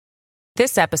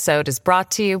This episode is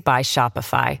brought to you by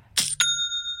Shopify.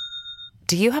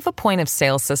 Do you have a point of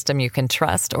sale system you can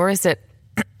trust, or is it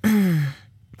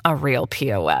a real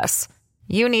POS?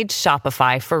 You need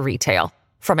Shopify for retail.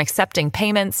 From accepting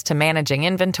payments to managing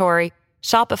inventory,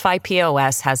 Shopify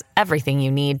POS has everything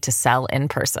you need to sell in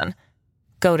person.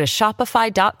 Go to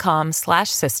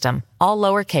shopify.com/system, all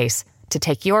lowercase, to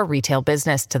take your retail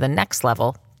business to the next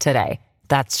level today.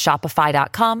 That's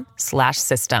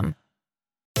shopify.com/system.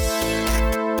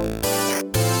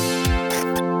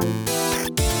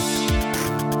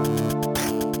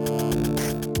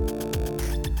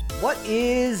 What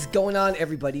is going on,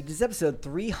 everybody? This is episode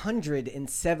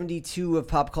 372 of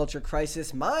Pop Culture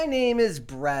Crisis. My name is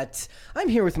Brett. I'm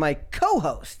here with my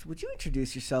co-host. Would you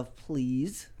introduce yourself,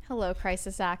 please? Hello,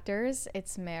 Crisis Actors.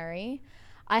 It's Mary.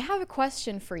 I have a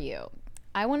question for you.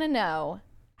 I want to know,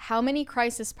 how many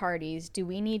crisis parties do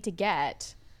we need to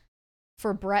get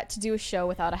for Brett to do a show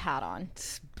without a hat on?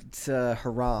 It's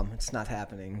haram. It's not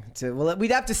happening. Well,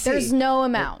 we'd have to see. There's no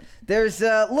amount.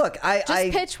 Look,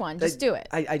 Just pitch one. Just do it.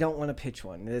 I don't want to pitch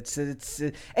one. It's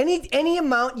any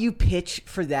amount you pitch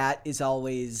for that is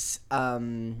always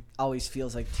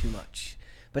feels like too much.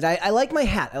 But I like my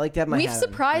hat. I like to have my hat on. We've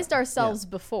surprised ourselves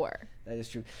before. That is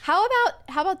true. How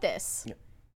about this? Yeah.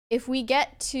 If we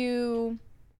get to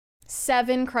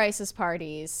 7 crisis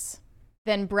parties,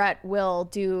 then Brett will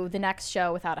do the next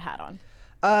show without a hat on.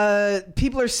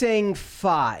 People are saying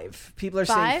 5.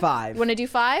 Saying 5. Want to do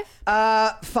 5?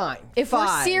 Fine. If 5.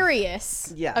 we're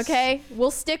serious, yes. Okay,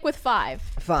 we'll stick with 5.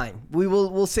 Fine.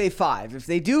 We'll say 5. If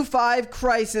they do 5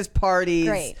 crisis parties,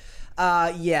 great.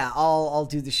 I'll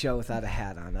do the show without a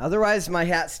hat on. Otherwise, my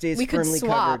hat stays firmly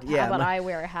swap. covered. Yeah, how about I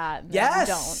wear a hat? And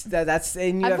yes, you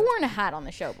don't. I've worn a hat on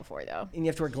the show before, though. And you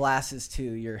have to wear glasses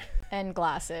too. And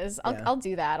glasses. I'll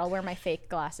do that. I'll wear my fake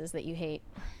glasses that you hate.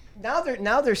 Now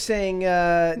they're saying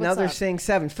saying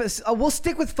 7. We'll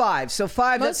stick with 5. So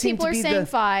 5. Most people are saying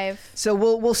 5. So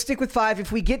we'll stick with 5.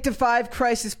 If we get to 5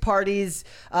 crisis parties,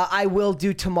 I will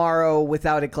do tomorrow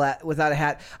without a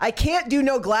hat. I can't do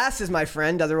no glasses, my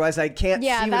friend. Otherwise, I can't see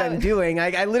what I'm doing.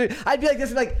 I'd be like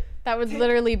this, that would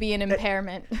literally be an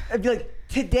impairment. I'd be like,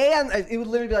 it would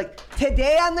literally be like,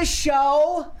 today on the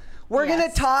show, we're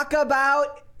gonna talk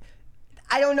about.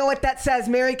 I don't know what that says.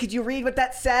 Mary, could you read what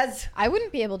that says? I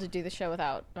wouldn't be able to do the show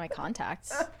without my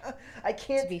contacts. I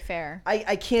can't. To be fair.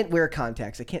 I can't wear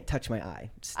contacts. I can't touch my eye.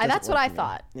 That's what I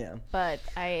thought. Yeah. But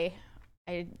I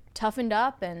toughened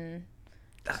up and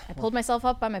I pulled myself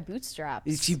up by my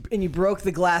bootstraps. And you broke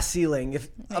the glass ceiling.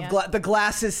 The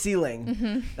glasses ceiling.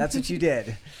 Mm-hmm. That's what you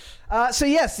did. So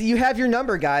yes, you have your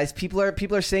number, guys. People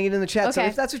are saying it in the chat. Okay. So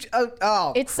if that's what it's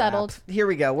crap. settled. Here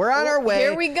we go. We're on our way.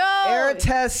 Here we go.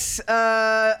 Aratess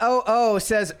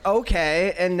says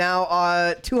okay, and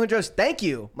now 200. Thank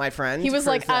you, my friend. He was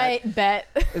like, I bet.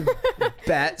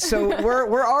 So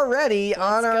we're already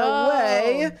on our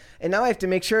way, and now I have to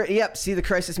make sure. Yep. See, the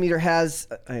crisis meter has.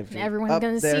 Everyone's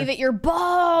gonna see that you're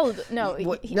bald. No,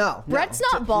 no. Brett's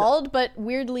not bald, but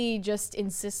weirdly just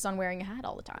insists on wearing a hat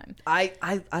all the time. I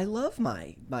love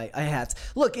my hats.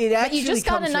 Look, it actually. But you just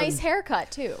got a nice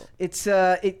haircut too. It's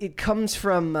it comes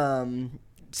from.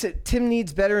 So Tim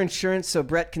needs better insurance so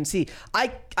Brett can see.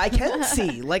 I can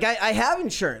see. Like I have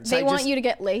insurance. They want you to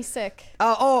get LASIK.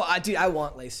 I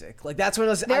want LASIK. Like that's what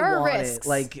I was. There are want risks. It.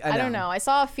 Like I don't know. I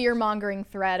saw a fear-mongering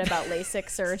thread about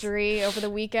LASIK surgery over the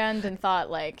weekend and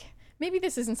thought like, maybe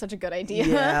this isn't such a good idea.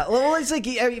 Yeah. Well, it's like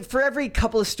for every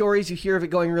couple of stories you hear of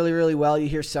it going really, really well, you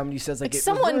hear somebody who says like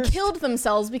someone reversed. killed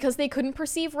themselves because they couldn't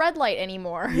perceive red light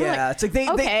anymore. Yeah, it's like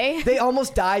they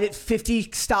almost died at 50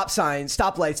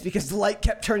 stoplights because the light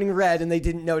kept turning red and they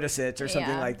didn't notice it or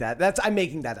something like that. I'm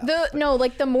making that up.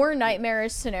 The more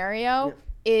nightmarish scenario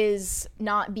is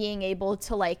not being able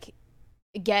to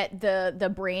get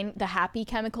the happy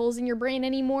chemicals in your brain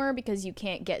anymore because you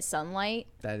can't get sunlight.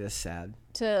 That is sad.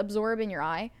 To absorb in your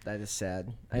eye. That is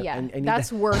sad.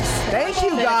 That's worse. Thank you,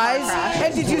 guys.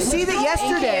 And did you see that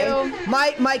yesterday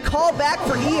my call back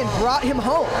for Ian brought him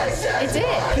home? It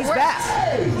did. He's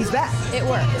back. It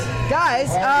worked. Guys,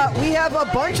 we have a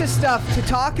bunch of stuff to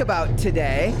talk about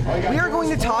today. We are going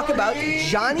to talk about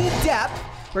Johnny Depp.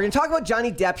 We're going to talk about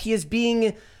Johnny Depp. He is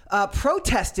being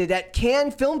protested at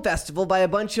Cannes Film Festival by a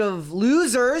bunch of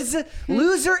loser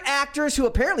actors who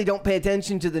apparently don't pay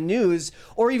attention to the news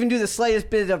or even do the slightest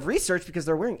bit of research because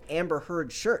they're wearing Amber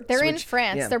Heard shirts. They're in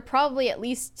France. Yeah. They're probably at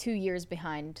least 2 years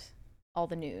behind all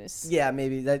the news. Yeah,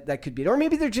 maybe that could be it. Or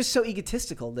maybe they're just so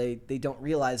egotistical they don't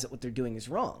realize that what they're doing is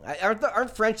wrong.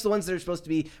 Aren't French the ones that are supposed to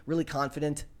be really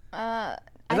confident?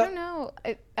 I don't know.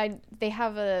 They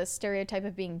have a stereotype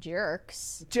of being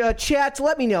jerks. Chat,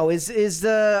 let me know.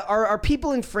 Are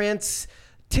people in France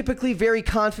typically very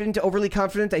confident, overly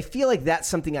confident? I feel like that's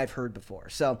something I've heard before.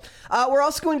 So we're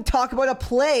also going to talk about a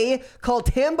play called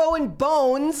Tambo and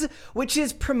Bones, which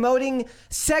is promoting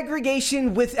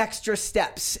segregation with extra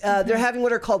steps. They're having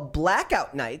what are called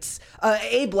blackout nights,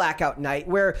 a blackout night,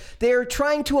 where they're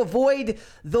trying to avoid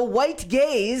the white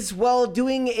gaze while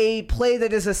doing a play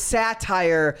that is a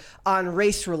satire on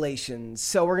race relations.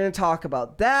 So we're going to talk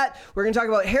about that. We're going to talk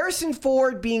about Harrison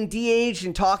Ford being de-aged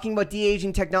and talking about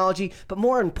de-aging technology, but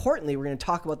more importantly, we're going to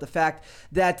talk about the fact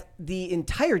that the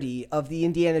entirety of the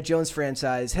Indiana Jones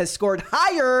franchise has scored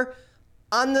higher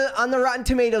on the Rotten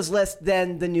Tomatoes list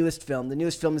than the newest film. The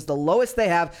newest film is the lowest they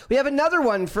have. We have another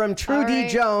one from True D.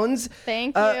 Jones.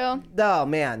 Thank you. Oh,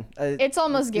 man. It's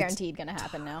almost guaranteed going to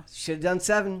happen now. Should have done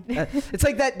 7. It's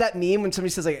like that meme when somebody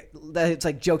says that it's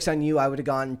like joke's on you. I would have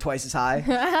gone twice as high.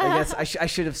 I guess I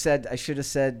should have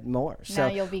said more. So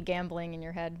now you'll be gambling in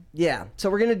your head. Yeah. So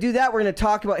we're going to do that. We're going to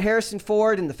talk about Harrison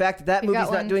Ford and the fact that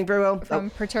movie's not doing very well. From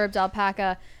Perturbed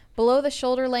Alpaca. Below the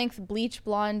shoulder length bleach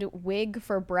blonde wig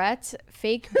for Brett,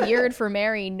 fake beard for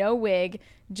Mary, no wig.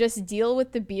 Just deal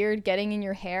with the beard getting in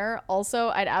your hair. Also,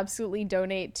 I'd absolutely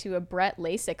donate to a Brett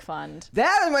LASIK fund.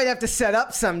 That I might have to set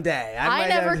up someday. I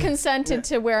never consented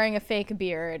to wearing a fake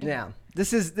beard. Yeah.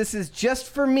 This is just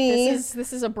for me.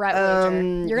 This is a Brett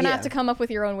wager. You're gonna have to come up with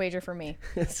your own wager for me.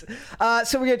 So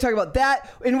we're gonna talk about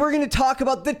that, and we're gonna talk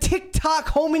about the TikTok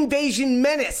home invasion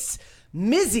menace,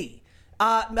 Mizzy.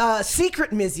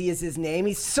 Secret Mizzy is his name.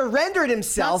 He's surrendered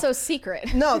himself. Not so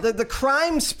secret. No, the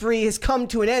crime spree has come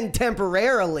to an end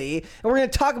temporarily. And we're going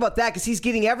to talk about that because he's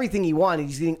getting everything he wanted.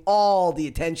 He's getting all the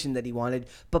attention that he wanted.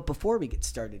 But before we get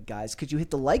started, guys, could you hit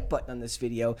the like button on this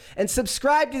video and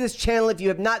subscribe to this channel if you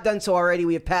have not done so already?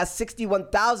 We have passed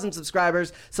 61,000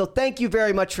 subscribers. So thank you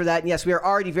very much for that. And yes, we are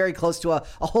already very close to a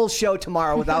whole show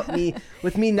tomorrow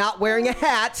with me not wearing a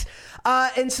hat.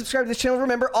 And subscribe to the channel.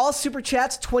 Remember, all super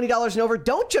chats, $20 and over.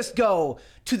 Don't just go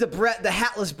to the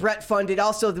Hatless Brett Fund. It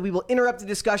also, we will interrupt the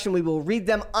discussion. We will read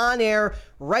them on air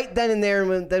right then and there.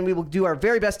 And then we will do our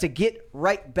very best to get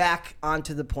right back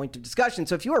onto the point of discussion.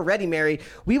 So if you are ready, Mary,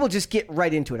 we will just get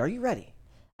right into it. Are you ready?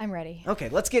 I'm ready. Okay,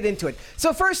 let's get into it.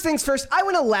 So first things first, I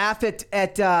want to laugh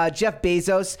at Jeff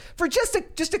Bezos for just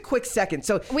a quick second.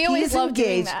 So we always love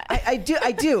doing that. I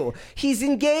do. He's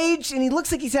engaged and he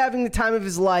looks like he's having the time of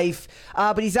his life.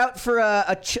 But he's out for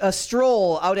a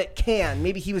stroll out at Cannes.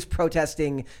 Maybe he was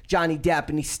protesting Johnny Depp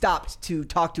and he stopped to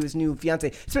talk to his new fiance.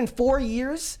 It's been 4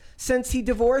 years since he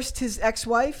divorced his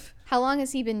ex-wife. How long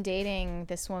has he been dating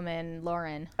this woman,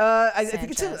 Lauren? I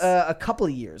think it's a couple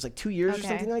of years, like 2 years or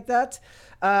something like that.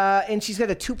 And she's got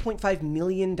a $2.5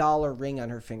 million ring on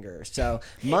her finger. So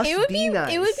must be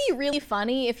nice. It would be really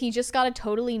funny if he just got a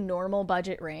totally normal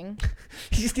budget ring.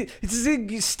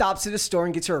 he stops at a store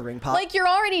and gets her a ring pop. Like, you're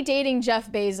already dating Jeff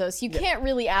Bezos. You can't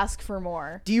really ask for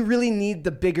more. Do you really need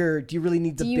the bigger ring? Do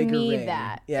you need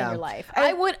that in your life?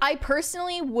 I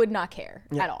personally would not care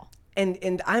at all.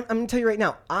 And I'm going to tell you right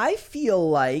now, I feel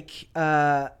like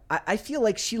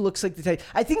she looks like the type.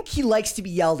 I think he likes to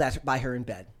be yelled at by her in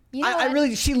bed. You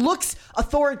know she looks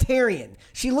authoritarian.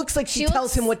 She looks like she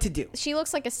tells him what to do. She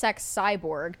looks like a sex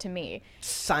cyborg to me.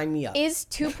 Sign me up. Is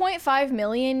 $2.5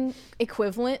 million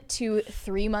equivalent to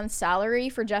 3 months' salary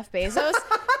for Jeff Bezos?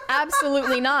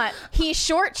 Absolutely not. He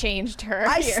shortchanged her.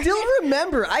 I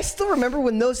still remember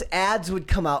when those ads would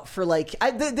come out for like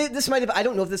this might have. I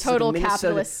don't know if this total was like a Minnesota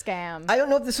capitalist scam. I don't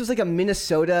know if this was like a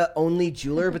Minnesota only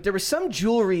jeweler, but there was some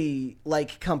jewelry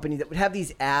like company that would have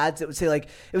these ads that would say like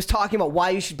it was talking about why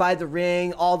you should buy the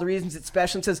ring, all the reasons it's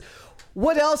special. It says,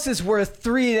 what else is worth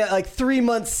 3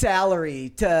 months salary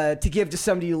to give to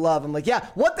somebody you love? I'm like, yeah,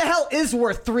 what the hell is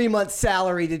worth 3 months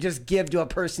salary to just give to a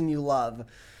person you love?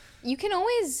 You can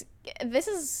always, this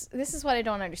is what I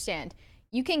don't understand.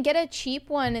 You can get a cheap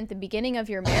one at the beginning of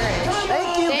your marriage.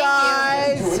 Thank you,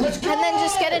 guys. And then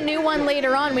just get a new one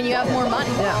later on when you have more money.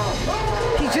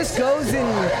 Yeah. He just goes in,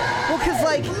 well, because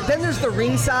like, then there's the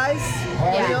ring size.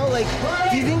 Yeah. You know, like,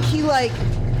 do you think he like...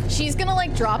 She's gonna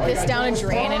like drop this down a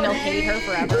drain and he'll hate her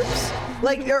forever.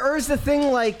 Like, or is the thing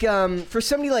like, for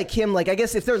somebody like him, like, I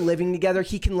guess if they're living together,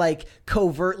 he can like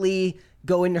covertly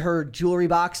go into her jewelry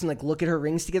box and like look at her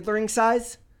rings to get the ring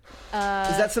size?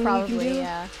 Is that something probably, you can do?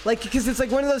 Yeah. Like, because it's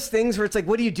like one of those things where it's like,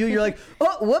 what do? You're like,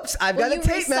 oh, whoops, I've got a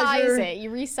tape measure. You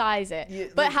resize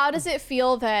it. But how does it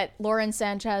feel that Lauren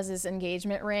Sanchez's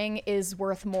engagement ring is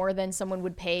worth more than someone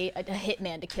would pay a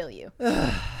hitman to kill you?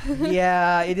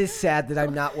 Yeah, it is sad that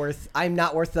I'm not worth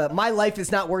my life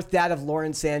is not worth that of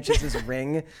Lauren Sanchez's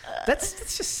ring.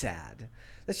 That's just sad.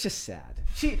 That's just sad.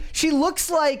 She looks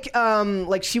like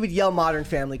she would yell Modern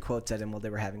Family quotes at him while they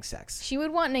were having sex. She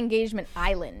would want an engagement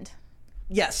island.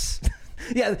 Yes.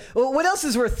 Yeah. Well, what else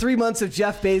is worth 3 months of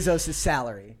Jeff Bezos'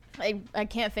 salary? I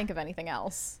can't think of anything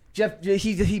else. Jeff,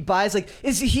 he buys like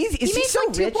is he makes so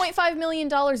like rich? $2.5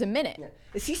 million a minute. Yeah.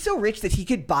 Is he so rich that he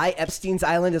could buy Epstein's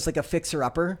Island as like a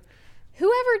fixer-upper?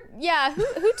 Who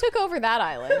took over that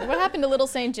island? What happened to Little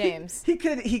St. James? He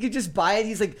could just buy it.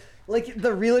 He's like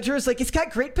the realtor's like, it's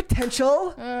got great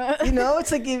potential.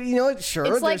 It's like, sure.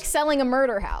 It's like selling a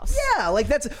murder house. Yeah, like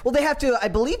they have to, I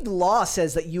believe the law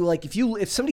says that you like, if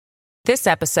somebody. This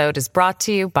episode is brought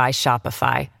to you by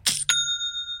Shopify.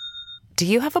 Do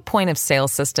you have a point of sale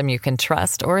system you can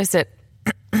trust, or is it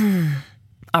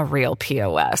a real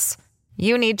POS?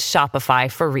 You need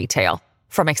Shopify for retail.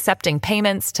 From accepting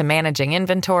payments to managing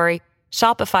inventory,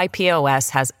 Shopify POS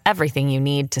has everything you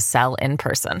need to sell in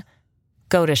person.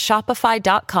 Go to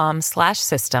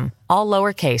shopify.com/system, all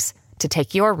lowercase, to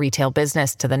take your retail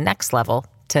business to the next level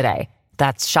today.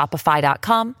 That's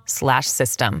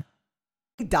shopify.com/system.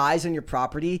 Dies on your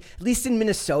property, at least in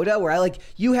Minnesota, where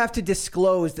you have to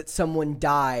disclose that someone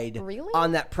died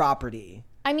on that property.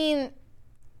 I mean,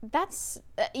 that's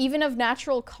even of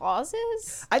natural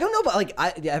causes. I don't know, but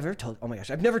I've never told. Oh my gosh,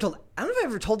 I've never told. I don't know if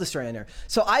I've ever told this story on there.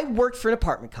 So I worked for an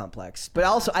apartment complex, but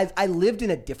also I lived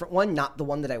in a different one, not the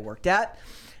one that I worked at,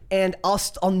 and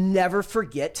I'll never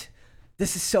forget.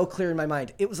 This is so clear in my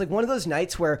mind. It was like one of those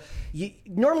nights where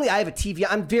normally I have a TV.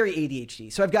 I'm very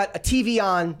ADHD. So I've got a TV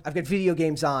on. I've got video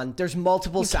games on. There's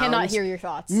multiple sounds. You cannot hear your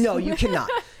thoughts. No, you cannot.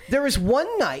 There was one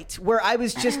night where I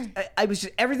was just,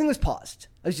 everything was paused.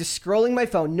 I was just scrolling my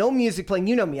phone. No music playing.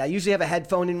 You know me. I usually have a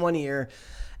headphone in one ear.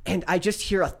 And I just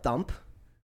hear a thump.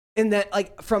 And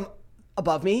that from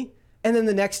above me. And then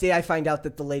the next day I find out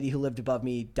that the lady who lived above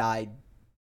me died.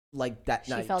 That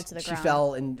night. She fell to the ground. She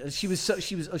fell and she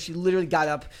literally got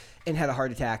up and had a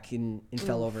heart attack and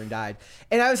fell over and died.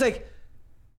 And I was like,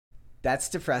 that's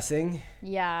depressing.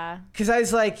 Yeah. Because I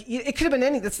was like, it could have been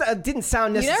anything. It didn't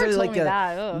sound necessarily like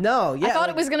that. Ugh. No, yeah. I thought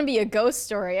it was going to be a ghost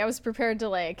story. I was prepared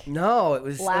to No, it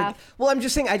was laugh. Well, I'm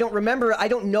just saying, I don't remember. I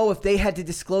don't know if they had to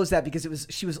disclose that because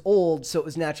she was old, so it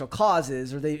was natural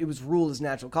causes, or it was ruled as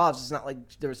natural causes. It's not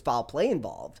like there was foul play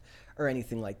involved or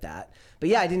anything like that. But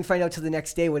yeah, I didn't find out till the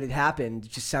next day what had happened.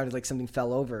 It just sounded like something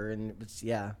fell over, and it was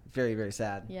very, very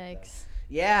sad. Yikes.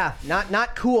 Yeah,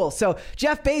 not cool. So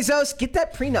Jeff Bezos, get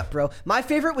that prenup, bro. My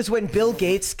favorite was when Bill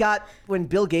Gates got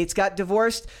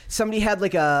divorced. Somebody had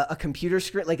like a computer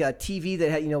screen, like a TV that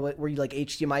had where you like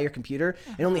HDMI your computer,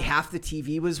 and only half the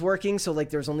TV was working. So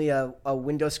there was only a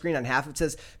window screen on half. It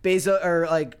says Bezos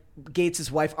or Gates'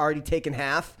 wife already taken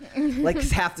half,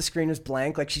 because half the screen was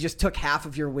blank. She just took half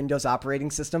of your Windows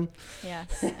operating system.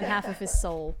 Yes, and half of his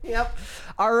soul. Yep.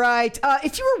 All right.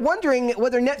 If you were wondering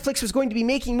whether Netflix was going to be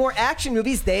making more action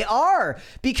movies, they are,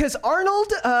 because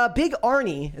Arnold, Big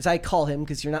Arnie, as I call him,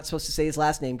 because you're not supposed to say his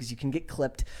last name because you can get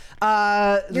clipped.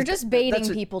 You're just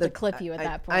baiting people to clip you at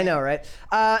that point. I know, right?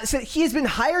 So he has been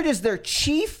hired as their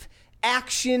chief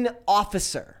action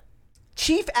officer.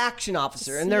 Chief Action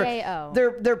Officer, and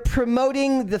they're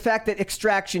promoting the fact that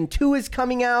Extraction 2 is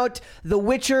coming out, The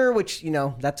Witcher, which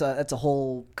that's a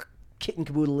whole kit and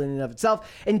caboodle in and of itself,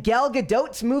 and Gal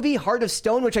Gadot's movie Heart of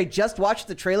Stone, which I just watched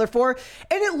the trailer for,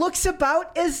 and it looks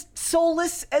about as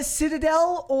soulless as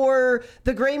Citadel or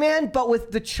The Gray Man, but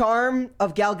with the charm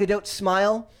of Gal Gadot's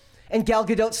smile. And Gal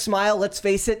Gadot's smile, let's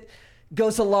face it,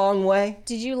 goes a long way.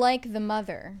 Did you like The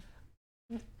Mother?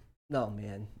 No,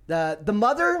 man. The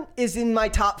Mother is in my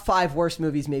top 5 worst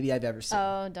movies maybe I've ever seen.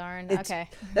 Oh, darn. Okay.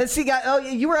 Let's see, guys. Oh,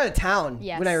 you were out of town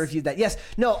when I reviewed that. Yes.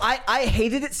 No, I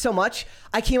hated it so much.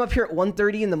 I came up here at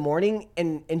 1:30 in the morning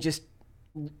and just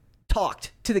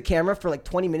talked to the camera for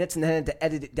 20 minutes and then had to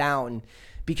edit it down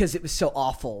because it was so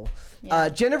awful. Yeah.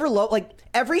 Jennifer Lopez.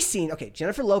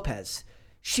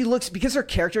 She looks, because her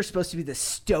character is supposed to be this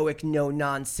stoic,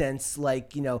 no-nonsense,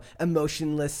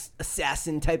 emotionless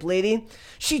assassin type lady.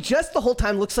 She just the whole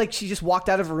time looks like she just walked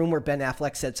out of a room where Ben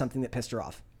Affleck said something that pissed her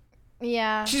off.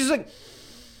 Yeah. She's just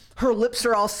her lips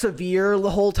are all severe the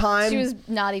whole time. She was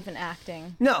not even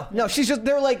acting. No. She's just,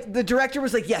 the director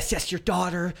was like, yes, your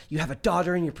daughter, you have a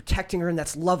daughter and you're protecting her and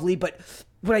that's lovely, but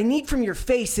what I need from your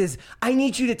face is, I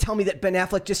need you to tell me that Ben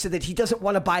Affleck just said that he doesn't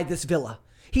want to buy this villa.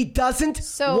 He doesn't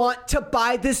want to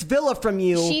buy this villa from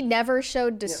you. She never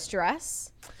showed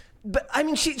distress. But I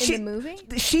mean, in the movie?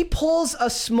 She pulls a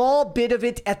small bit of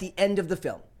it at the end of the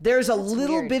film. There's a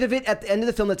little bit of it at the end of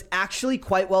the film that's actually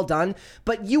quite well done.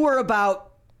 But you were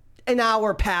about an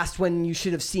hour past when you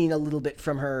should have seen a little bit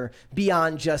from her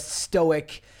beyond just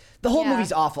stoic, The whole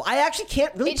movie's awful. I actually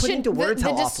can't really put into words how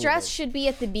awful it is. The distress should be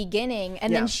at the beginning,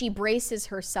 and then she braces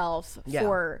herself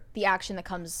for the action that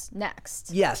comes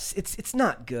next. Yes, it's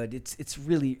not good. It's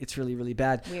really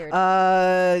bad. Weird.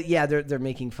 They're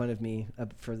making fun of me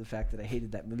for the fact that I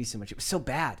hated that movie so much. It was so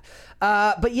bad.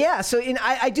 But yeah, so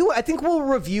I think we'll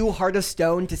review Heart of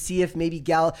Stone to see if maybe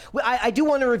I do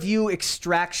want to review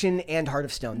Extraction and Heart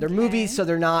of Stone. They're movies, so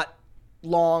they're not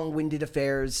long-winded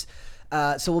affairs.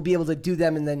 So we'll be able to do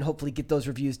them and then hopefully get those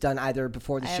reviews done either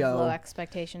before the show. I have low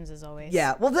expectations as always.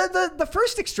 Yeah. Well, the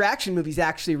first Extraction movie is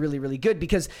actually really, really good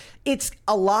because it's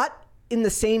a lot in the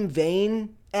same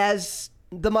vein as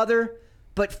The Mother,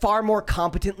 but far more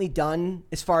competently done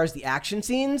as far as the action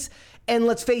scenes. And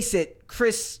let's face it,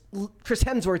 Chris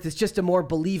Hemsworth is just a more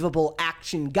believable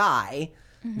action guy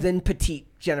than petite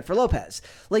Jennifer Lopez.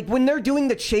 Like when they're doing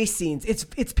the chase scenes,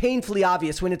 it's painfully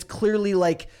obvious when it's clearly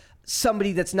like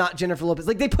somebody that's not Jennifer Lopez.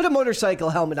 Like they put a motorcycle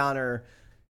helmet on her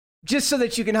just so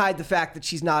that you can hide the fact that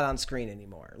she's not on screen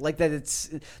anymore. Like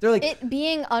that they're like it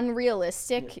being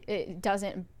unrealistic. It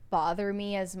doesn't bother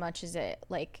me as much as it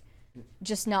like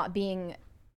just not being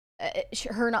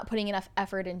her not putting enough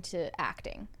effort into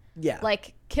acting. Yeah.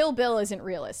 Like Kill Bill isn't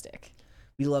realistic.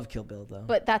 We love Kill Bill though.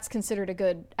 But that's considered a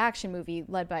good action movie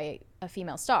led by a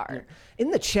female star. Yeah.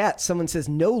 In the chat someone says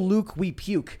no Luke we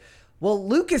puke. Well,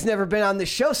 Luke has never been on this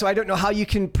show, so I don't know how you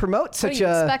can promote such what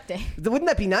are you expecting? Wouldn't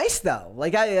that be nice though?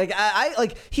 Like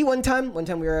he one time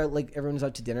we were like everyone was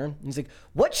out to dinner. And he's like,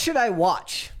 "What should I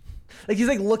watch?" Like he's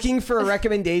like looking for a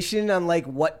recommendation on like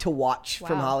what to watch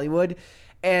from Hollywood,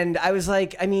 and I was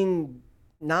like, I mean,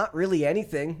 not really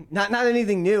anything, not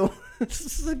anything new.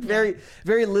 It's like very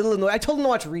very little. I told him to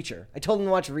watch Reacher.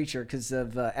 Because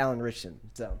of Alan Richson.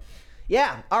 So.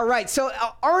 Yeah. All right. So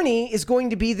Arnie is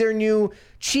going to be their new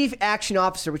chief action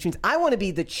officer, which means I want to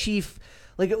be the chief.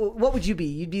 Like, what would you be?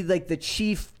 You'd be like the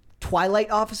chief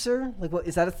Twilight officer. Like, what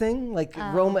is that a thing? Like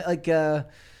Roma, like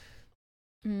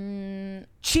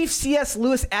chief C.S.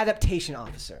 Lewis adaptation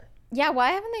officer. Yeah,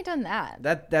 why haven't they done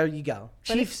that? There you go.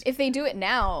 But if they do it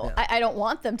now, I don't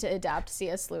want them to adapt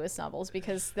C.S. Lewis novels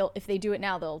because if they do it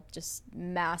now, they'll just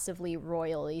massively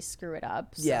royally screw it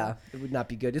up. So. Yeah, it would not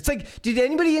be good. It's like, did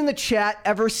anybody in the chat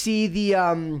ever see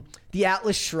the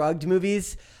Atlas Shrugged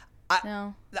movies?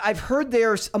 No. I've heard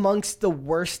they're amongst the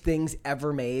worst things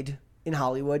ever made in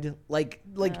Hollywood. Like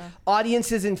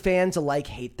audiences and fans alike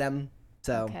hate them.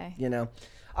 So, you know.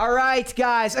 All right,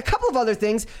 guys, a couple of other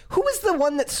things. Who was the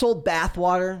one that sold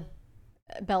bathwater?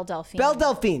 Belle Delphine. Belle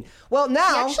Delphine. Well, now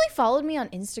she actually followed me on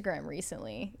Instagram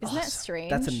recently. Isn't that strange?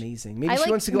 That's amazing. Maybe she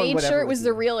wants to go on whatever. I made sure it was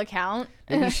the real account.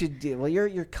 Maybe you should do. Well,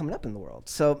 you're coming up in the world,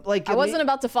 so like I wasn't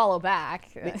about to follow back.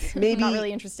 Maybe I'm not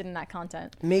really interested in that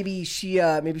content. Maybe she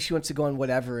wants to go on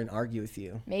whatever and argue with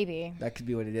you. Maybe that could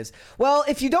be what it is. Well,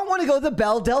 if you don't want to go the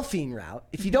Belle Delphine route,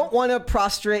 if you don't want to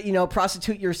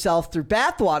prostitute yourself through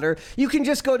bathwater, you can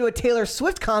just go to a Taylor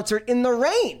Swift concert in the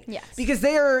rain. Yes, because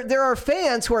there are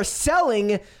fans who are selling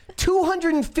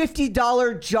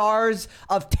 $250 jars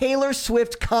of Taylor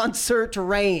Swift concert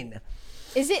rain.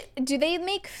 Do they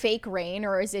make fake rain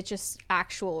or is it just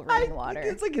actual rainwater?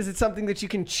 It's like, is it something that you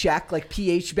can check, like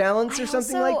pH balance or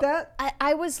something like that?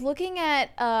 I was looking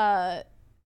at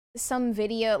some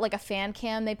video, like a fan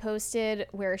cam they posted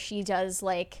where she does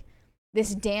like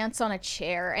this dance on a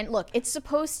chair. And look, it's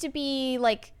supposed to be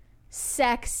like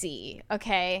sexy,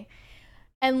 okay?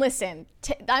 And listen,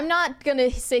 I'm not going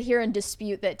to sit here and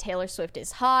dispute that Taylor Swift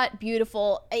is hot,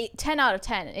 beautiful, 10 out of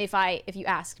 10 if you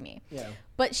ask me. Yeah.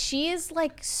 But she is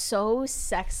like so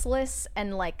sexless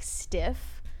and like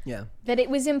stiff. Yeah. That it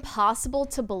was impossible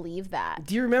to believe that.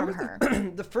 Do you remember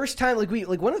the first time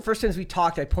one of the first times we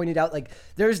talked, I pointed out like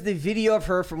there's the video of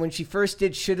her from when she first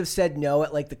did Should Have Said No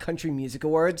at like the Country Music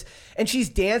Awards, and she's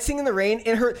dancing in the rain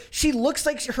and she looks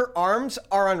like her arms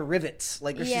are on rivets.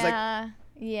 Like she's like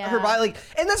her body, like,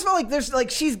 and that's not like there's like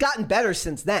she's gotten better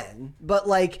since then, but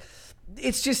like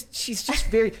it's just she's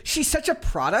such a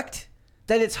product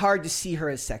that it's hard to see her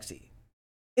as sexy.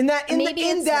 In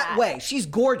that way, she's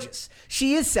gorgeous.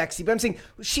 She is sexy, but I'm saying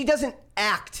she doesn't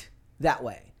act that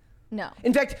way. No.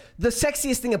 In fact, the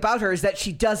sexiest thing about her is that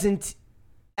she doesn't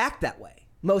act that way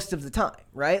most of the time,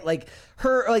 right? Like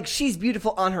she's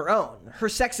beautiful on her own. Her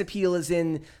sex appeal is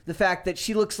in the fact that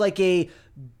she looks like a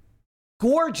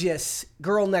gorgeous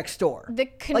girl next door.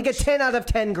 Like a 10 out of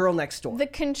 10 girl next door. The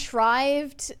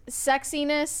contrived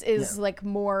sexiness is like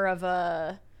more of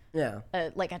a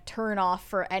turn off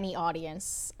for any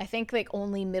audience. I think like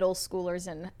only middle schoolers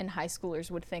and high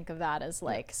schoolers would think of that as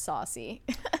like saucy.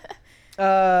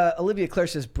 Olivia Claire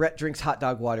says Brett drinks hot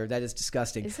dog water. That is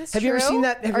disgusting. Is this Have you ever true? seen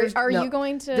that? Are you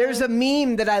going to? There's a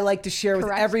meme that I like to share with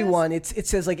correct everyone. It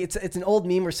says like it's an old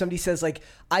meme where somebody says like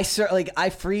I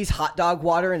freeze hot dog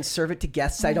water and serve it to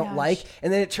guests I don't gosh. like,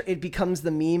 and then it becomes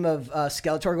the meme of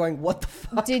Skeletor going, "What the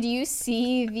fuck?" Did you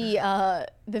see the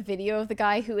video of the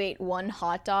guy who ate one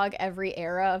hot dog every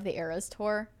era of the Eras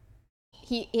tour?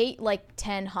 He ate like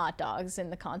 10 hot dogs in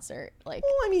the concert. Like,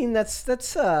 Well, I mean, that's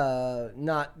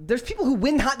not. There's people who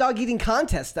win hot dog eating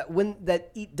contests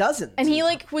that eat dozens. and he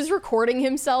like was recording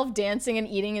himself dancing and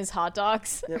eating his hot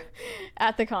dogs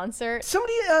at the concert.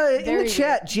 Somebody in Very the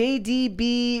chat,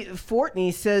 JDB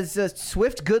Fortney says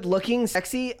Swift, good looking,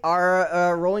 sexy,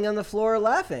 are rolling on the floor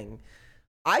laughing.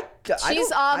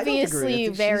 She's obviously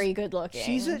very good looking.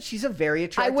 She's a very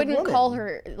attractive I wouldn't woman. call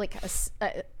her like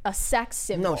a sex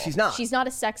symbol. No, she's not. She's not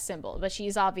a sex symbol, but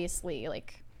she's obviously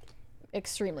like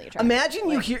extremely attractive.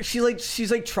 Imagine you hear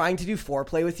she's like trying to do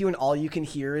foreplay with you, and all you can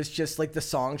hear is just like the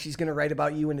song she's gonna write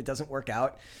about you, and it doesn't work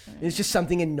out. It's just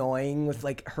something annoying with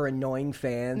like her annoying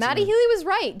fans. Maddie Healy was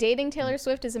right. Dating Taylor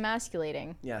Swift is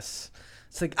emasculating. Yes,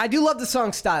 it's like I do love the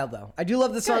song style though. I do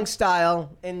love the song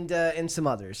style and some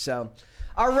others. So,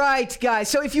 all right, guys.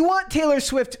 So if you want Taylor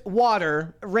Swift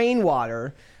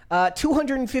rainwater,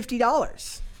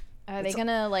 $250. Are they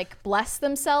gonna like bless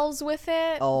themselves with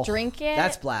it? Drink it?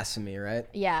 That's blasphemy, right?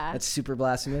 Yeah. That's super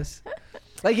blasphemous.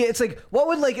 Like it's like what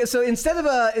would like so instead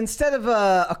of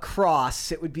a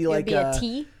cross, it would be like a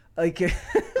tea. Like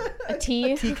A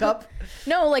tea. a teacup.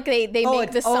 No, like they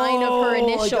make the sign of her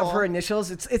initial. Like of her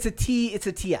initials. It's a T. It's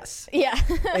a TS. Yeah.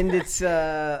 And it's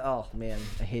oh man,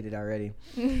 I hate it already.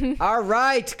 All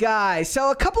right, guys.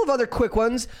 So a couple of other quick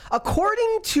ones.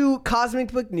 According to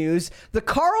Cosmic Book News, the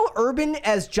Carl Urban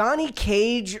as Johnny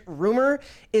Cage rumor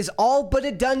is all but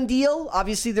a done deal.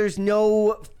 Obviously, there's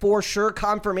no for sure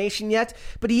confirmation yet,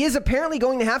 but he is apparently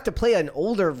going to have to play an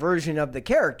older version of the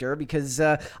character because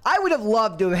I would have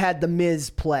loved to have had The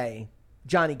Miz play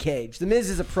Johnny Cage. The Miz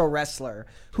is a pro wrestler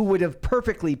who would have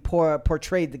perfectly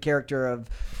portrayed the character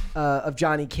of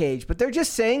Johnny Cage. But they're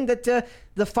just saying that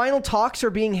the final talks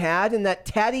are being had and that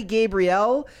Taddy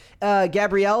Gabrielle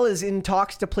is in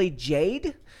talks to play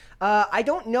Jade. I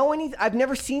don't know I've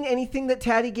never seen anything that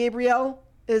Taddy Gabrielle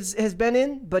has been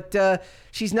in, but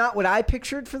she's not what I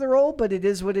pictured for the role, but it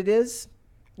is what it is.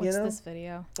 What's this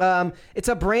video? It's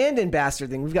a brand ambassador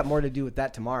thing. We've got more to do with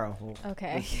that tomorrow.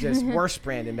 Okay. Just worse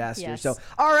brand ambassador. Yes. So,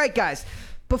 all right, guys.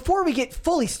 Before we get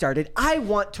fully started, I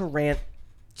want to rant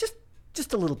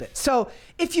just a little bit. So,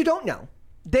 if you don't know,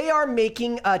 they are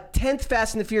making a 10th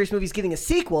Fast and the Furious movie is getting a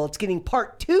sequel. It's getting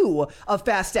part 2 of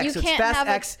Fast X. You so it's can't Fast have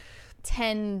X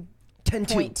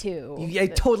 10.2. Yeah,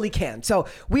 totally can. So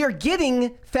we are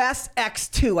getting Fast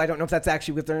X2. I don't know if that's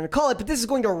actually what they're going to call it, but this is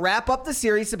going to wrap up the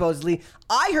series, supposedly.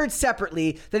 I heard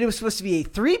separately that it was supposed to be a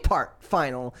 3-part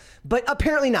final, but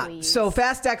apparently not. Please. So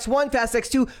Fast X1, Fast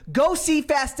X2, go see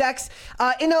Fast X.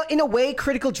 In a way,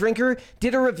 Critical Drinker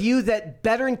did a review that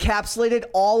better encapsulated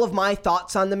all of my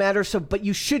thoughts on the matter, but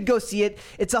you should go see it.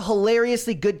 It's a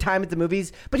hilariously good time at the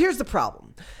movies. But here's the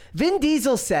problem. Vin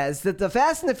Diesel says that the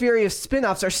Fast and the Furious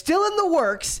spin-offs are still in the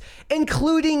works,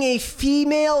 including a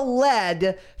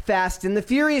female-led Fast and the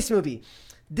Furious movie.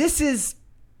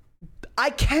 I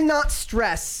cannot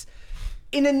stress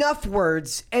in enough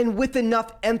words and with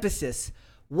enough emphasis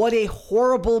what a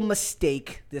horrible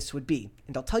mistake this would be.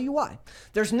 And I'll tell you why.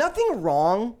 There's nothing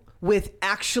wrong with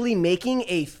actually making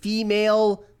a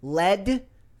female-led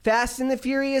Fast and the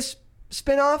Furious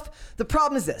spinoff. The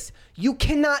problem is this: you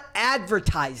cannot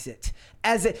advertise it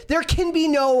as there can be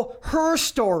no her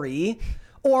story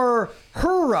or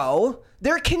hero.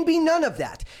 There can be none of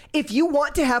that. If you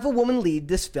want to have a woman lead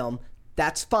this film,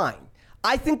 that's fine.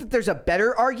 I think that there's a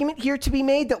better argument here to be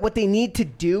made that what they need to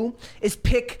do is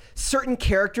pick certain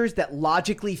characters that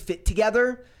logically fit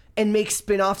together and make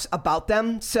spin-offs about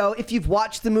them. So if you've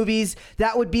watched the movies,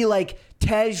 that would be like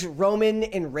Tej, Roman,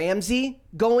 and Ramsey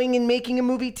going and making a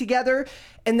movie together.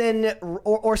 And then,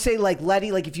 or say like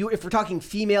Letty, like if we're talking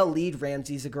female lead,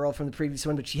 Ramsey's a girl from the previous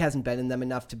one, but she hasn't been in them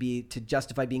enough to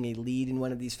justify being a lead in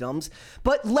one of these films.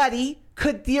 But Letty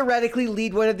could theoretically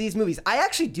lead one of these movies. I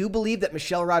actually do believe that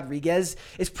Michelle Rodriguez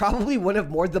is probably one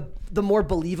of the more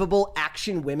believable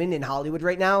action women in Hollywood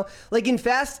right now. Like in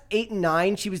Fast 8 and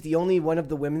 9, she was the only one of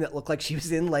the women that looked like she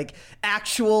was in like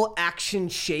actual action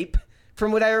shape.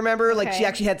 From what I remember, like she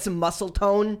actually had some muscle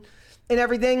tone and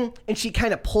everything, and she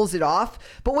kind of pulls it off.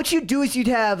 But what you'd do is you'd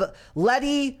have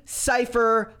Letty,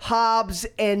 Cypher, Hobbs,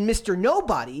 and Mr.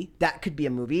 Nobody. That could be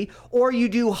a movie. Or you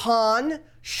do Han,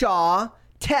 Shaw,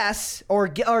 Tess,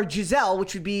 or Giselle,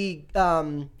 which would be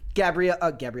Gal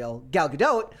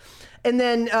Gadot. And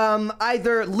then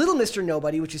either Little Mr.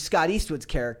 Nobody, which is Scott Eastwood's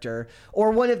character,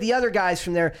 or one of the other guys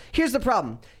from there. Here's the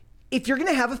problem. If you're going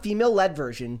to have a female-led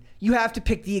version, you have to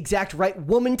pick the exact right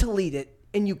woman to lead it,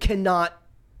 and you cannot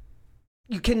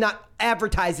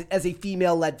advertise it as a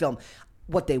female-led film.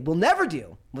 What they will never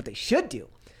do, what they should do,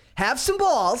 have some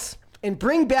balls and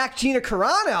bring back Gina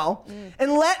Carano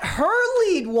and let her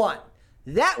lead one.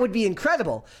 That would be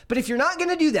incredible. But if you're not going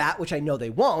to do that, which I know they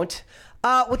won't,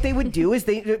 what they would do is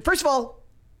first of all,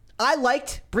 I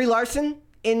liked Brie Larson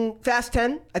in Fast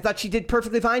 10. I thought she did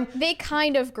perfectly fine. They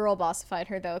kind of girl bossified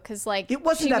her though, because like it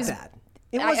wasn't that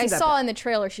bad. I saw in the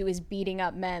trailer she was beating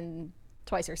up men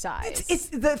twice her size. It's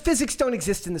the physics don't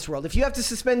exist in this world. If you have to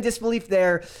suspend disbelief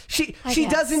there, she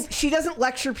doesn't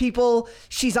lecture people.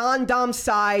 She's on Dom's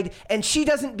side, and she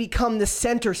doesn't become the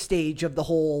center stage of the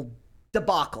whole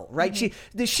debacle, right?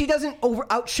 Mm-hmm. She doesn't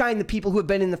outshine the people who have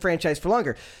been in the franchise for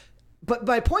longer. But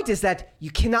my point is that you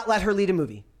cannot let her lead a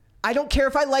movie. I don't care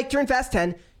if I liked her in Fast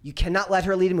 10. You cannot let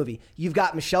her lead a movie. You've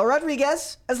got Michelle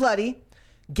Rodriguez as Letty.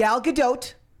 Gal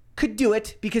Gadot could do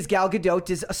it because Gal Gadot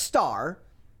is a star.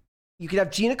 You could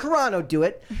have Gina Carano do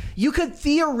it. You could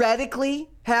theoretically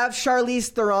have Charlize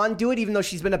Theron do it, even though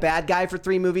she's been a bad guy for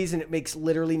 3 movies, and it makes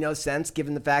literally no sense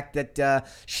given the fact that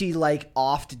she like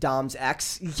offed Dom's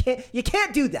ex. You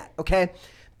can't do that, okay?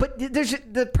 But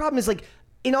the problem is, like,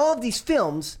 in all of these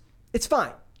films, it's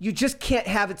fine. You just can't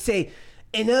have it say,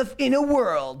 in a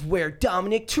world where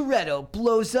Dominic Toretto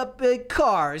blows up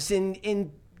cars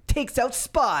and takes out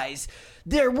spies,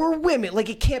 there were women. Like,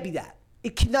 it can't be that.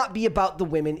 It cannot be about the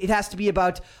women. It has to be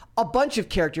about a bunch of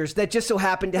characters that just so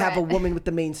happen to have a woman with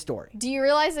the main story. Do you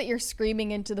realize that you're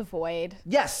screaming into the void?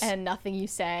 Yes. And nothing you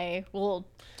say will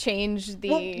change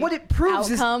the what it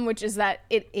proves outcome, which is that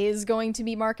it is going to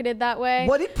be marketed that way.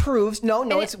 What it proves, we don't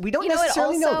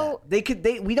necessarily know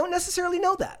that. We don't necessarily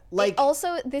know that. Like,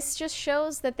 also, this just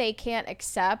shows that they can't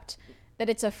accept that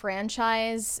it's a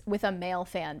franchise with a male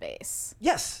fan base.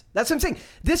 Yes, that's what I'm saying.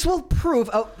 This will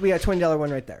prove... Oh, we got a $20 one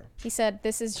right there. He said,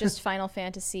 this is just Final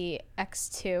Fantasy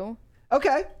X2.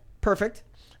 Okay, perfect.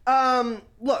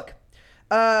 Look,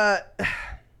 I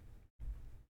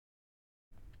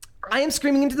am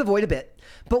screaming into the void a bit,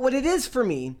 but what it is for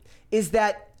me is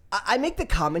that I make the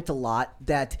comment a lot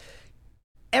that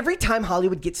every time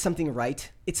Hollywood gets something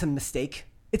right, it's a mistake.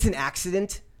 It's an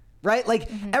accident. Right? Like,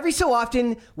 every so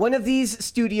often, one of these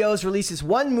studios releases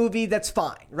one movie that's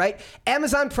fine, right?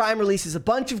 Amazon Prime releases a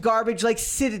bunch of garbage like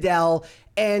Citadel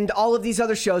and all of these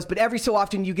other shows, but every so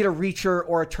often you get a Reacher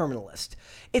or a Terminalist.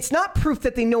 It's not proof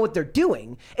that they know what they're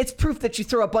doing. It's proof that you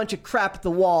throw a bunch of crap at the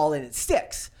wall and it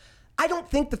sticks. I don't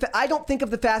think of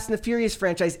the Fast and the Furious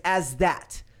franchise as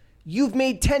that. You've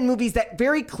made 10 movies that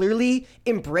very clearly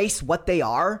embrace what they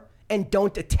are and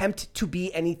don't attempt to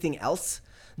be anything else.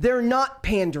 They're not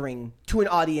pandering to an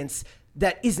audience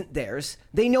that isn't theirs.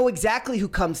 They know exactly who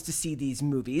comes to see these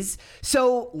movies.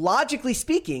 So logically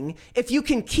speaking, if you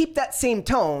can keep that same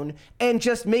tone and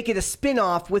just make it a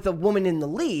spin-off with a woman in the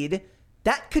lead,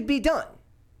 that could be done.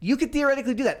 You could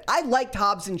theoretically do that. I liked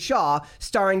Hobbs and Shaw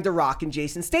starring The Rock and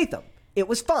Jason Statham. It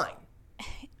was fine.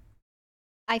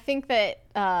 I think that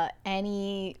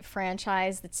any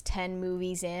franchise that's 10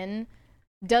 movies in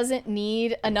doesn't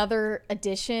need another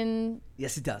edition.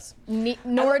 Yes, it does.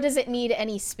 Nor does it need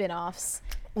any spin-offs.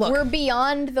 Look, we're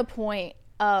beyond the point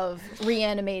of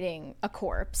reanimating a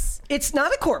corpse. It's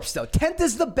not a corpse, though. 10th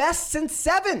is the best since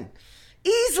 7.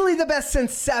 Easily the best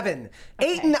since 7.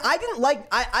 Okay. 8 and I didn't like.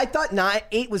 I thought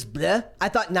 8 was bleh. I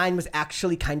thought 9 was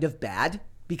actually kind of bad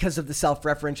because of the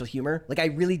self-referential humor. Like, I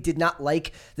really did not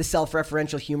like the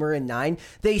self-referential humor in 9.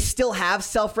 They still have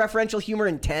self-referential humor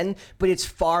in 10, but it's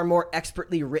far more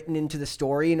expertly written into the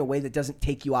story in a way that doesn't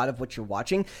take you out of what you're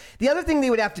watching. The other thing they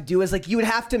would have to do is, like, you would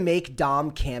have to make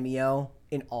Dom cameo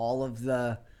in all of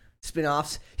the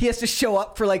spin-offs. He has to show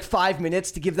up for like 5 minutes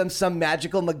to give them some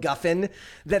magical MacGuffin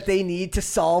that they need to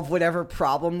solve whatever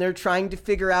problem they're trying to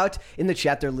figure out. In the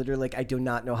chat, they're literally like, I do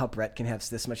not know how Brett can have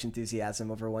this much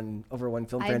enthusiasm over one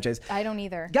film franchise. I don't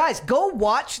either. Guys, go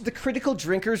watch the Critical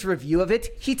Drinker's review of it.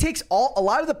 He takes a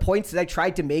lot of the points that I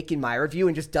tried to make in my review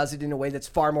and just does it in a way that's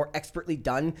far more expertly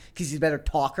done because he's a better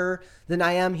talker than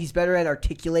I am. He's better at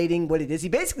articulating what it is. He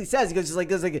basically says, he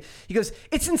goes,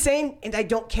 it's insane and I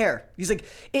don't care. He's like,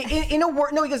 in a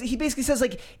word, no, he basically says,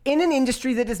 like, in an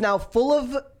industry that is now full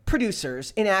of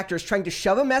producers and actors trying to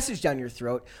shove a message down your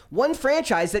throat, one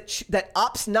franchise that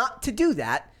opts not to do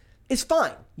that is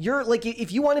fine. You're like,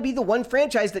 if you want to be the one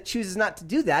franchise that chooses not to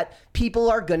do that, people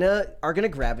are gonna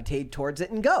gravitate towards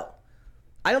it and go.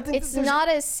 I don't think it's not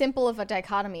as simple of a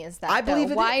dichotomy as that. I believe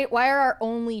it why are our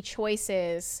only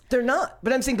choices? They're not.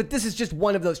 But I'm saying, but this is just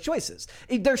one of those choices.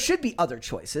 There should be other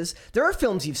choices. There are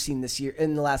films you've seen this year,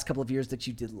 in the last couple of years, that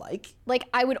you did like. Like,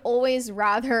 I would always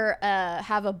rather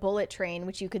have a Bullet Train,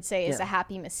 which you could say is a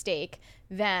happy mistake,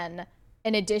 than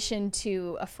an addition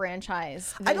to a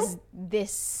franchise.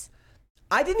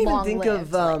 I didn't even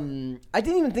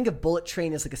think of Bullet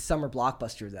Train as like a summer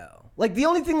blockbuster, though. Like, the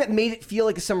only thing that made it feel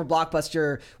like a summer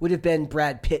blockbuster would have been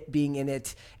Brad Pitt being in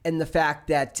it, and the fact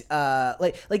that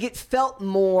like it felt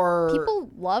more.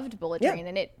 People loved Bullet Train,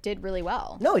 and it did really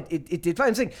well. No, it did fine.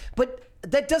 I'm saying, but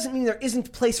that doesn't mean there isn't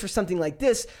a place for something like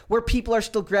this where people are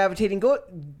still gravitating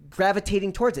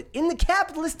towards it. In the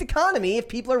capitalist economy, if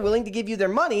people are willing to give you their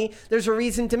money, there's a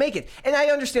reason to make it. And I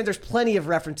understand there's plenty of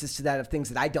references to that, of things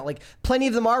that I don't like. Plenty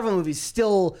of the Marvel movies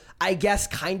still, I guess,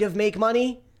 kind of make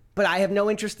money, but I have no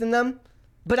interest in them.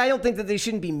 But I don't think that they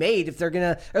shouldn't be made if they're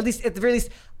going to, or at least at the very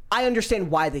least, I understand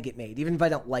why they get made, even if I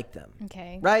don't like them.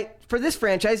 Okay. Right? For this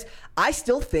franchise, I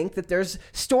still think that there's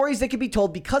stories that could be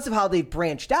told because of how they've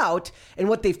branched out and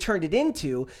what they've turned it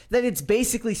into, that it's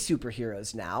basically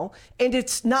superheroes now. And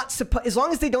it's not as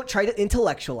long as they don't try to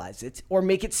intellectualize it or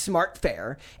make it smart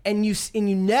fair, and you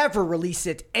never release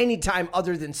it anytime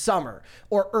other than summer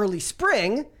or early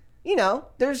spring. You know,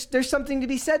 there's something to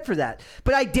be said for that.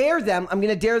 But I dare them. I'm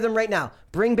going to dare them right now.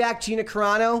 Bring back Gina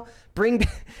Carano.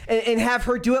 And have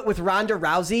her do it with Ronda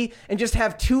Rousey, and just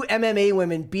have 2 MMA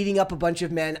women beating up a bunch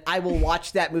of men. I will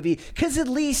watch that movie, because at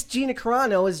least Gina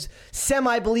Carano is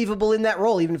semi-believable in that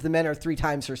role, even if the men are 3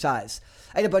 times her size.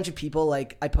 I had a bunch of people,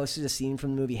 like, I posted a scene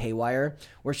from the movie Haywire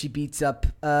where she beats up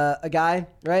a guy,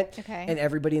 right? Okay. And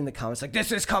everybody in the comments like,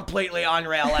 this is completely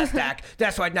unrealistic.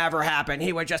 This would never happen.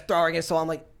 He was just throwing it. So I'm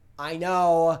like, I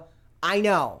know.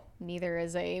 Neither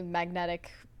is a magnetic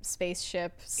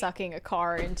spaceship sucking a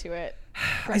car into it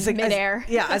from midair.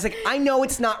 I was like, I know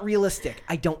it's not realistic.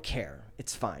 I don't care.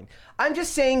 It's fine. I'm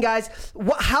just saying, guys,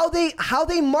 how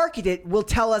they market it will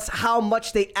tell us how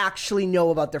much they actually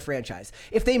know about their franchise.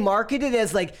 If they market it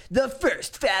as like the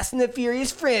first Fast and the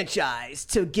Furious franchise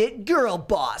to get girl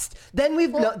bossed, then we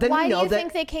know that. Why do you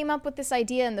think they came up with this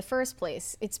idea in the first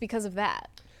place? It's because of that.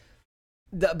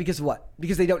 Because of what?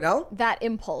 Because they don't know? That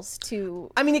impulse to.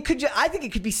 I mean, I think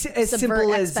it could be as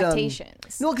simple as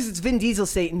expectations. No, because it's Vin Diesel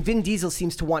saying, and Vin Diesel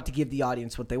seems to want to give the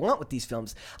audience what they want with these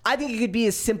films. I think it could be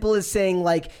as simple as saying,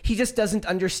 like, he just doesn't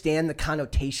understand the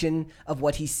connotation of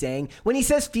what he's saying. When he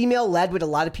says female-led, what a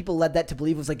lot of people led that to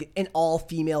believe was like an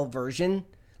all-female version.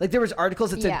 Like, there was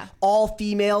articles that said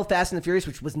all-female Fast and the Furious,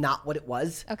 which was not what it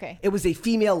was. Okay. It was a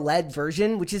female-led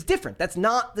version, which is different. That's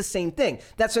not the same thing.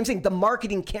 That's what I'm saying. The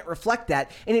marketing can't reflect that,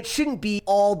 and it shouldn't be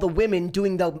all the women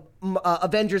doing the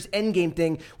Avengers Endgame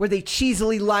thing where they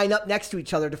cheesily line up next to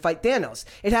each other to fight Thanos.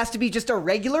 It has to be just a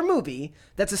regular movie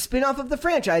that's a spin-off of the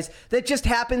franchise that just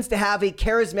happens to have a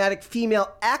charismatic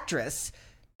female actress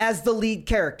as the lead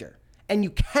character. And you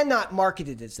cannot market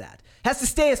it as that. It has to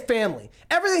stay as family.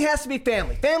 Everything has to be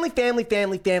family.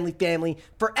 Family,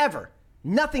 forever.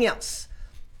 Nothing else.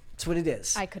 That's what it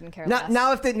is. I couldn't care less.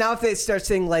 Now if they start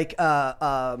saying like,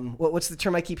 what's the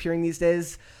term I keep hearing these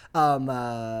days?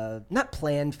 Not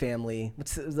planned family.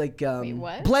 What's like Wait,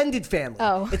 what? Blended family.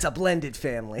 Oh, it's a blended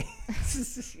family.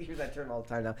 You hear that term all the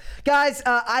time now, guys.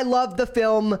 I love the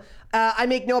film. I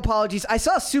make no apologies. I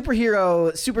saw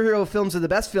superhero films are the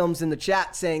best films in the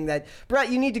chat saying that,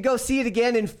 Brett, you need to go see it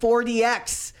again in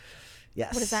 4DX.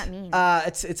 Yes. What does that mean?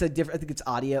 It's a different. I think it's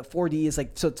audio. 4D is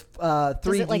like, so it's 3D.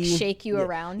 Does it like shake you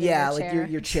around? Yeah, in your chair?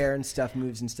 like your chair and stuff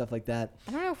moves and stuff like that.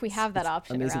 I don't know if we have that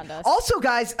option amazing. around us. Also,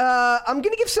 guys, I'm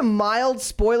gonna give some mild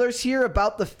spoilers here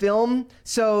about the film.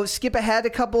 So skip ahead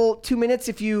 2 minutes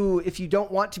if you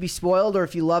don't want to be spoiled, or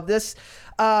if you love this.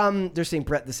 They're saying,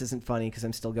 Brett, this isn't funny, because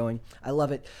I'm still going. I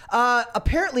love it.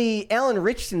 Apparently, Alan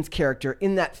Richardson's character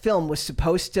in that film was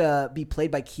supposed to be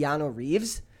played by Keanu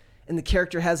Reeves. And the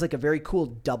character has like a very cool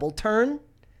double turn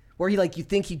where you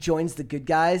think he joins the good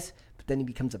guys, but then he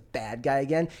becomes a bad guy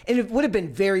again. And it would have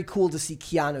been very cool to see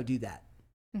Keanu do that.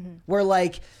 Mm-hmm. Where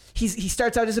like he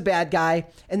starts out as a bad guy,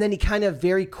 and then he kind of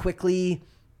very quickly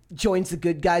joins the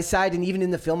good guy's side. And even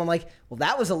in the film, I'm like, well,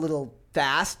 that was a little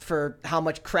fast for how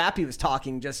much crap he was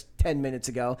talking just 10 minutes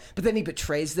ago. But then he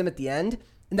betrays them at the end.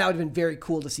 And that would have been very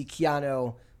cool to see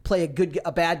Keanu play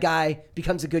a bad guy,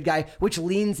 becomes a good guy, which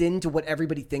leans into what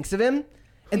everybody thinks of him,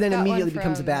 and then immediately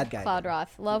becomes a bad guy. Cloud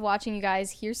Roth, love watching you guys.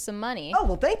 Here's some money. Oh,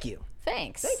 well, thank you.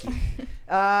 Thanks. Thank you.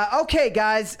 Okay,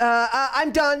 guys,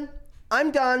 I'm done.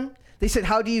 They said,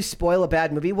 how do you spoil a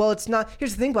bad movie? Well, it's not.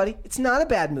 Here's the thing, buddy. It's not a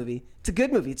bad movie. It's a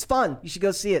good movie. It's fun. You should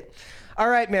go see it. All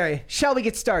right, Mary, shall we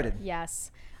get started?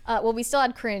 Yes. Well, we still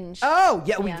had cringe. Oh,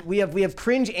 yeah, we have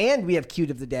cringe and we have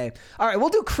cute of the day. All right, we'll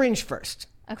do cringe first.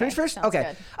 Okay, cringe first? sounds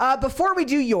Okay. Before we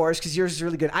do yours, because yours is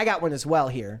really good, I got one as well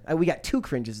here. We got 2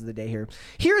 cringes of the day here.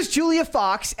 Here's Julia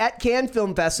Fox at Cannes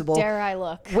Film Festival. Dare I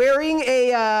look? Wearing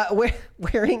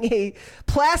a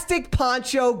plastic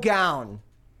poncho gown.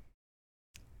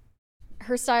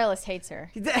 Her stylist hates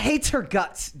her. Hates her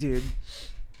guts, dude.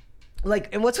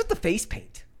 Like, and what's with the face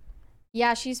paint?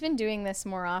 Yeah, she's been doing this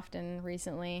more often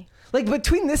recently. Like,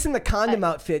 between this and the condom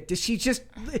outfit, does she just...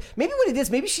 Maybe what it is,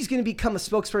 maybe she's going to become a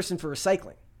spokesperson for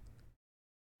recycling.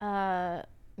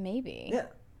 Maybe. Yeah.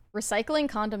 Recycling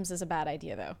condoms is a bad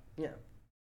idea, though.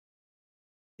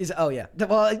 Yeah. Oh, yeah.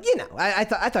 Well, you know, I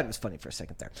thought it was funny for a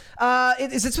second there.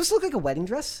 Is it supposed to look like a wedding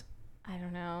dress? I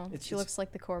don't know. She looks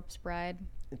like the corpse bride.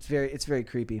 It's very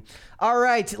creepy. All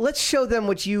right, let's show them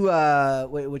what you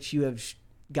have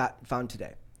found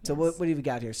today. So what have you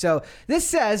got here? So this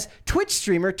says Twitch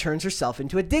streamer turns herself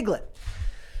into a Diglett.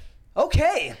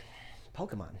 Okay,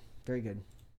 Pokemon, very good.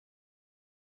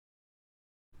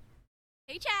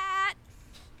 Hey chat.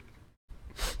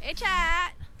 Hey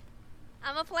chat.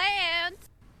 I'm a plant.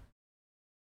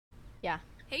 Yeah.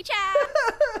 Hey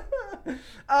chat.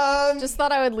 Just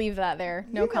thought I would leave that there.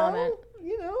 No comment.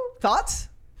 Thoughts?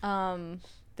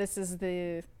 This is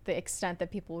the extent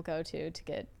that people will go to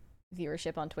get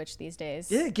viewership on Twitch these days.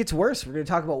 Yeah, it gets worse. We're going to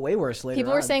talk about way worse later.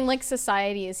 People were saying like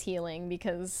society is healing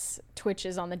because Twitch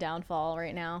is on the downfall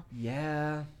right now.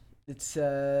 Yeah, it's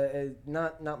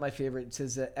not my favorite. It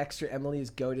says extra Emily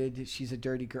is goated. She's a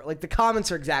dirty girl. Like the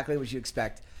comments are exactly what you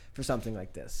expect for something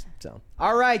like this. So,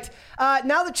 all right.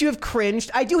 Now that you have cringed,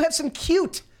 I do have some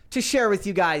cute to share with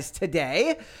you guys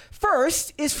today.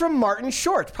 First is from Martin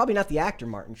Short. Probably not the actor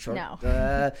Martin Short.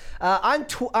 No.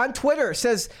 On Twitter,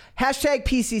 says, hashtag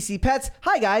PCC Pets.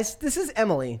 Hi, guys. This is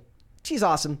Emily. She's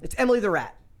awesome. It's Emily the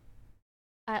rat.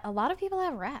 A lot of people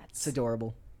have rats. It's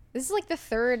adorable. This is like the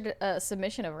 3rd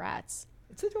submission of rats.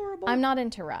 It's adorable. I'm not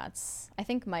into rats. I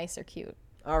think mice are cute.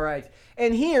 All right.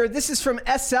 And here, this is from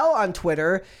SL on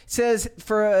Twitter. It says,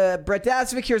 for Brett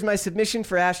Dazovic, here's my submission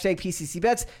for hashtag PCC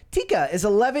Bets. Tika is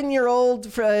our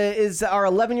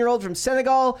 11-year-old from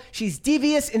Senegal. She's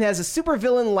devious and has a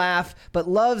supervillain laugh, but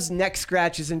loves neck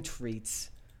scratches and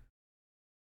treats.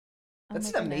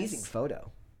 That's an amazing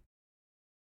photo.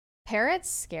 Parrots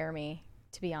scare me,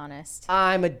 to be honest.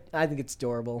 I think it's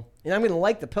adorable. And I'm going to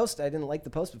like the post. I didn't like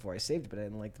the post before I saved it, but I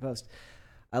didn't like the post.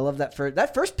 I love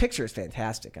that first picture is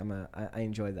fantastic. I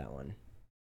enjoyed that one.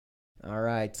 All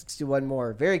right, let's do one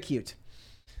more. Very cute.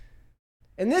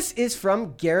 And this is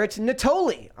from Garrett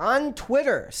Natoli on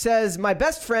Twitter. Says, my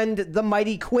best friend, the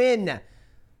mighty Quinn.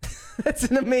 That's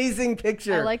an amazing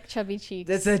picture. I like chubby cheeks.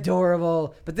 That's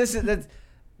adorable. But that's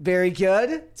very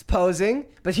good. It's posing.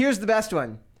 But here's the best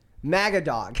one. MAGA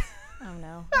dog. Oh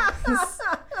no.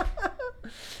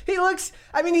 He looks,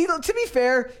 to be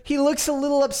fair, he looks a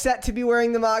little upset to be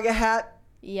wearing the MAGA hat.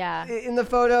 Yeah. In the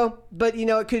photo, but it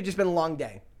could have just been a long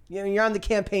day. You're on the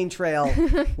campaign trail.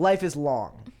 Life is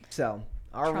long. So,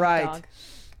 all right. Dog.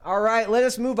 All right, let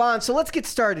us move on. So let's get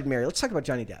started, Mary. Let's talk about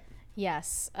Johnny Depp.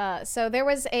 Yes. So there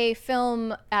was a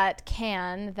film at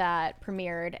Cannes that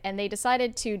premiered, and they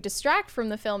decided to distract from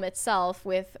the film itself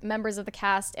with members of the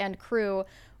cast and crew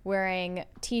wearing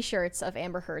T-shirts of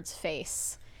Amber Heard's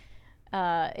face.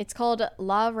 It's called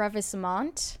La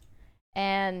Ravissement,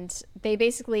 and they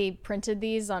basically printed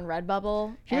these on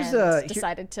Redbubble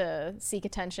decided to seek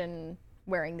attention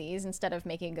wearing these instead of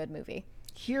making a good movie.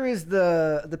 Here is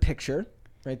the picture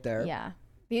right there. Yeah.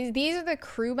 These are the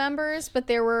crew members, but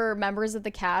there were members of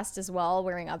the cast as well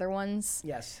wearing other ones.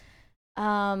 Yes.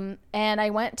 And I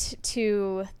went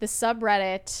to the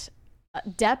subreddit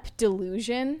Depp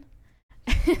Delusion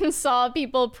and saw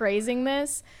people praising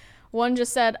this. One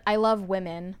just said, I love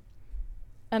women.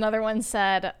 Another one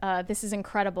said, this is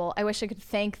incredible. I wish I could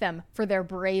thank them for their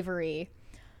bravery.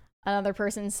 Another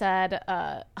person said,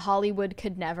 Hollywood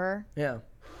could never. Yeah.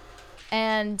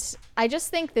 And I just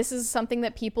think this is something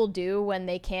that people do when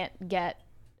they can't get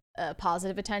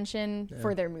positive attention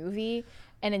for their movie,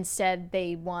 and instead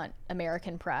they want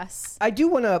American press. I do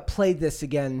want to play this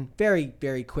again very,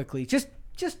 very quickly. Just.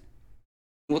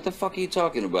 What the fuck are you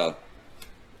talking about?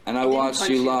 And I watched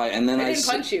you lie, and then I didn't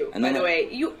punch you. By the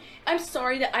way, I'm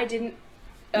sorry that I didn't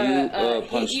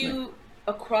hit you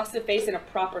across the face in a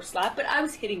proper slap, but I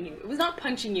was hitting you. It was not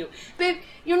punching you, babe.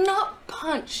 You're not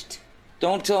punched.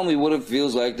 Don't tell me what it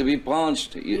feels like to be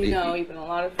punched. You've been a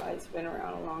lot of fights, been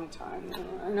around a long time.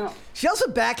 I know. She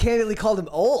also backhandedly called him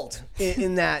old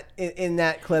in that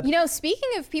clip. Speaking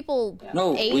of people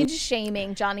age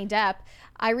shaming Johnny Depp,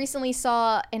 I recently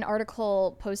saw an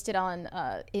article posted on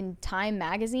in Time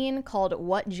magazine called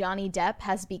 "What Johnny Depp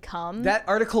Has Become." That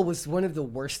article was one of the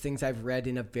worst things I've read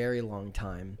in a very long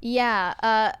time.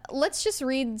 Yeah, let's just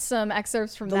read some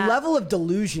excerpts from that. The level of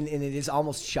delusion in it is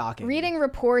almost shocking. Reading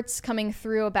reports coming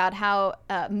through about how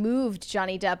moved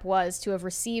Johnny Depp was to have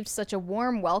received such a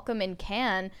warm welcome in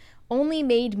Cannes only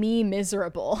made me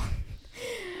miserable.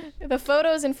 The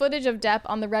photos and footage of Depp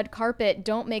on the red carpet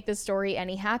don't make the story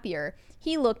any happier.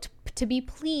 He looked to be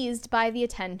pleased by the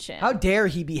attention. How dare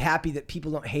he be happy that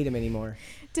people don't hate him anymore?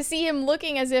 To see him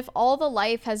looking as if all the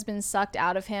life has been sucked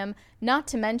out of him, not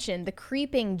to mention the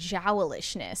creeping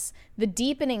jowlishness, the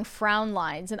deepening frown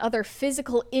lines, and other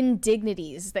physical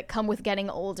indignities that come with getting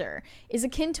older, is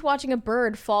akin to watching a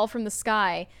bird fall from the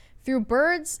sky. Though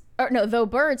birds,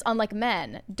 unlike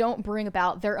men, don't bring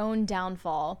about their own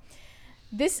downfall.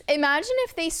 Imagine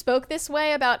if they spoke this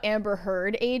way about Amber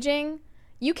Heard aging.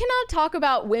 You cannot talk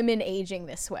about women aging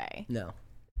this way. No.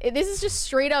 This is just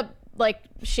straight up like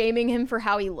shaming him for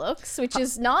how he looks, which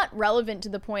is not relevant to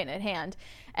the point at hand.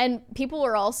 And people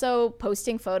were also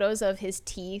posting photos of his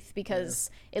teeth because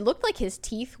it looked like his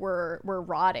teeth were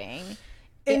rotting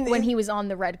when he was on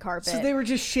the red carpet. So they were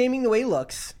just shaming the way he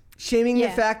looks. Shaming the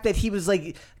fact that he was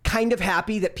like kind of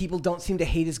happy that people don't seem to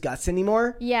hate his guts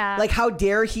anymore. Yeah. Like how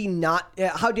dare he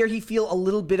feel a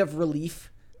little bit of relief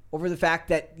over the fact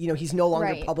that, he's no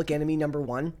longer public enemy number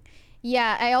one.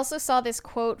 Yeah, I also saw this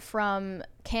quote from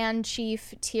Cannes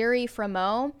chief Thierry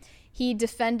Frémaux. He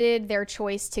defended their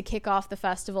choice to kick off the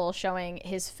festival showing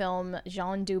his film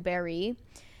Jean du Barry.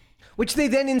 Which they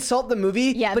then insult the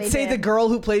movie, but say did. the girl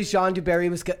who plays Jean du Barry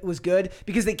was good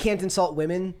because they can't insult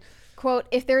women. Quote,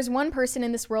 if there's one person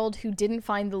in this world who didn't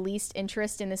find the least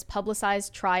interest in this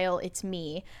publicized trial, it's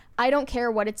me. I don't care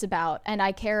what it's about, and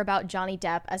I care about Johnny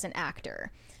Depp as an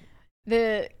actor.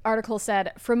 The article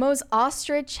said, Frémaux's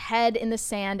ostrich head in the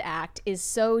sand act is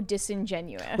so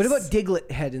disingenuous. What about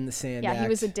Diglett head in the sand act? Yeah, he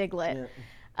was a Diglett.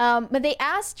 Yeah. But they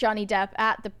asked Johnny Depp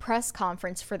at the press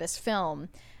conference for this film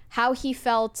how he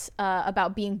felt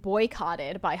about being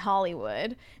boycotted by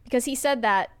Hollywood, because he said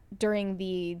that during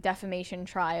the defamation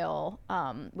trial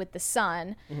with The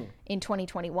Sun in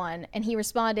 2021. And he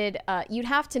responded, you'd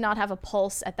have to not have a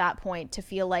pulse at that point to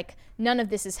feel like none of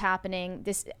this is happening.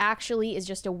 This actually is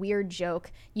just a weird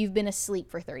joke. You've been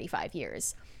asleep for 35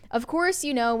 years. Of course,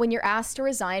 when you're asked to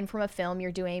resign from a film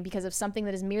you're doing because of something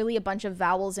that is merely a bunch of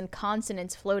vowels and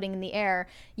consonants floating in the air,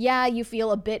 yeah, you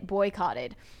feel a bit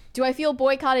boycotted. Do I feel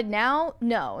boycotted now?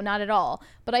 No, not at all.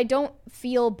 But I don't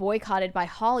feel boycotted by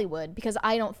Hollywood because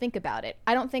I don't think about it.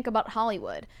 I don't think about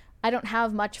Hollywood. I don't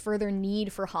have much further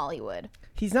need for Hollywood.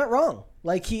 He's not wrong.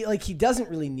 He doesn't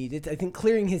really need it. I think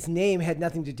clearing his name had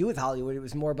nothing to do with Hollywood. It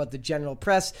was more about the general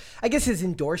press. I guess his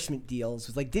endorsement deals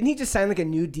was didn't he just sign a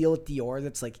new deal with Dior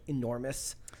that's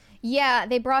enormous? Yeah,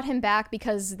 they brought him back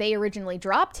because they originally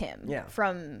dropped him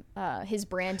from his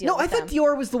brand deal. No, I thought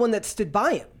Dior was the one that stood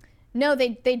by him. No,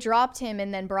 they dropped him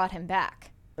and then brought him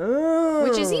back. Oh,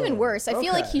 which is even worse. I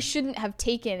feel like he shouldn't have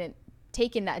taken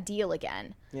that deal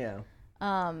again. Yeah.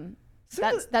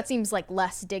 That seems like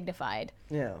less dignified.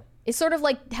 Yeah. It's sort of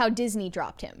like how Disney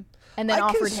dropped him and then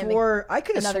offered him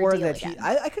another deal again.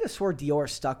 I could have swore Dior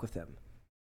stuck with him.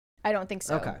 I don't think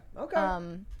so.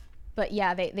 Okay. But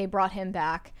yeah, they brought him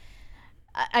back.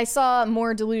 I saw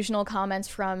more delusional comments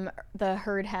from the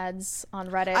herd heads on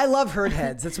Reddit. I love herd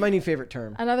heads. That's my new favorite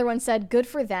term. Another one said, good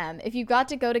for them. If you got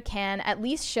to go to Cannes, at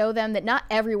least show them that not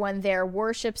everyone there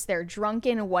worships their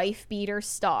drunken wife-beater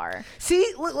star. See,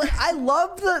 I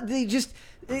love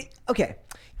okay.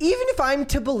 Even if I'm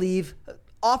to believe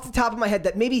off the top of my head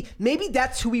that maybe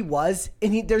that's who he was,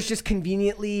 and there's just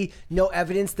conveniently no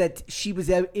evidence that she was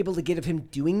able to get of him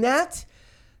doing that,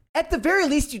 at the very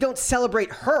least, you don't celebrate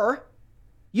her.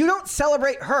 You don't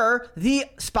celebrate her, the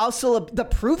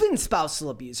proven spousal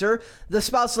abuser, the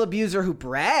spousal abuser who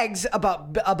brags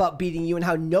about beating you and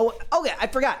how okay, I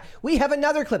forgot. We have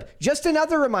another clip. Just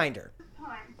another reminder.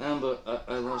 Amber,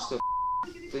 I lost a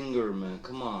finger, man.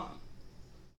 Come on.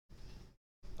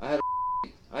 I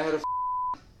had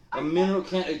a mineral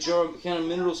can, a can of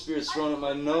mineral spirits thrown at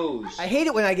my nose. I hate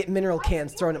it when I get mineral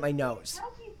cans thrown at my nose.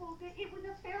 Tell people that it was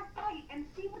a fair fight and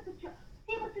see what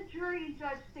the jury and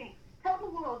judge think. Tell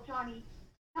the world, Johnny.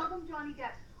 Tell them, Johnny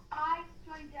Depp.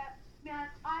 Johnny Depp, man,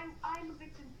 I'm a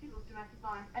victim too of domestic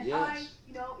violence, and yes.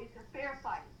 It's a fair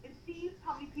fight. And see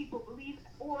how many people believe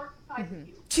or side with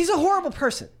you. She's a horrible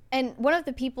person. And one of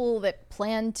the people that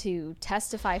planned to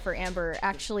testify for Amber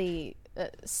actually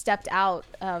stepped out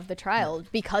of the trial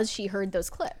because she heard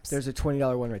those clips. There's a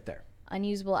 $20 one right there.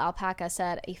 Unusable Alpaca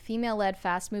said a female-led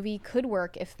fast movie could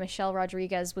work if Michelle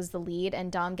Rodriguez was the lead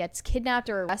and Dom gets kidnapped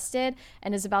or arrested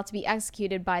and is about to be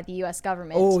executed by the U.S.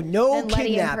 government. Oh, no, and Letty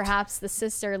kidnapped. and perhaps the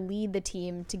sister lead the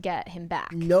team to get him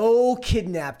back. No,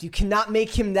 kidnapped. You cannot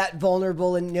make him that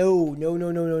vulnerable. And no.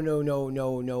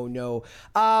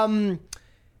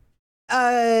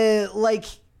 Like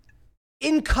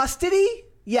in custody?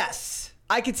 Yes,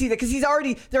 I could see that because he's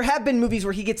already. There have been movies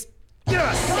where he gets.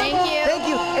 Yes. Thank you. Thank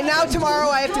you. And now tomorrow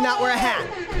I have to not wear a hat.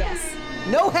 Yes.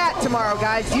 No hat tomorrow,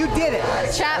 guys. You did it.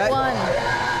 Chat won.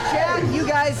 Chat, you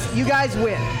guys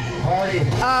win.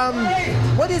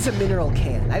 What is a mineral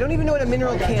can? I don't even know what a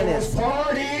mineral can is.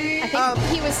 I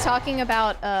think he was talking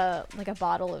about like a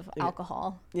bottle of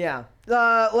alcohol. Yeah.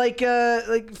 Like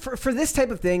for this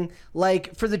type of thing,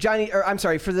 like for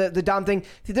the for the Dom thing,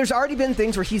 there's already been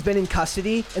things where he's been in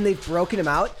custody and they've broken him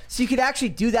out. So you could actually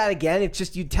do that again. It's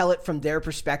just you tell it from their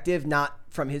perspective, not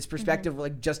from his perspective,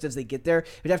 like just as they get there.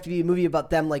 It'd have to be a movie about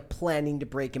them like planning to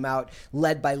break him out,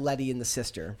 led by Letty and the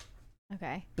sister.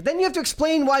 Okay. But then you have to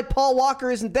explain why Paul Walker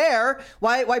isn't there,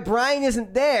 why Brian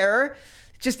isn't there.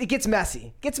 It gets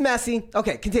messy.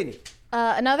 Okay, continue.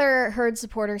 Another Heard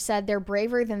supporter said they're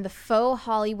braver than the faux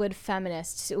Hollywood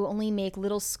feminists who only make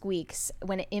little squeaks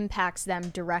when it impacts them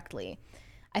directly.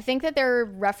 I think that they're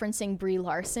referencing Brie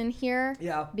Larson here.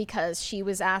 Yeah. Because she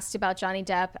was asked about Johnny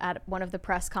Depp at one of the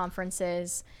press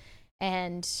conferences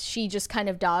and she just kind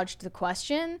of dodged the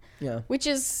question. Yeah. Which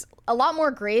is a lot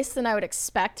more grace than I would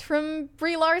expect from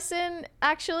Brie Larson,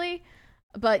 actually.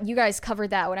 But you guys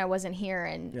covered that when I wasn't here,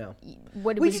 and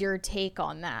what was your take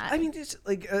on that? I mean, just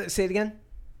like say it again.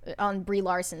 On Brie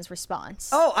Larson's response.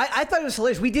 Oh, I thought it was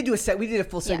hilarious. We did a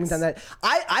full segment on that.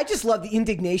 I just love the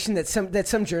indignation that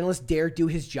some journalist dare do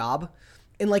his job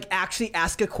and like actually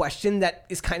ask a question that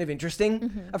is kind of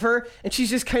interesting of her, and she's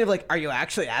just kind of like, "Are you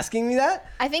actually asking me that?"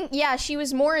 I think she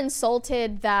was more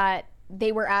insulted that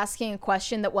they were asking a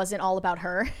question that wasn't all about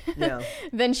her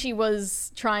than she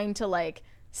was trying to like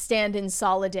stand in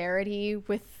solidarity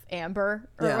with Amber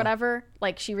or whatever.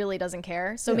 Like she really doesn't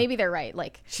care. So maybe they're right.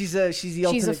 Like she's a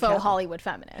faux Hollywood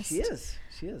feminist. She is.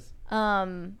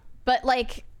 But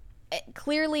like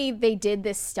clearly they did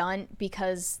this stunt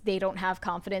because they don't have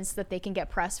confidence that they can get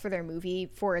press for their movie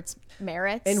for its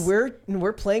merits. And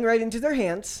we're playing right into their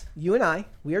hands. You and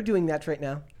we are doing that right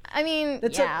now. I mean,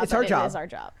 it's our job. It is our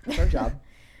job. It's our job.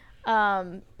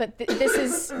 But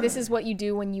this is what you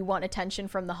do when you want attention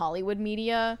from the Hollywood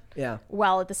media. Yeah.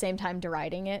 While at the same time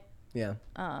deriding it. Yeah.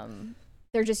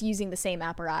 They're just using the same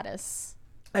apparatus.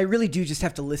 I really do just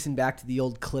have to listen back to the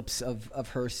old clips of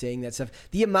her saying that stuff.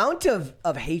 The amount of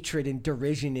hatred and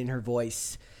derision in her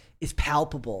voice is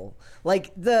palpable.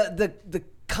 Like the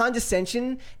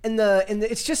condescension and the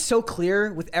it's just so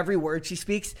clear with every word she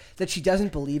speaks that she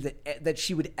doesn't believe that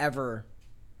she would ever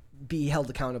be held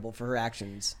accountable for her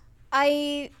actions.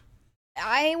 I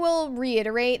will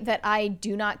reiterate that I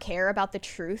do not care about the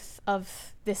truth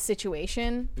of this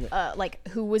situation. Like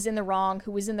who was in the wrong,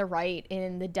 who was in the right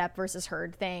in the Depp versus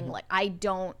Heard thing. Like I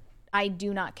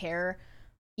do not care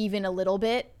even a little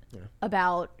bit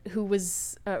about who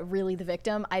was really the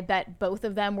victim. I bet both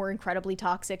of them were incredibly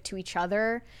toxic to each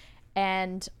other.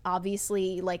 And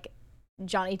obviously like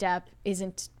Johnny Depp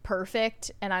isn't perfect,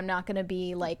 and I'm not going to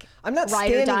be like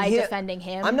ride or die defending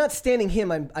him. I'm not standing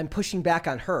him. I'm pushing back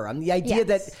on her. I'm the idea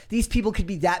that these people could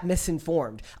be that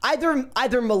misinformed,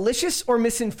 either malicious or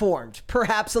misinformed,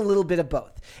 perhaps a little bit of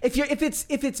both. If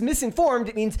it's misinformed,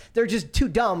 it means they're just too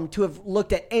dumb to have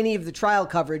looked at any of the trial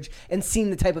coverage and seen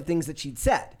the type of things that she'd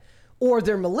said. Or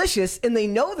they're malicious and they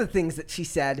know the things that she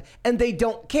said and they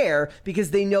don't care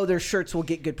because they know their shirts will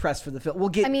get good press for the film.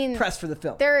 Press for the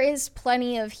film. There is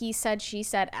plenty of he said, she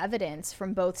said evidence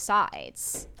from both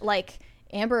sides. Like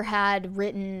Amber had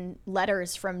written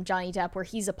letters from Johnny Depp where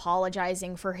he's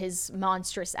apologizing for his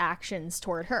monstrous actions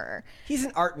toward her. He's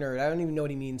an art nerd. I don't even know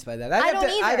what he means by that.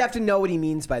 I'd have to know what he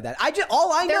means by that.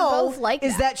 All I know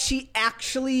is that she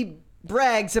actually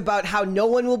brags about how no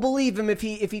one will believe him if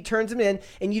he turns him in,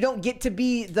 and you don't get to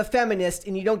be the feminist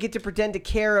and you don't get to pretend to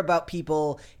care about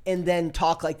people and then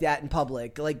talk like that in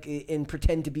public, like and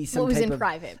pretend to be some type of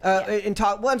private and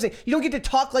talk. Well, I'm saying you don't get to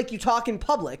talk like you talk in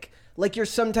public, like you're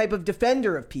some type of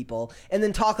defender of people, and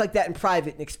then talk like that in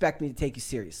private and expect me to take you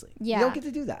seriously. You don't get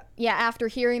to do that. Yeah, after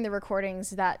hearing the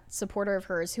recordings, that supporter of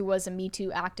hers who was a Me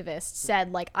Too activist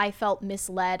said, like, I felt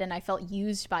misled and I felt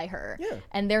used by her. Yeah.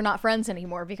 And they're not friends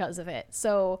anymore because of it.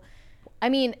 So, I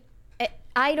mean,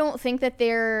 I don't think that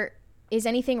there is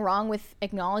anything wrong with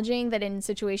acknowledging that in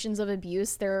situations of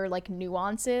abuse, there are, like,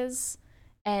 nuances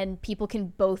and people can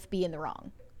both be in the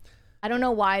wrong. I don't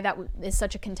know why that is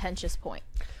such a contentious point.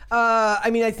 I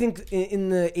mean, I think in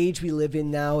the age we live in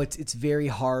now, it's very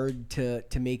hard to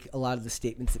make a lot of the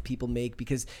statements that people make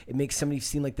because it makes somebody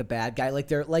seem like the bad guy. Like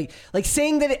they're like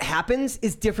saying that it happens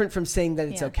is different from saying that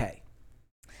it's okay.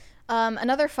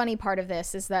 Another funny part of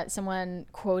this is that someone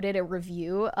quoted a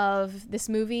review of this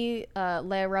movie,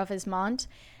 Le Ravissement,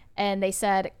 and they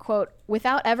said, quote,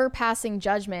 "Without ever passing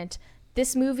judgment,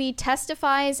 this movie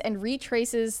testifies and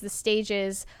retraces the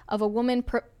stages of a woman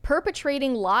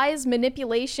perpetrating lies,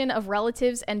 manipulation of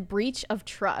relatives, and breach of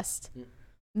trust."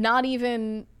 Not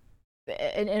even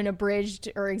an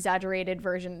abridged or exaggerated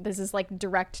version. This is like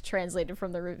direct translated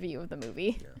from the review of the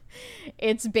movie. Yeah.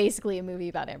 It's basically a movie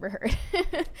about Amber Heard.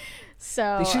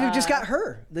 So they should have just got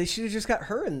her. They should have just got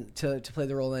her to play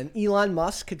the role. And Elon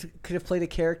Musk could have played a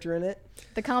character in it.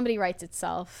 The comedy writes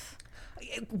itself.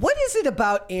 What is it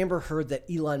about Amber Heard that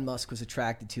Elon Musk was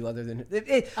attracted to other than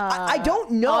I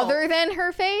don't know. Other than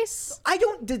her face? I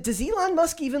don't. Does Elon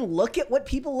Musk even look at what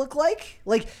people look like?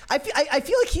 Like I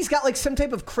feel like he's got like some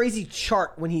type of crazy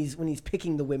chart when he's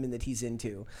picking the women that he's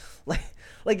into.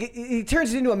 Like he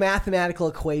turns it into a mathematical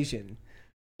equation.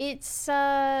 It's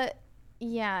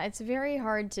it's very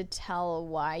hard to tell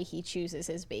why he chooses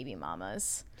his baby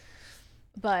mamas.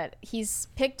 But he's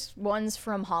picked ones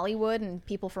from Hollywood and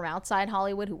people from outside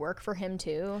Hollywood who work for him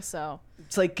too. So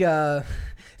it's like on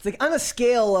a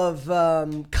scale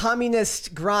of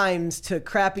communist Grimes to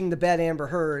crapping the bed Amber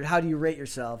Heard. How do you rate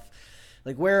yourself?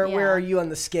 Like where are you on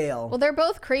the scale? Well, they're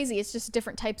both crazy. It's just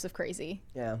different types of crazy.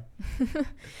 Yeah.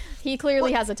 He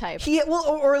clearly has a type.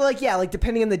 Like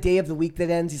depending on the day of the week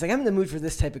that ends, he's like, I'm in the mood for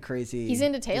this type of crazy. He's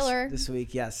into Taylor this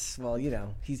week. Yes. Well,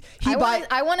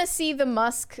 I want to see the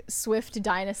Musk Swift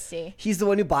dynasty. He's the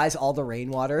one who buys all the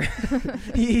rainwater.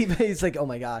 He's like, oh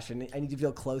my gosh, I need to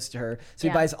feel close to her. So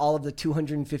he buys all of the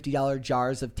 $250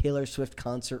 jars of Taylor Swift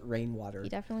concert rainwater. He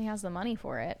definitely has the money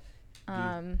for it.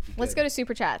 Let's go to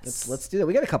Super Chats. Let's do that.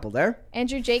 We got a couple there.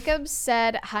 Andrew Jacobs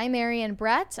said, "Hi, Mary and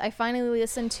Brett. I finally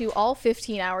listened to all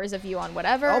 15 hours of you on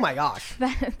whatever." Oh my gosh.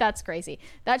 That's crazy.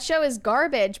 That show is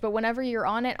garbage, but whenever you're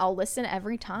on it, I'll listen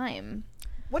every time.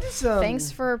 What is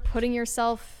Thanks for putting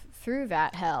yourself through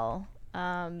that hell.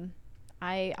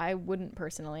 I wouldn't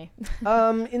personally.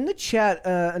 In the chat,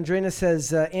 Andrena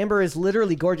says, Amber is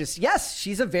literally gorgeous. Yes,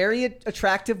 she's a very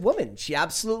attractive woman. She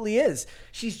absolutely is.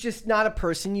 She's just not a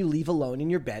person you leave alone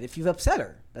in your bed if you've upset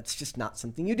her. That's just not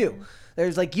something you do.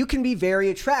 There's you can be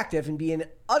very attractive and be an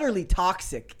utterly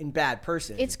toxic and bad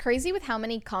person. It's crazy with how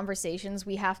many conversations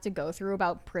we have to go through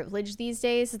about privilege these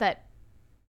days that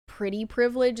pretty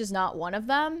privilege is not one of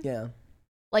them. Yeah.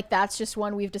 Like that's just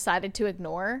one we've decided to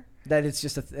ignore. That it's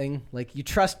just a thing. Like you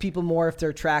trust people more if they're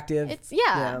attractive.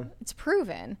 It's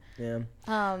proven. Yeah.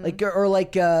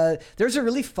 There's a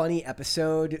really funny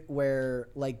episode where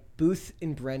Booth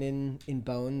and Brennan in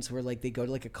Bones where they go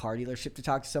to a car dealership to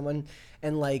talk to someone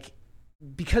and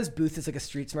because Booth is a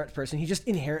street smart person, he just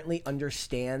inherently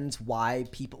understands why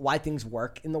things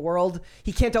work in the world.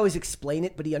 He can't always explain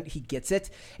it, but he gets it.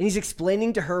 And he's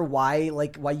explaining to her why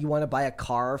you want to buy a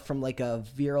car from a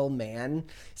virile man.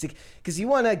 He's like, because you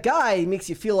want a guy who makes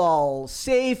you feel all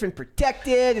safe and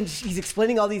protected. And he's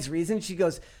explaining all these reasons. She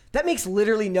goes, that makes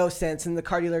literally no sense. And the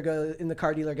car dealer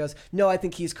goes, no, I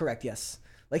think he's correct. Yes.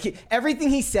 Everything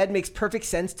he said makes perfect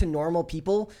sense to normal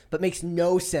people, but makes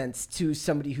no sense to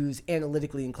somebody who's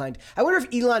analytically inclined. I wonder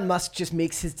if Elon Musk just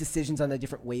makes his decisions on a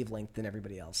different wavelength than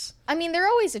everybody else. I mean, they're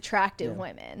always attractive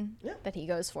women that he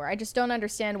goes for. I just don't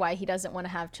understand why he doesn't want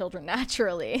to have children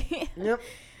naturally. Yep.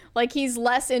 He's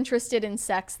less interested in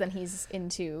sex than he's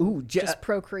into just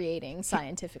procreating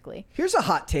scientifically. Here's a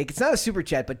hot take. It's not a super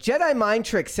chat, but Jedi Mind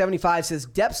Trick 75 says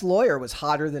Depp's lawyer was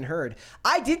hotter than Heard.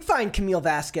 I did find Camille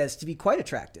Vasquez to be quite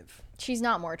attractive. She's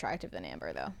not more attractive than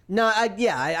Amber, though. No, I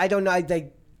don't know.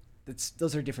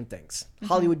 Those are different things. Mm-hmm.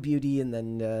 Hollywood beauty and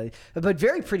then... but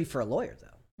very pretty for a lawyer,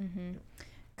 though. Mm-hmm.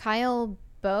 Kyle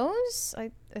Bose,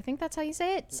 I think that's how you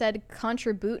say it, said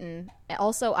contributin'.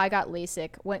 Also, I got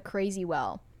LASIK. Went crazy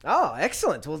well. Oh,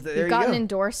 excellent. Well, there you go. Got an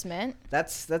endorsement.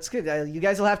 That's good. You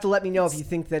guys will have to let me know if you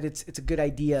think that it's a good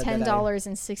idea.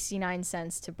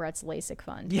 $10.69 to Brett's LASIK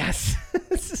fund. Yes.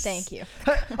 Thank you.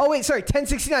 Oh, wait, sorry.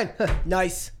 $10.69.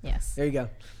 Nice. Yes. There you go.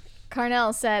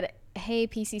 Carnell said, hey,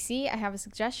 PCC, I have a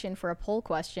suggestion for a poll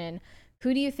question.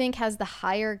 Who do you think has the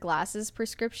higher glasses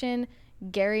prescription?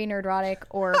 Gary Nerdrotic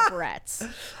or Brett's?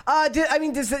 Does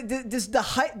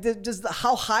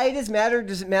how high it is matter?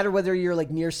 Does it matter whether you're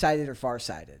nearsighted or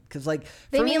farsighted? Because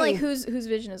they mean whose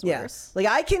vision is worse?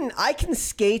 I can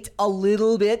skate a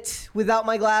little bit without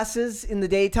my glasses in the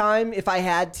daytime if I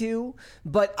had to,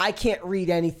 but I can't read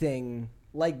anything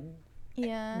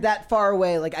that far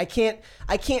away. Like I can't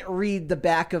read the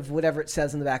back of whatever it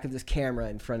says on the back of this camera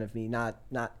in front of me. Not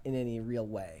in any real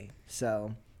way.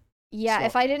 So. Yeah,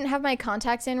 if I didn't have my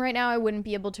contacts in right now, I wouldn't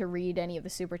be able to read any of the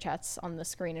super chats on the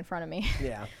screen in front of me.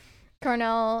 Yeah.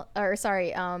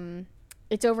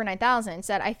 It's over 9,000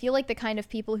 said, I feel like the kind of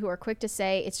people who are quick to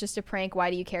say it's just a prank,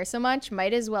 why do you care so much,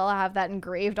 might as well have that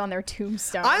engraved on their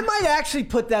tombstone. I might actually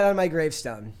put that on my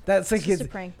gravestone. That's like it's just a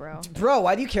prank, bro. Bro,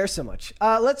 why do you care so much?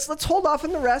 Let's hold off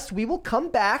on the rest. We will come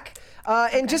back.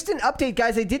 And just an update,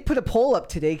 guys, I did put a poll up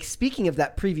today. Speaking of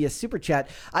that previous super chat,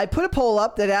 I put a poll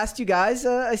up that asked you guys,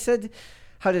 I said,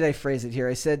 how did I phrase it here?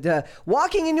 I said,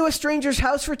 walking into a stranger's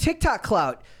house for TikTok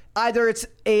clout. Either it's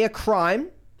a crime,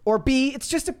 or B, it's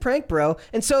just a prank, bro.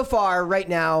 And so far, right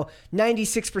now,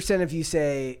 96% of you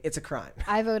say it's a crime.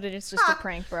 I voted it's just a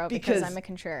prank, bro, because I'm a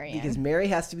contrarian. Because Mary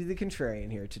has to be the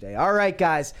contrarian here today. All right,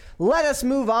 guys, let us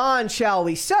move on, shall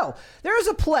we? So, there is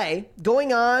a play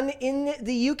going on in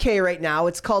the UK right now.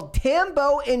 It's called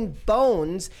Tambo and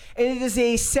Bones, and it is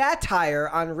a satire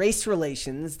on race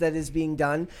relations that is being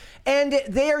done. And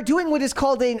they are doing what is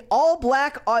called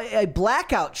a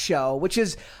blackout show, which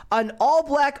is an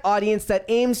all-black audience that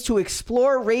aims to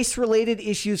explore race-related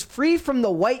issues free from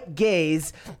the white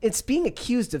gaze. It's being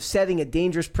accused of setting a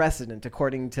dangerous precedent,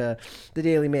 according to the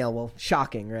Daily Mail. Well,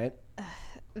 shocking, right?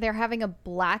 They're having a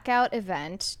blackout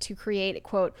event to create,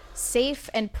 quote, safe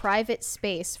and private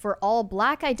space for all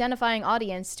black identifying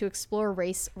audience to explore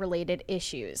race-related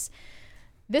issues.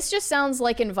 This just sounds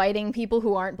like inviting people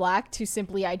who aren't black to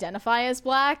simply identify as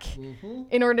black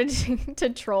in order to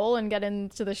troll and get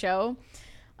into the show.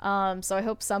 So I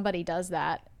hope somebody does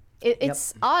that.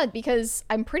 It's odd because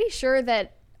I'm pretty sure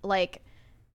that, like,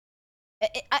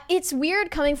 it's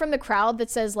weird coming from the crowd that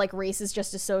says, like, race is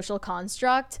just a social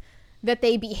construct, that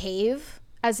they behave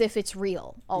as if it's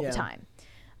real all the time.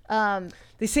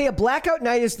 They say a blackout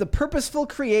night is the purposeful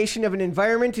creation of an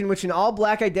environment in which an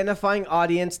all-black identifying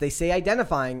audience, they say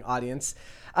identifying audience,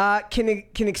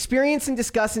 can experience and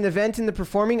discuss an event in the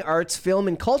performing arts, film,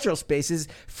 and cultural spaces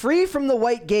free from the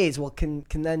white gaze. Well, can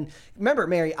then remember,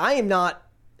 Mary, I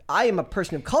am a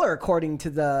person of color according to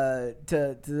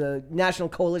the National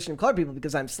Coalition of Colored People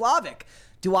because I'm Slavic.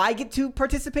 Do I get to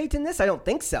participate in this? I don't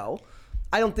think so.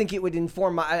 I don't think it would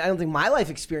inform I don't think my life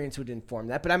experience would inform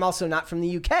that, but I'm also not from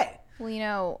the UK. Well, you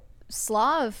know,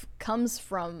 Slav comes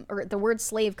from, or the word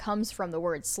slave comes from the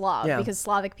word Slav, because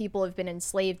Slavic people have been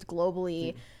enslaved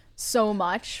globally so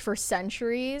much for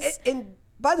centuries. And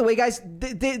by the way, guys,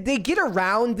 they get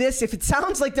around this. If it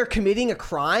sounds like they're committing a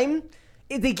crime,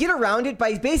 they get around it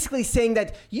by basically saying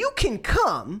that you can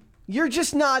come, you're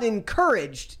just not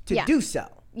encouraged to do so.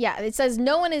 Yeah, it says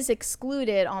no one is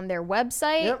excluded on their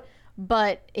website,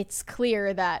 but it's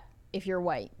clear that if you're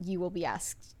white, you will be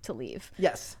asked to leave.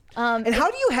 Yes. And how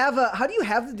do you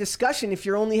have the discussion if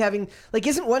you're only having, like,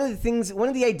 isn't one of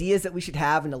the ideas that we should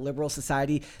have in a liberal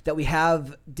society that we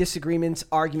have disagreements,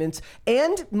 arguments,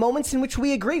 and moments in which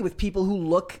we agree with people who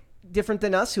look different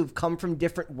than us, who've come from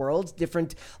different worlds,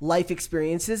 different life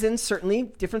experiences, and certainly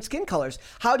different skin colors?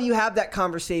 How do you have that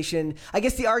conversation? I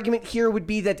guess the argument here would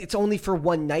be that it's only for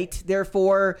one night,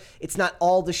 therefore it's not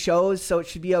all the shows, so it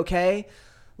should be okay.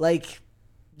 Like,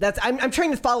 I'm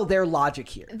trying to follow their logic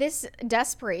here. This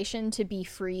desperation to be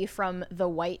free from the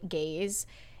white gaze,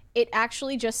 it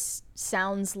actually just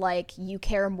sounds like you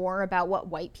care more about what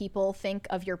white people think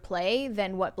of your play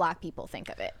than what black people think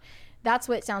of it. That's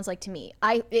what it sounds like to me.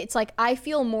 It's like I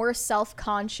feel more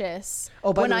self-conscious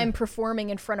when I'm performing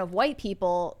in front of white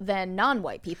people than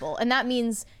non-white people. And that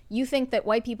means you think that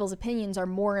white people's opinions are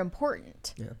more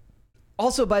important. Yeah.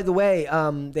 Also, by the way,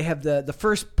 they have the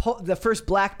first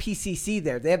black PCC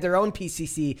there. They have their own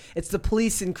PCC. It's the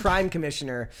Police and Crime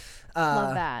Commissioner.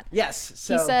 Love that. Yes.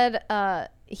 So. He said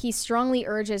he strongly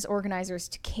urges organizers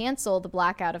to cancel the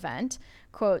blackout event.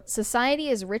 Quote, society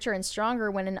is richer and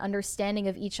stronger when an understanding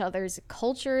of each other's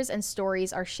cultures and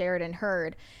stories are shared and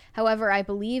heard. However, I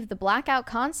believe the blackout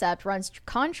concept runs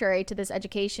contrary to this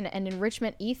education and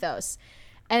enrichment ethos.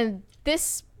 And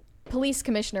this police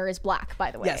commissioner is black,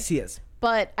 by the way. Yes, he is.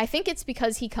 But I think it's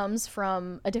because he comes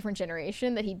from a different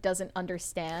generation that he doesn't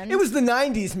understand. It was the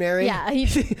 90s, Mary. Yeah.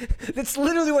 That's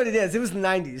literally what it is. It was the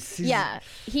 90s. Yeah.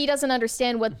 He doesn't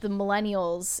understand what the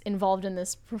millennials involved in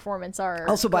this performance are.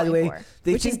 Also, by the way,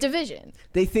 which is division.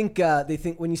 They think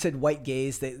when you said white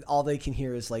gaze, all they can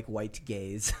hear is like white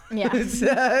gaze. Yeah.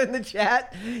 In the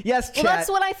chat. Yes, chat. Well, that's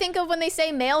what I think of when they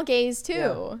say male gaze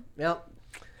too. Yeah.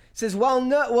 Says,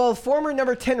 well, former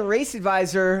number 10 race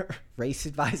advisor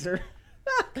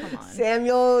Come on.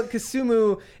 Samuel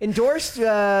Kasumu endorsed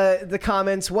the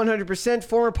comments 100%.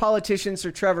 Former politician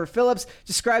Sir Trevor Phillips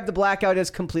described the blackout as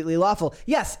completely lawful.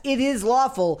 Yes, it is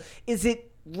lawful. Is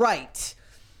it right?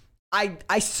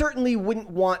 I certainly wouldn't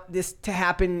want this to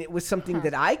happen with something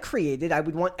that I created. I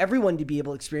would want everyone to be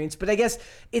able to experience, but I guess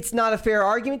it's not a fair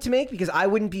argument to make because I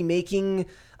wouldn't be making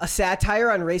a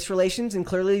satire on race relations, and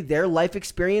clearly their life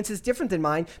experience is different than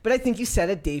mine. But I think you set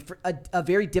a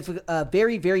very difficult,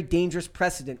 very, very dangerous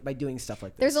precedent by doing stuff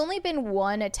like this. There's only been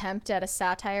one attempt at a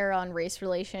satire on race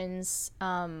relations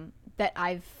that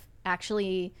I've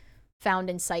actually found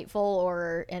insightful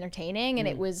or entertaining, and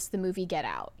it was the movie Get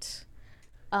Out.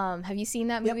 Have you seen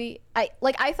that movie? Yep.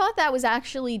 I thought that was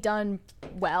actually done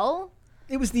well.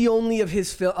 It was the only of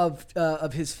his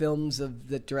films, of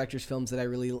the director's films, that I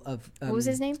really love. What was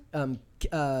his name?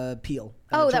 Peele.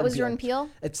 That was Jordan Peele?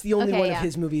 It's the only one of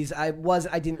his movies. I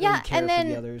didn't really care and then,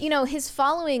 for the others. You know, his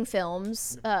following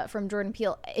films from Jordan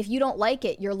Peele, if you don't like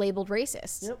it, you're labeled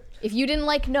racist. Yep. If you didn't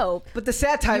like Nope, but the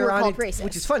satire on it, racist.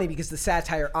 Which is funny because the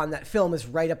satire on that film is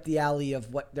right up the alley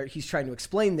of what he's trying to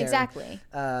explain there. Exactly.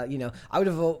 You know, I would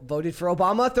have voted for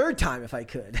Obama a third time if I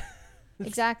could.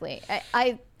 Exactly.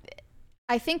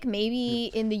 I think maybe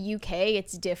in the UK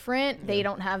it's different. They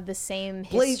don't have the same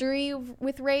history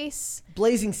with race.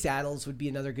 Blazing Saddles would be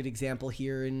another good example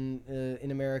here in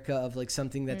America of like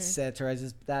something that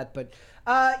satirizes that. But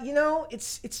you know,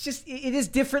 it's just it is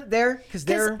different there because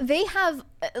they have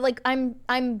like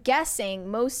I'm guessing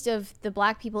most of the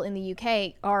black people in the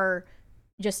UK are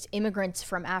just immigrants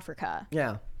from Africa.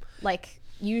 Yeah, like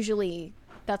usually.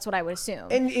 That's what I would assume.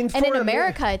 And in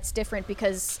America, it's different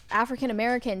because African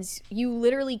Americans, you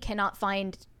literally cannot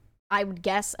find, I would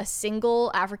guess, a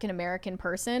single African American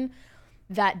person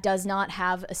that does not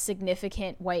have a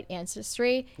significant white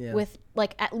ancestry with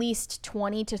like at least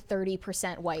 20 to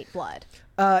 30% white blood.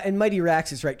 And Mighty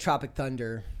Rax is right. Tropic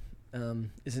Thunder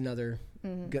is another.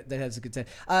 Good, that has a good time.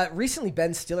 Recently,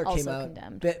 Ben Stiller came out.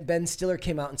 Ben Stiller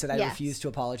came out and said, "I refuse to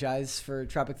apologize for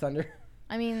Tropic Thunder."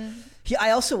 I mean,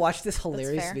 I also watched this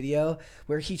hilarious video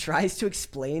where he tries to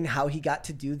explain how he got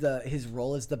to do his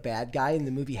role as the bad guy in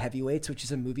the movie Heavyweights, which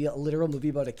is a literal movie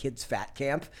about a kid's fat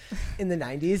camp in the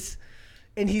 90s.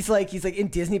 And he's like, in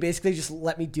Disney basically just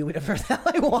let me do whatever the hell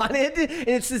I wanted. And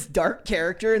it's this dark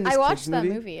character in this I watched kid's that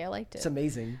movie. I liked it. It's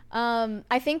amazing.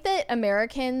 I think that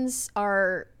Americans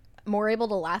are more able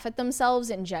to laugh at themselves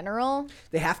in general.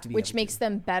 They have to be. Which makes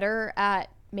them better at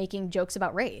making jokes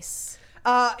about race.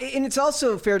 And it's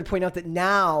also fair to point out that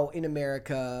now in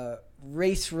America,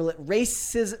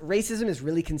 racism is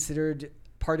really considered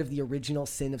part of the original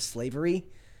sin of slavery,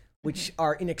 which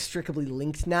are inextricably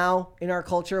linked now in our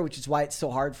culture, which is why it's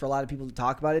so hard for a lot of people to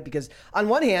talk about it. Because on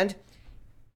one hand,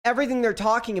 everything they're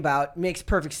talking about makes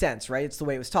perfect sense, right? It's the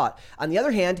way it was taught. On the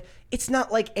other hand, it's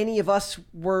not like any of us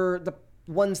were the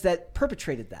ones that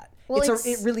perpetrated that. Well,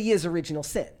 it really is original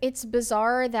sin. It's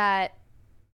bizarre that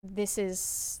this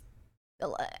is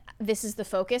the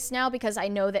focus now because I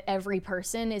know that every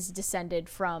person is descended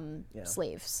from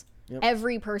slaves. Yep.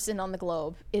 Every person on the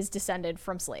globe is descended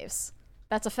from slaves.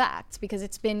 That's a fact because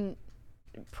it's been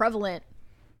prevalent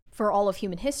for all of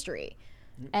human history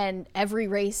and every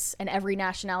race and every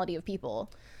nationality of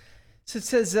people. So it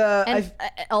says...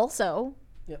 also,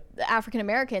 the African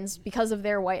Americans, because of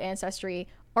their white ancestry,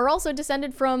 are also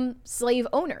descended from slave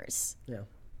owners. Yeah.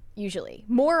 Usually.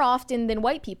 More often than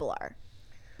white people are.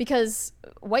 Because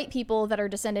white people that are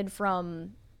descended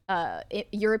from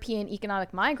European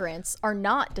economic migrants are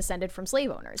not descended from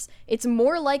slave owners. It's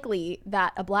more likely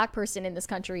that a black person in this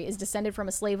country is descended from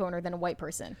a slave owner than a white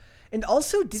person. And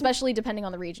also, especially depending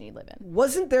on the region you live in.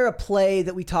 Wasn't there a play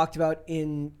that we talked about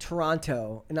in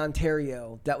Toronto, in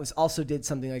Ontario, that was also did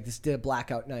something like this, did a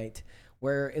blackout night,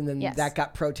 that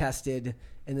got protested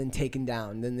and then taken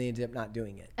down. Then they ended up not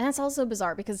doing it. And that's also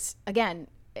bizarre because, again,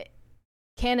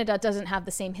 Canada doesn't have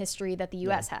the same history that the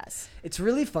U.S. has. It's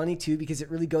really funny too because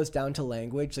it really goes down to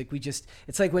language.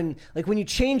 It's like when you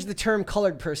change the term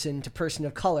colored person to person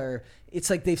of color,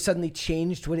 it's like they've suddenly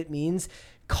changed what it means.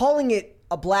 Calling it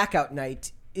a blackout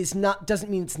night doesn't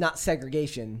mean it's not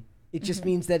segregation. It just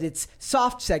means that it's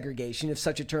soft segregation, if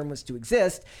such a term was to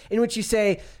exist, in which you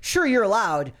say, sure, you're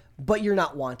allowed, but you're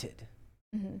not wanted.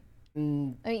 I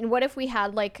mean, what if we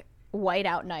had like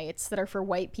whiteout nights that are for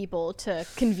white people to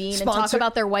convene and talk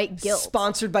about their white guilt?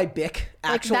 Sponsored by Bic,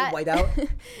 actual whiteout.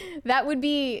 That would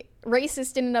be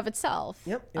racist in and of itself.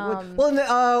 Yep. It would.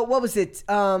 Well, what was it?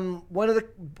 One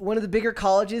of the bigger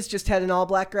colleges just had an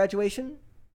all-black graduation.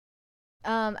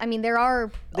 I mean, there are.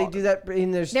 They do that.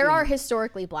 There are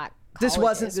historically black colleges. This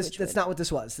wasn't. That's not what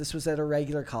this was. This was at a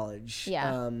regular college.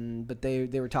 Yeah. But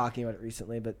they were talking about it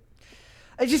recently. But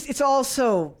It's all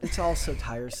so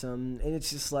tiresome, and it's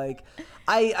just like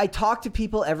I talk to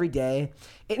people every day,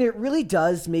 and it really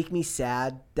does make me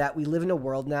sad that we live in a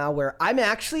world now where I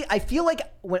feel like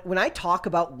when I talk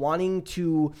about wanting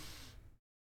to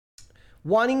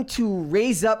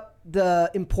raise up the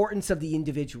importance of the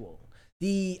individual,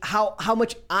 how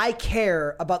much I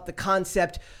care about the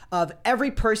concept of every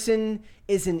person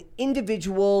is an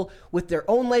individual with their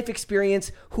own life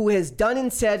experience who has done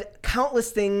and said countless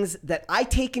things that I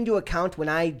take into account when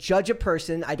I judge a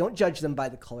person. I don't judge them by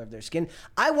the color of their skin.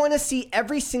 I want to see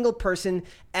every single person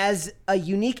as a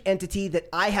unique entity that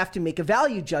I have to make a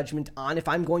value judgment on if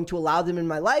I'm going to allow them in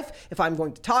my life, if I'm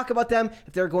going to talk about them,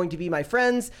 if they're going to be my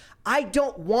friends. I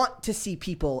don't want to see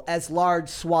people as large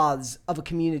swaths of a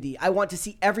community. I want to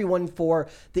see everyone for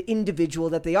the individual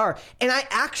that they are. And I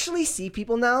actually see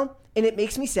people now, and it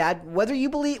makes me sad, whether you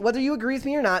agree with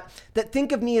me or not, that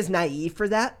think of me as naive for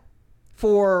that,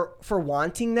 for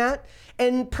wanting that.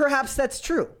 And perhaps that's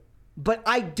true. But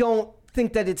I don't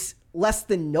think that it's less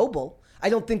than noble. I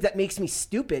don't think that makes me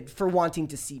stupid for wanting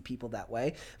to see people that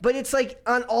way. But it's like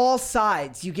on all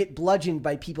sides, you get bludgeoned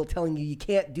by people telling you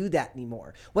can't do that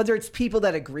anymore. Whether it's people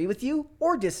that agree with you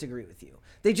or disagree with you.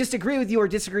 They just agree with you or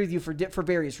disagree with you for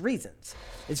various reasons.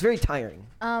 It's very tiring.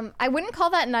 I wouldn't call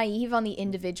that naive on the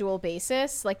individual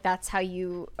basis. Like that's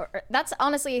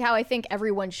honestly how I think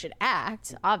everyone should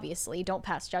act. Obviously, don't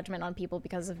pass judgment on people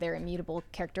because of their immutable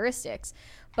characteristics.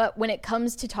 But when it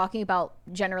comes to talking about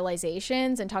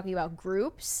generalizations and talking about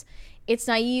groups, it's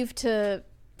naive to,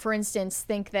 for instance,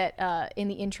 think that in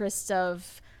the interests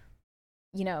of,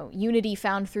 unity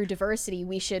found through diversity,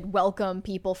 we should welcome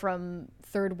people from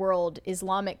third world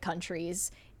Islamic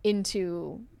countries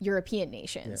into European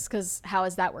nations, because how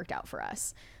has that worked out for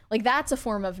us? Like that's a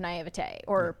form of naivete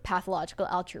or pathological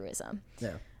altruism.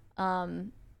 Yeah.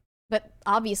 But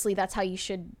obviously that's how you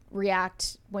should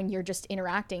react when you're just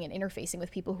interacting and interfacing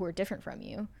with people who are different from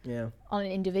you on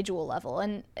an individual level.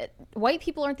 And white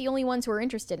people aren't the only ones who are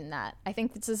interested in that. I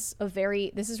think this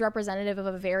is representative of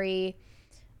a very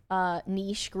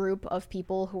niche group of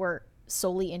people who are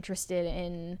solely interested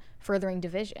in furthering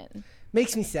division.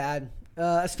 Makes me sad.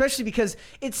 Especially because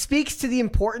it speaks to the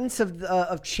importance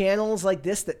of channels like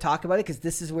this that talk about it, because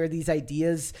this is where these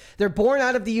ideas, they're born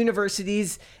out of the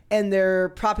universities and they're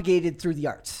propagated through the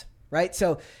arts, right?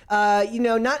 So,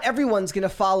 not everyone's going to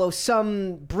follow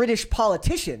some British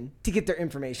politician to get their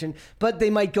information, but they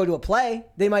might go to a play,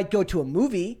 they might go to a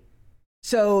movie.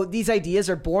 So these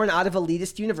ideas are born out of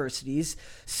elitist universities,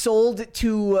 sold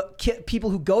to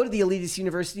people who go to the elitist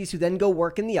universities who then go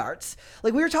work in the arts.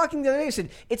 Like we were talking the other day, I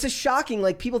said, it's a shocking,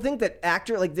 like people think that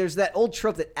there's that old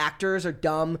trope that actors are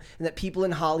dumb and that people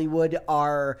in Hollywood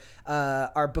are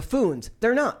buffoons.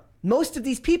 They're not. Most of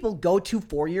these people go to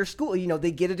 4-year school,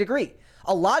 they get a degree.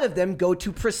 A lot of them go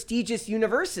to prestigious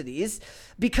universities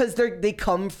because they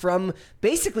come from,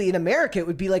 basically in America, it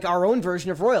would be like our own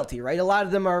version of royalty, right? A lot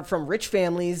of them are from rich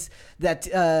families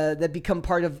that become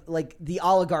part of like the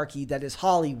oligarchy that is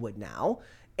Hollywood now.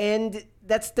 And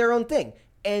that's their own thing.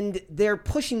 And they're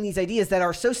pushing these ideas that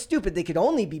are so stupid they could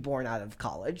only be born out of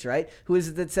college, right? Who is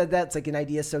it that said that? It's like an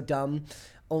idea so dumb.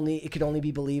 It could only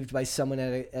be believed by someone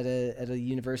at a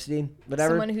university,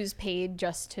 whatever. Someone who's paid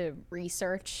just to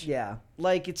research. Yeah,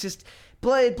 like it's just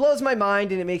it blows my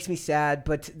mind and it makes me sad.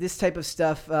 But this type of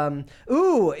stuff. In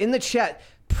the chat,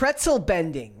 pretzel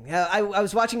bending. I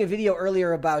was watching a video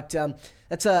earlier about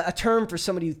that's a term for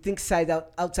somebody who thinks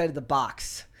outside of the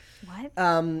box. What?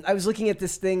 I was looking at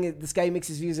this thing. This guy makes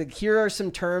his views like, here are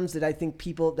some terms that I think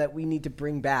that we need to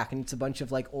bring back, and it's a bunch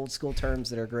of like old school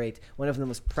terms that are great. One of them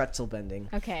was pretzel bending.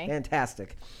 Okay.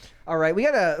 Fantastic. All right, we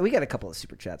got a couple of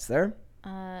super chats there.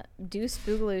 Deuce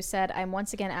Boogaloo said, I'm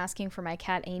once again asking for my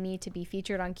cat Amy to be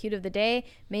featured on Cute of the Day.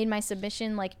 Made my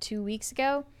submission like 2 weeks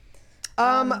ago.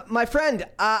 My friend,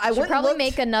 I went probably and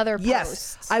looked. make another post.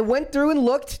 Yes, I went through and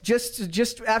looked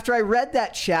just after I read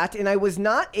that chat, and I was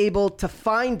not able to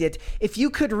find it. If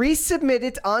you could resubmit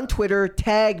it on Twitter,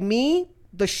 tag me,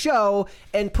 the show,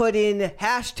 and put in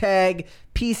hashtag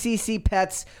PCC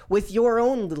Pets with your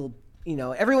own little.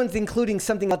 Everyone's including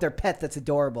something about their pet that's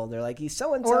adorable. They're like, he's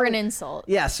so and so. Or an insult.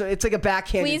 Yeah, so it's like a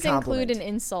backhanded compliment. Please include an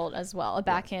insult as well, a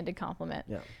backhanded compliment.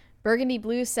 Yeah. Burgundy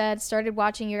Blue said, started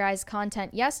watching your guys'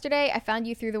 content yesterday. I found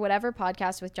you through the Whatever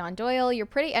podcast with John Doyle. You're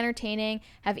pretty entertaining.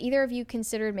 Have either of you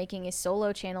considered making a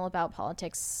solo channel about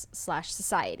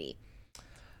politics/society?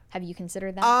 Have you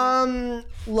considered that?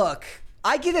 Look,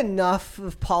 I get enough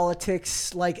of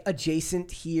politics like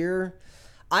adjacent here.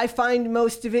 I find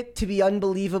most of it to be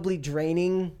unbelievably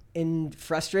draining and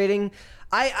frustrating.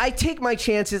 I take my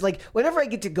chances, like whenever I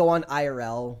get to go on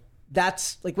IRL,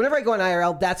 that's like whenever I go on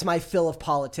IRL, that's my fill of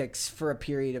politics for a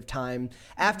period of time.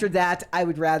 After that, I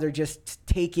would rather just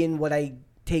take in what I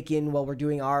take in while we're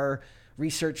doing our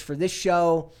research for this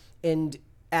show and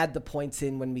add the points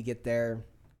in when we get there.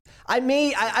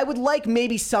 I would like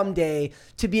maybe someday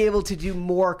to be able to do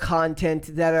more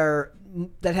content that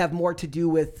have more to do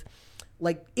with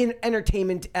like in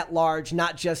entertainment at large,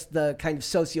 not just the kind of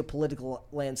socio-political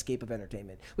landscape of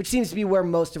entertainment, which seems to be where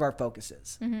most of our focus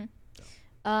is.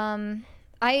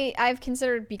 I've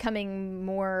considered becoming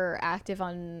more active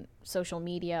on social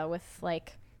media with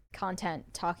like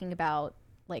content talking about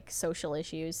like social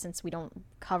issues, since we don't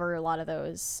cover a lot of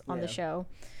those on the show.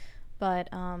 But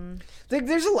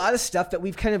there's a lot of stuff that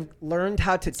we've kind of learned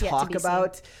how to talk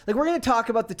about. Like we're going to talk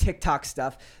about the TikTok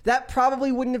stuff. That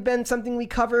probably wouldn't have been something we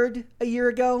covered a year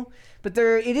ago, but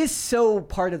it is so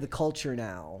part of the culture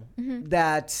now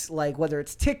that like whether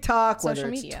it's TikTok, whether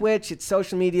it's Twitch, it's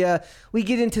social media, we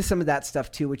get into some of that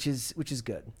stuff too, which is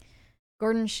good.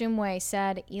 Gordon Shumway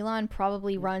said Elon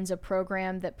probably runs a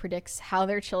program that predicts how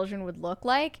their children would look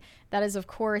like. That is, of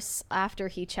course, after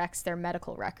he checks their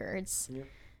medical records. Yep.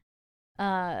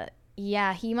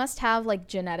 Yeah, he must have like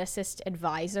geneticist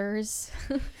advisors,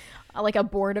 like a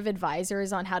board of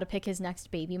advisors on how to pick his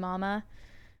next baby mama.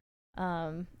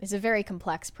 It's a very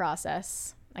complex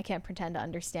process. I can't pretend to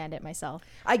understand it myself.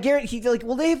 I guarantee, like,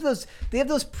 well, they have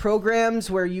those programs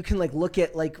where you can like look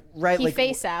at like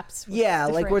face apps. Yeah,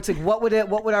 like where it's like what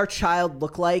would our child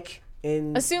look like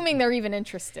in, assuming they're even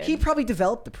interested. He probably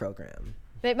developed the program.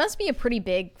 It must be a pretty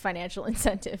big financial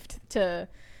incentive to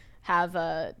have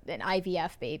an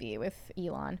IVF baby with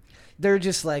Elon. They're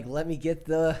just like, let me get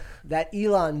that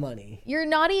Elon money. You're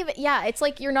not even, it's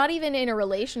like you're not even in a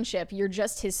relationship. You're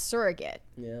just his surrogate.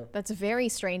 Yeah. That's very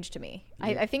strange to me.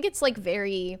 Yeah. I think it's like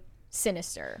very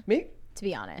sinister, maybe, to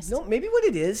be honest. No, maybe what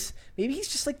it is, maybe he's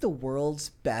just like the world's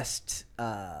best,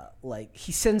 like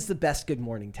he sends the best good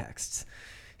morning texts.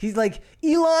 He's like,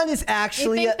 Elon is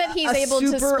actually you think that he's able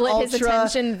to split his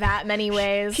attention that many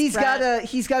ways. He's got an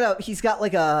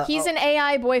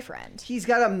AI boyfriend. He's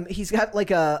got like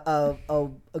a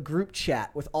group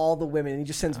chat with all the women, and he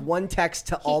just sends one text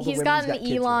to all the women. He's got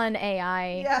an Elon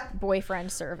AI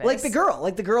boyfriend service. Like the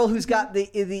girl who's got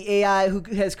the AI, who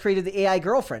has created the AI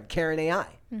girlfriend, Karen AI.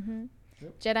 Mm-hmm.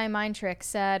 Yep. Jedi Mind Trick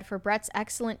said, for Brett's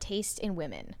excellent taste in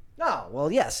women. Oh,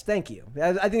 well, yes, thank you.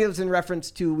 I think it was in reference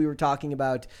to, we were talking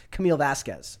about Camille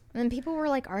Vasquez. And people were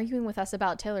like arguing with us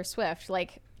about Taylor Swift.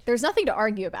 Like, there's nothing to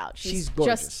argue about. She's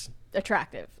gorgeous. Just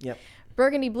attractive. Yep.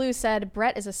 Burgundy Blue said,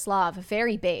 Brett is a Slav,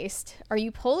 very based. Are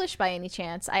you Polish by any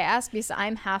chance? I ask because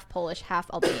I'm half Polish,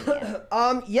 half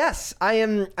Albanian. Yes,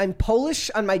 I'm Polish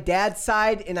on my dad's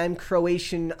side, and I'm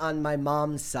Croatian on my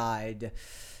mom's side.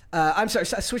 I'm sorry,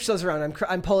 I switched those around.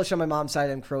 I'm Polish on my mom's side.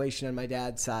 I'm Croatian on my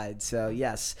dad's side. So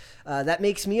yes, that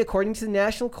makes me, according to the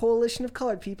National Coalition of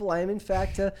Colored People, I am in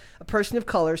fact a person of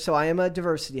color. So I am a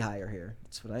diversity hire here.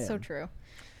 That's what I am. So true.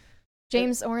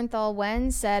 James Orenthal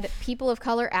Wen said, people of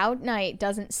color out night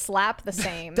doesn't slap the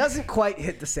same. Doesn't quite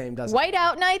hit the same, does it? White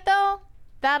out night though?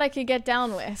 That I could get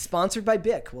down with. Sponsored by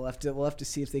Bic. We'll have to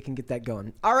see if they can get that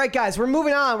going. All right, guys, we're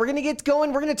moving on. We're gonna get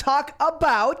going. We're gonna talk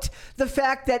about the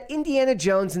fact that Indiana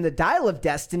Jones and the Dial of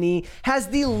Destiny has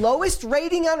the lowest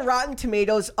rating on Rotten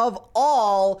Tomatoes of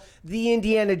all the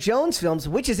Indiana Jones films,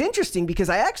 which is interesting because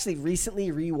I actually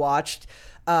recently rewatched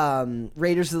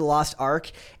Raiders of the Lost Ark,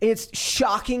 and it's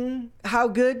shocking how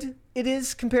good it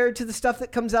is compared to the stuff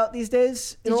that comes out these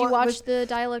days. Did you watch the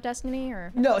Dial of Destiny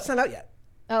or? No, it's not out yet.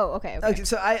 Oh, okay.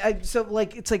 So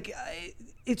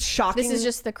it's shocking. This is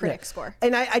just the critic score.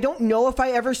 And I don't know if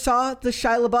I ever saw the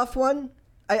Shia LaBeouf one.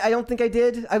 I don't think I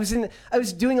did. I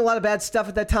was doing a lot of bad stuff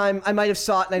at that time. I might have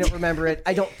saw it and I don't remember it.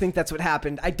 I don't think that's what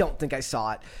happened. I don't think I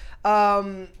saw it.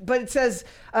 But it says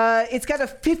it's got a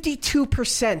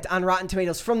 52% on Rotten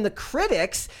Tomatoes from the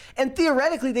critics, and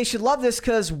theoretically they should love this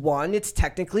because 1, it's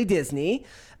technically Disney.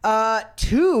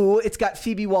 2, it's got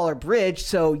Phoebe Waller-Bridge,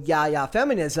 so yeah,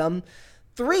 feminism.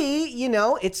 3,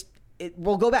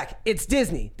 we'll go back. It's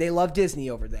Disney. They love Disney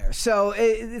over there. So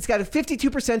it's got a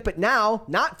 52%, but now,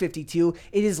 not 52,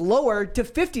 it is lowered to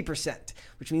 50%,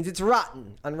 which means it's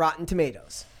rotten on Rotten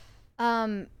Tomatoes.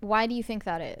 Why do you think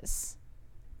that is?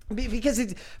 Because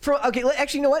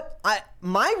actually, you know what?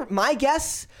 My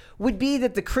guess would be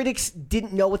that the critics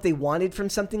didn't know what they wanted from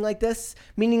something like this.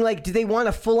 Meaning, like, do they want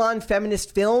a full-on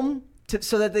feminist film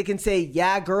so that they can say,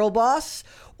 yeah, girl boss?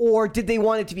 Or did they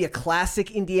want it to be a classic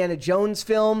Indiana Jones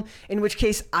film? In which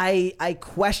case, I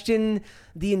question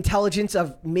the intelligence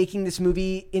of making this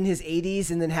movie in his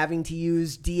 80s and then having to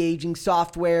use de-aging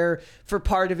software for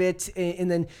part of it.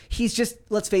 And then he's just,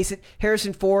 let's face it,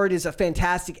 Harrison Ford is a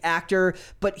fantastic actor,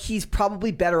 but he's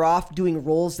probably better off doing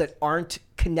roles that aren't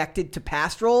connected to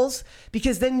past roles,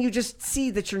 because then you just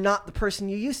see that you're not the person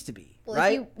you used to be, right?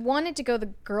 If you wanted to go the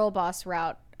girl boss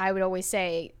route, I would always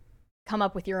say come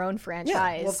up with your own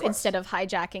franchise instead of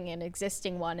hijacking an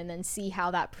existing one and then see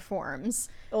how that performs.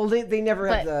 Well, they never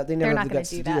have the guts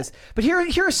to do this. But here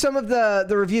are some of the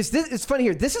reviews. It's funny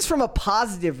here. This is from a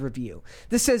positive review.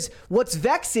 This says, what's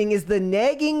vexing is the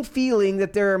nagging feeling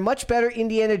that there are much better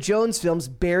Indiana Jones films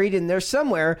buried in there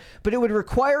somewhere, but it would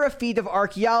require a feat of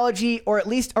archaeology or at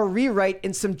least a rewrite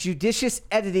and some judicious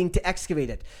editing to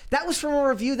excavate it. That was from a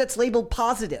review that's labeled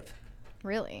positive.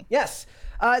 Really? Yes.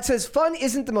 It says, fun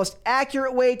isn't the most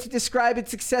accurate way to describe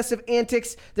its excessive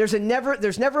antics. There's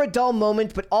never a dull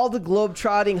moment, but all the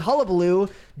globe-trotting hullabaloo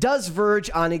does verge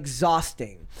on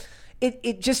exhausting.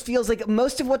 It just feels like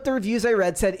most of what the reviews I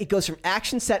read said it goes from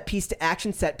action set piece to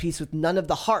action set piece with none of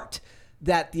the heart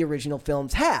that the original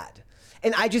films had.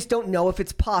 And I just don't know if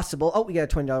it's possible. Oh, we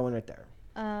got a $20 one right there.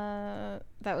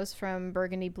 That was from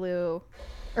Burgundy Blue.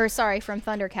 From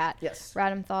Thundercat. Yes.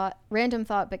 Random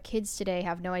thought, but kids today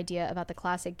have no idea about the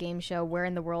classic game show Where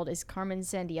in the World is Carmen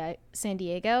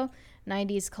Sandiego?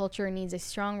 90s culture needs a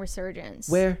strong resurgence.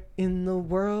 Where in the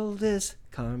world is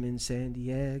Carmen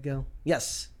Sandiego?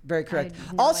 Yes, very correct. I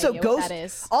have no idea what that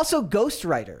is. Also Ghost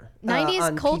Rider.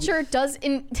 90s culture does...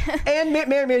 And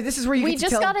Mary, this is where we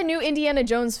just got a new Indiana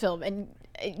Jones film, and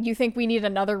you think we need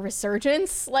another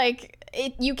resurgence?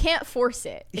 You can't force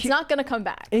it. It's not going to come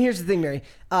back. And here's the thing, Mary.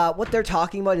 What they're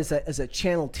talking about is a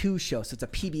Channel 2 show, so it's a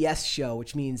PBS show,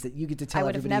 which means that you get to tell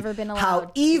everybody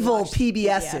how evil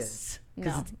PBS is.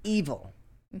 Because it's evil,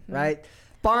 right?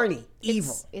 Barney,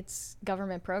 evil. It's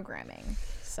government programming.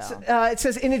 So. It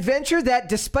says, an adventure that,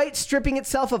 despite stripping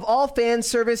itself of all fan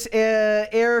service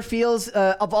air, feels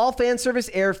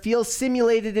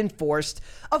simulated and forced.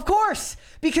 Of course,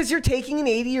 because you're taking an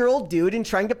 80-year-old dude and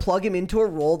trying to plug him into a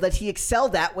role that he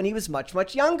excelled at when he was much,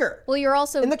 much younger. Well, you're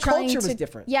also and the culture was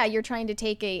different. Yeah, you're trying to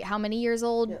take a how many years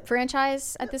old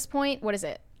franchise at this point? What is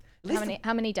it?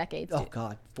 How many decades? Oh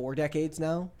God, 4 decades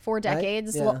now. 4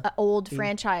 decades, right? Old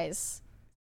franchise.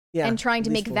 Yeah, and trying to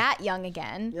make that young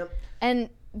again. Yep. And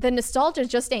the nostalgia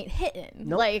just ain't hitting.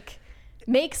 Nope.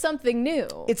 Make something new.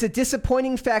 It's a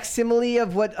disappointing facsimile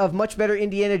of much better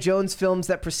Indiana Jones films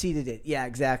that preceded it. Yeah,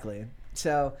 exactly.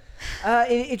 So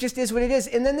it just is what it is.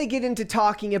 And then they get into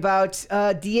talking about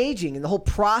de-aging and the whole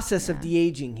process of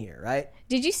de-aging here, right?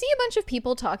 Did you see a bunch of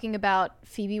people talking about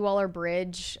Phoebe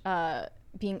Waller-Bridge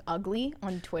being ugly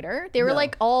on Twitter? They were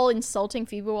all insulting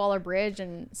Phoebe Waller-Bridge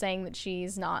and saying that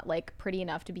she's not pretty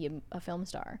enough to be a film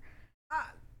star.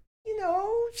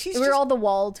 All the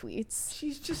wall tweets.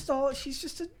 She's just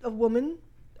a woman.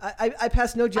 I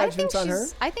pass no judgments on her.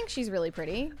 I think she's really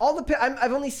pretty.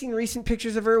 I've only seen recent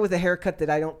pictures of her with a haircut that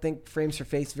I don't think frames her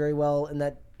face very well, and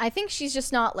that I think she's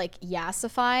just not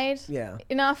yassified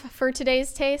enough for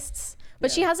today's tastes.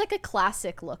 But she has a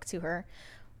classic look to her.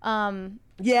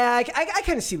 Yeah, I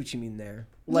kind of see what you mean there.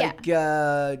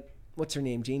 What's her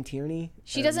name? Jane Tierney?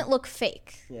 She doesn't look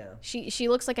fake. Yeah. She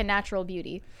looks like a natural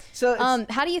beauty. So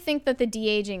how do you think that the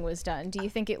de-aging was done? Do you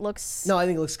think it looks... No, I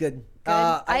think it looks good.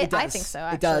 I think so,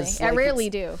 actually. It does. I rarely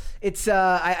do. It's,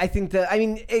 I think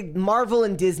Marvel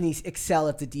and Disney excel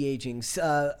at the de-agings.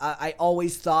 I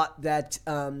always thought that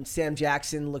Sam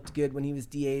Jackson looked good when he was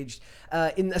de-aged,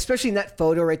 especially in that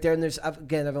photo right there. And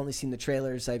I've only seen the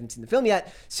trailers. I haven't seen the film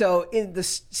yet. So in the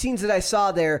scenes that I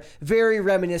saw there, very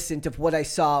reminiscent of what I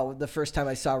saw the first time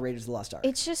I saw Raiders of the Lost Ark.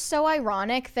 It's just so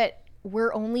ironic that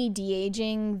we're only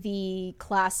de-aging the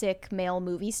classic male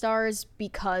movie stars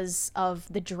because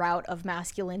of the drought of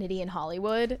masculinity in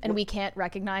Hollywood, and we can't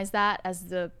recognize that as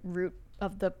the root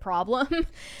of the problem. Do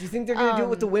you think they're going to do it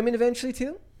with the women eventually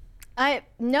too?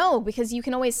 No, because you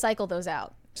can always cycle those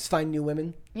out. Just find new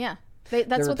women? Yeah.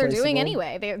 That's what they're doing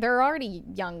anyway. There are already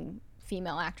young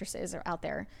female actresses out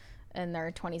there in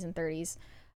their 20s and 30s.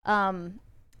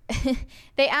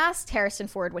 They asked Harrison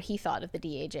Ford what he thought of the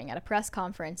de-aging at a press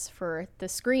conference for the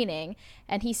screening,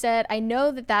 and he said, "I know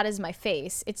that is my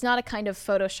face. It's not a kind of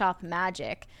Photoshop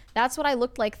magic. That's what I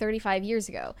looked like 35 years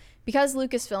ago. Because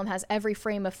Lucasfilm has every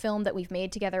frame of film that we've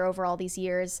made together over all these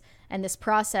years, and this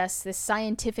process, this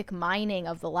scientific mining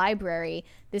of the library,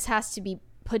 this has to be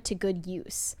put to good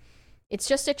use. It's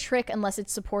just a trick unless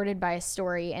it's supported by a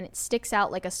story, and it sticks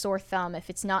out like a sore thumb. If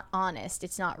it's not honest,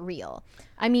 it's not real.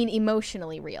 I mean,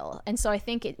 emotionally real. And so I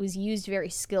think it was used very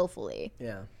skillfully.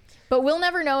 Yeah. But we'll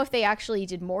never know if they actually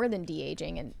did more than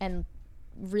de-aging and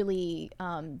really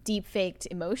deep faked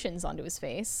emotions onto his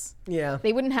face. Yeah.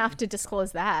 They wouldn't have to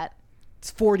disclose that.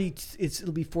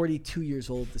 It'll be 42 years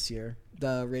old this year.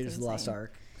 The Raiders of the Lost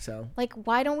Ark. So like,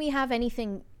 why don't we have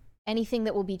anything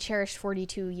that will be cherished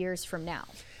 42 years from now?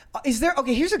 Is there?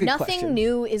 Okay, here's a good question. Nothing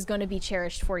new is going to be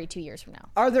cherished 42 years from now.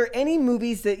 Are there any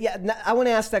movies that? Yeah, I want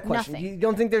to ask that question. Nothing. You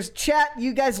don't think there's chat?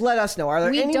 You guys let us know. Are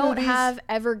there any movies? We don't have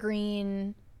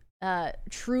evergreen,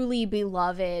 truly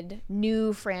beloved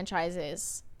new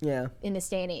franchises. Yeah. In this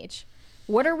day and age,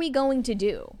 what are we going to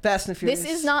do? Fast and Furious. This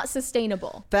is not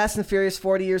sustainable. Fast and Furious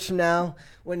 40 years from now,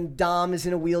 when Dom is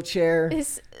in a wheelchair,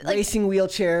 racing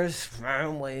wheelchairs.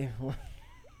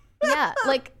 Yeah,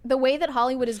 like the way that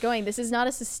Hollywood is going, this is not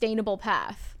a sustainable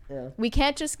path. Yeah. We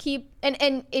can't just keep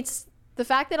and it's the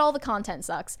fact that all the content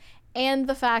sucks and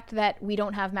the fact that we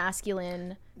don't have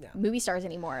masculine movie stars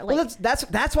anymore. Like, well,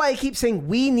 that's why I keep saying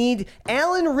we need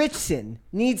Alan Ritchson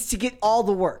needs to get all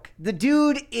the work. The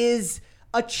dude is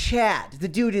a Chad. The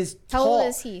dude is tall. How old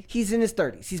is he? He's in his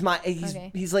 30s.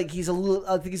 He's a little.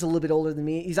 I think he's a little bit older than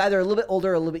me. He's either a little bit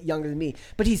older or a little bit younger than me.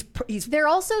 But he's. They're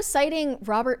also citing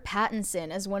Robert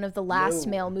Pattinson as one of the last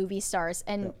male movie stars,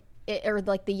 or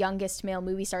like the youngest male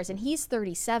movie stars, and he's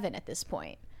 37 at this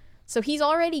point. So he's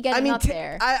already getting up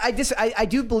there. I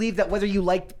do believe that whether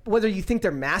you think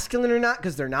they're masculine or not,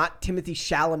 because they're not. Timothy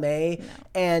Chalamet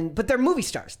but they're movie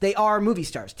stars. They are movie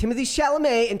stars. Timothy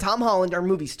Chalamet and Tom Holland are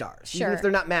movie stars, even if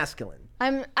they're not masculine.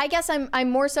 I guess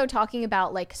I'm more so talking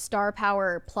about like star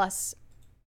power plus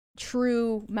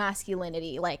true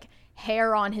masculinity, like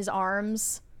hair on his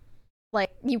arms.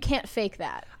 Like, you can't fake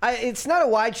that. It's not a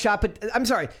wide shot, but I'm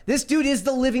sorry. This dude is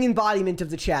the living embodiment of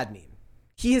the Chad meme.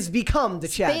 He has become the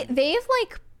Chad. They've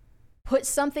like put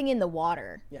something in the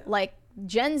water. Yeah. Like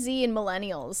Gen Z and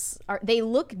millennials they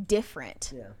look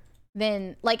different. Yeah.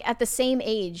 Than like at the same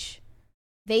age,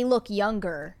 they look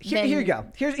younger. Here you go.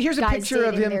 Here's a picture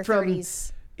of him from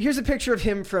 30s. Here's a picture of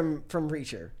him from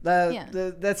Reacher.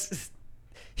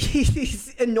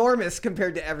 He's enormous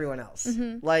compared to everyone else.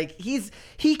 Mm-hmm. Like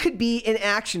he could be an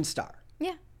action star.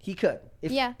 Yeah. He could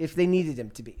if they needed him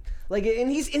to be. Like,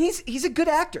 and he's a good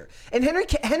actor. And Henry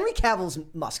Cavill's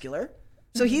muscular.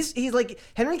 So he's like,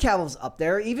 Henry Cavill's up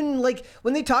there. Even like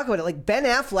when they talk about it, like Ben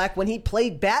Affleck, when he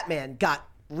played Batman, got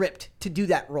ripped to do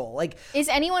that role. Like, is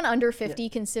anyone under 50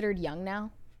 considered young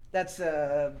now? That's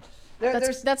kind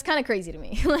of crazy to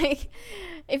me. Like,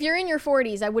 if you're in your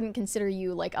 40s, I wouldn't consider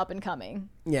you like up and coming.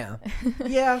 Yeah.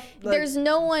 Yeah. Like, there's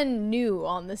no one new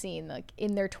on the scene, like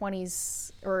in their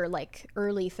 20s or like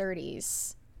early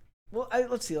 30s. Well,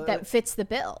 let's see. That fits the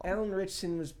bill. Alan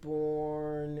Ritchson was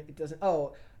born.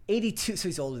 82. So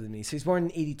he's older than me. So he's born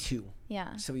in 82.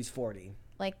 Yeah. So he's 40.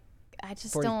 Like, I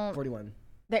just 41.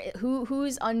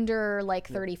 Who's under like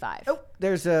 35? Oh,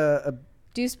 there's a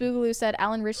Deuce Boogaloo said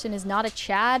Alan Ritchson is not a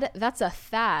Chad. That's a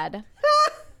Thad.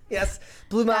 Yes.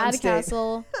 Blue Mountain State.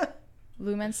 Castle.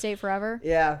 Blue Mountain State forever.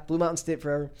 Yeah, Blue Mountain State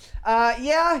forever.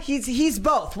 Yeah, he's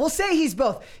both. We'll say he's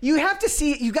both. You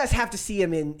guys have to see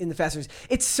him in the Fast and Furious.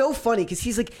 It's so funny because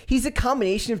he's a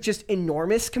combination of just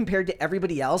enormous compared to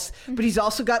everybody else, but he's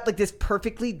also got like this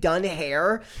perfectly done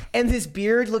hair, and his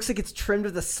beard looks like it's trimmed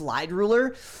with a slide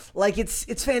ruler. Like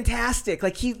it's fantastic.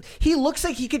 Like he looks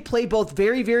like he could play both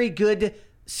very, very good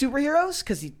superheroes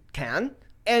because he can,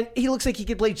 and he looks like he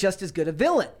could play just as good a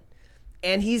villain.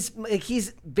 And he's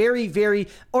very, very,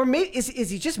 or maybe is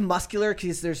he just muscular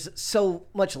because there's so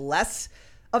much less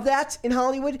of that in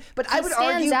Hollywood? But I would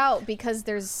argue stands out because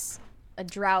there's a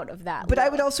drought of that. But I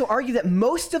would also argue that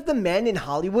most of the men in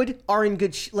Hollywood are in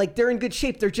good, they're in good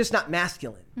shape. They're just not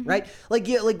masculine, right? Like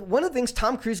one of the things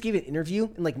Tom Cruise gave an interview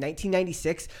in like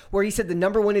 1996 where he said the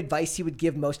number one advice he would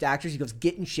give most actors, he goes,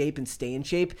 get in shape and stay in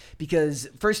shape because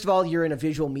first of all, you're in a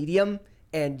visual medium.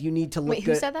 And you need to look good.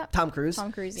 Who said that? Tom Cruise.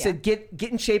 Tom Cruise, yeah. Said get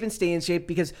in shape and stay in shape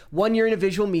because one, you're in a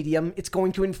visual medium. It's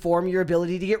going to inform your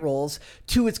ability to get roles.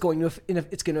 Two, it's going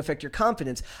to affect your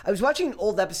confidence. I was watching an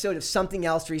old episode of Something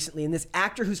Else recently, and this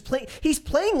actor he's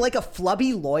playing like a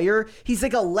flubby lawyer. He's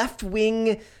like a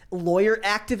left-wing lawyer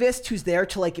activist who's there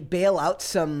to like bail out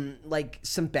some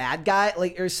bad guy,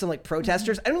 like, or some like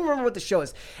protesters. I don't remember what the show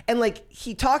is. And like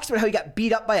he talks about how he got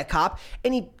beat up by a cop,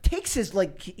 and he takes his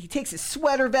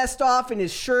sweater vest off and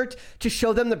his shirt to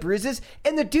show them the bruises,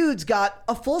 and the dude's got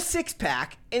a full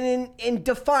six-pack and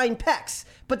defined pecs,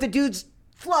 but the dude's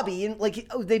flubby and like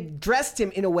they've dressed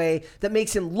him in a way that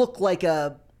makes him look like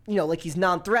a like he's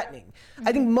non-threatening.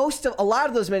 I think a lot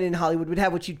of those men in Hollywood would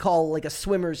have what you'd call like a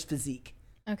swimmer's physique.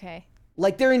 Okay.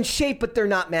 Like they're in shape, but they're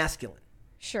not masculine.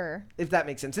 Sure. If that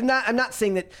makes sense. And I'm not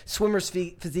saying that swimmer's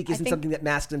physique isn't something that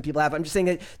masculine people have. I'm just saying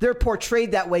that they're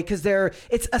portrayed that way because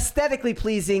it's aesthetically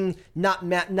pleasing, not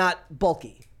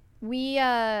bulky. We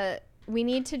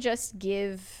need to just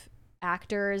give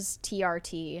actors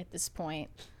TRT at this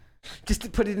point. Just to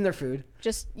put it in their food.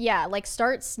 Just, like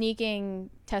start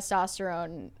sneaking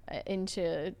testosterone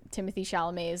into Timothée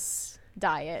Chalamet's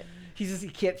diet. He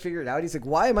can't figure it out. He's like,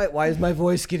 why is my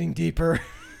voice getting deeper?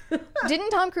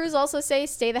 Didn't Tom Cruise also say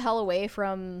stay the hell away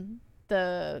from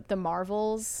the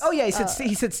Marvels? Oh yeah, he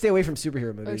said stay away from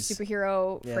superhero movies. Or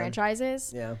superhero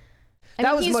franchises. Yeah.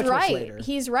 That was he's much right. Much later.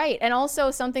 He's right. And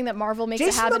also something that Marvel makes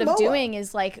a habit of doing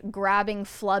is like grabbing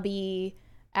flubby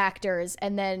actors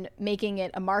and then making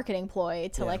it a marketing ploy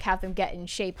to like have them get in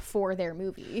shape for their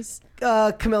movies.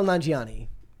 Kumail Nanjiani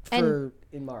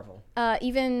in Marvel.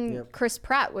 Even Chris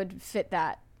Pratt would fit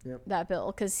that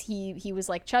bill because he was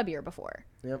like chubbier before.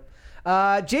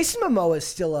 Yep. Jason Momoa is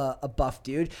still a buff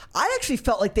dude. I actually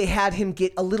felt like they had him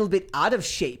get a little bit out of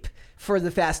shape for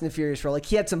the Fast and the Furious role. Like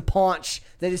he had some paunch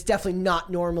that is definitely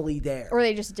not normally there. Or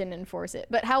they just didn't enforce it.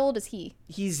 But how old is he?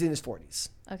 He's in his 40s.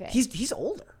 Okay. He's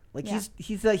older. Like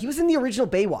he was in the original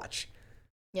Baywatch.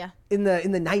 Yeah. In the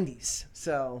 90s.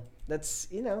 So that's,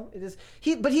 it is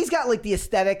but he's got like the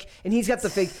aesthetic and he's got the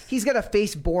face. He's got a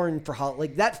face born for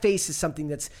like that face is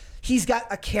something he's got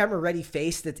a camera ready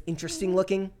face that's interesting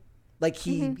looking. Like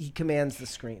he commands the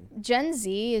screen. Gen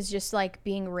Z is just like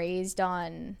being raised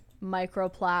on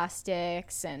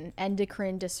microplastics and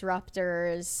endocrine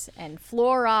disruptors and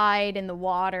fluoride in the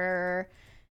water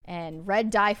and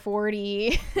red dye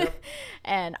 40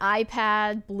 and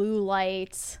iPad blue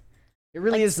lights. It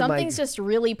really is something's just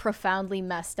really profoundly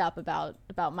messed up about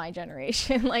my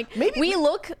generation. Like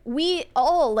we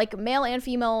all like male and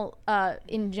female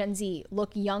in Gen Z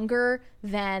look younger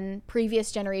than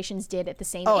previous generations did at the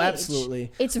same age. Oh,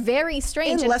 absolutely. It's very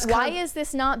strange. And why is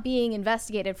this not being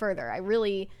investigated further? I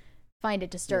really find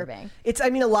it disturbing. Yeah.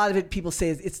 A lot of it people say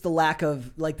it's the lack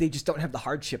of like they just don't have the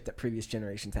hardship that previous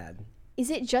generations had. Is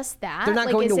it just that? They're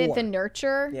not going to war. Is it the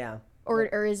nurture? Yeah.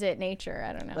 Or is it nature?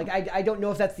 I don't know. Like I don't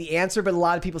know if that's the answer, but a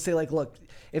lot of people say like, look,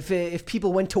 if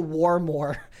people went to war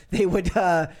more, they would,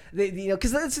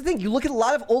 because that's the thing. You look at a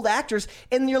lot of old actors,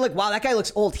 and you're like, wow, that guy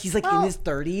looks old. He's like in his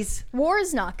 30s. War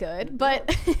is not good,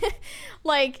 but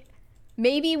like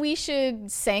maybe we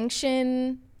should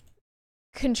sanction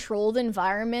controlled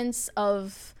environments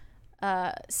of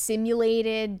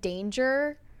simulated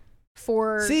danger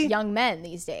for young men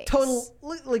these days.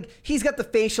 Like he's got the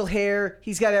facial hair,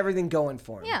 he's got everything going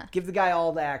for him. Yeah. Give the guy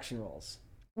all the action roles.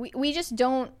 We just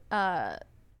don't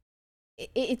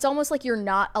it's almost like you're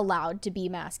not allowed to be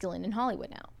masculine in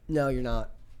Hollywood now. No, you're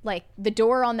not. Like the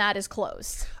door on that is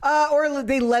closed. Or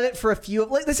they let it for a few.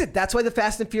 Like, listen, that's why the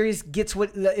Fast and Furious gets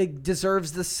what it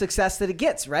deserves, the success that it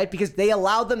gets, right? Because they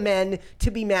allow the men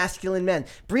to be masculine men.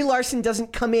 Brie Larson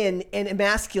doesn't come in and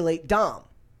emasculate Dom.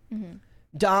 Mm-hmm.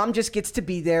 Dom just gets to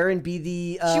be there and be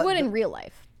the... she would in real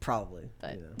life. Probably.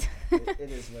 But it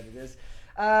is what it is.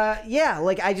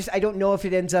 I don't know if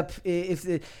it ends up...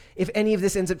 If any of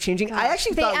this ends up changing. God. I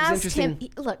actually thought it was interesting.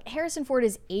 Look, Harrison Ford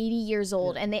is 80 years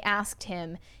old, and they asked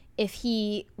him if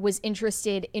he was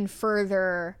interested in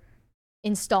further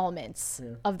installments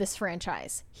of this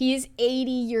franchise. He is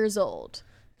 80 years old.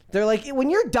 They're like, when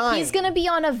you're dying... He's going to be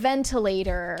on a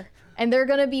ventilator, and they're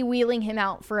going to be wheeling him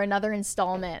out for another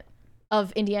installment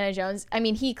of Indiana Jones. I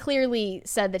mean, he clearly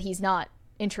said that he's not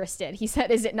interested. He said,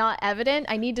 "Is it not evident?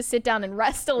 I need to sit down and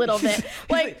rest a little bit."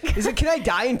 Can I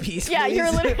die in peace? Yeah, please?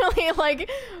 You're literally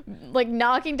like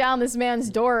knocking down this man's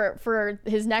door for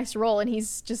his next role, and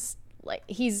he's just like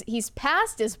he's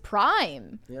past his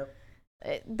prime. Yep.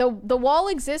 The wall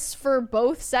exists for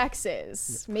both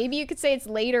sexes. Maybe you could say it's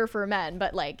later for men,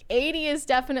 but like 80 is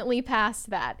definitely past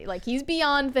that. Like he's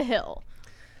beyond the hill.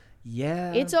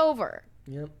 Yeah. It's over.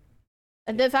 Yep.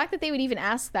 The fact that they would even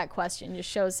ask that question just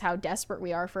shows how desperate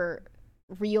we are for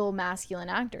real masculine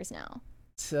actors now.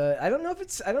 I don't know if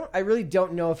it's. I really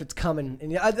don't know if it's coming.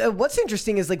 And what's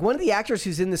interesting is like one of the actors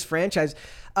who's in this franchise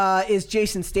is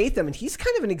Jason Statham, and he's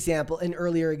kind of an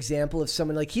earlier example of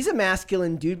someone like he's a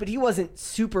masculine dude, but he wasn't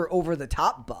super over the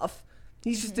top buff.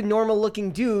 He's just a normal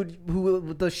looking dude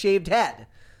with a shaved head,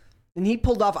 and he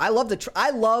pulled off. I love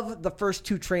the first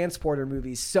two Transporter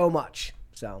movies so much.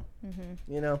 So,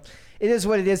 it is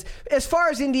what it is. As far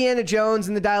as Indiana Jones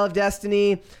and the Dial of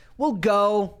Destiny, we'll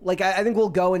go. Like, I think we'll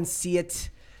go and see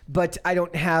it, but I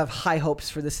don't have high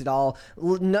hopes for this at all.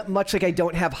 Much like I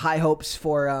don't have high hopes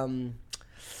for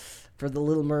The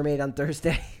Little Mermaid on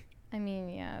Thursday. I mean,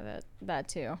 yeah, that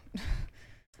too.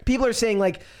 People are saying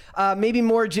like maybe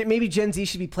Gen Z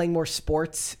should be playing more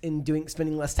sports and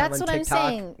spending less time on TikTok. That's what I'm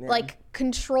saying. Yeah. Like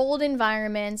controlled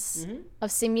environments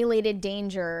of simulated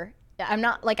danger. I'm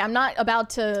not about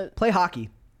to play hockey.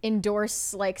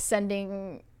 Endorse like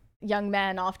sending young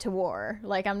men off to war.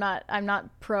 Like I'm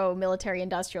not pro military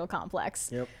industrial complex.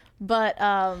 Yep. But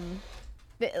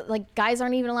like guys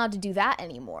aren't even allowed to do that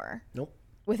anymore. Nope.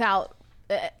 Without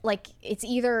like it's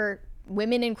either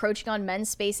women encroaching on men's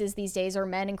spaces these days or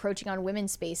men encroaching on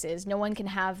women's spaces. No one can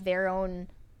have their own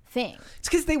thing. It's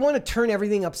because they want to turn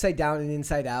everything upside down and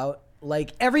inside out.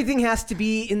 Like everything has to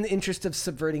be in the interest of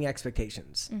subverting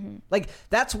expectations. Like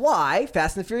that's why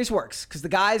Fast and the Furious works, because the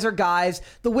guys are guys,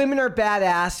 the women are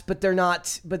badass, but they're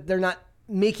not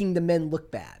making the men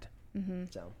look bad.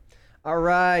 So, all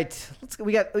right, let's go.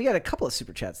 We got a couple of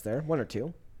super chats there, one or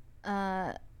two.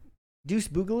 Deuce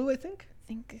Boogaloo, I think.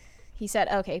 He said,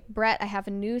 "Okay, Brett, I have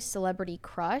a new celebrity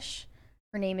crush.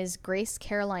 Her name is Grace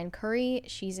Caroline Curry.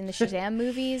 She's in the Shazam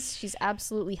movies. She's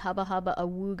absolutely hubba hubba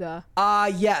awooga."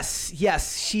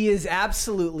 Yes, she is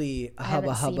absolutely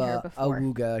hubba hubba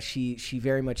awooga. She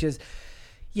very much is.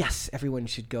 Yes, everyone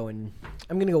should go and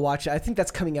I'm gonna go watch it. I think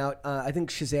that's coming out. I think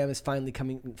Shazam is finally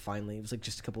coming. Finally, it was like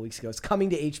just a couple weeks ago. It's coming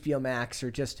to HBO Max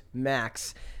or just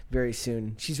Max very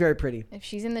soon. She's very pretty. If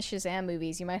she's in the Shazam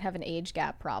movies, you might have an age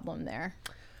gap problem there.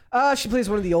 She plays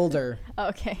one of the older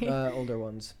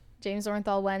ones. James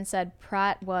Orenthal Wen said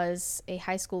Pratt was a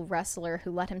high school wrestler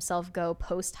who let himself go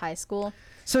post high school.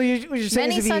 So you're saying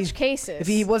many such cases.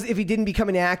 If he didn't become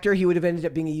an actor, he would have ended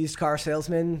up being a used car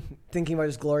salesman, thinking about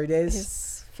his glory days.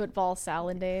 His football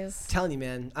salad days. I'm telling you,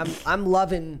 man,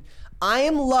 I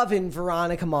am loving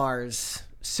Veronica Mars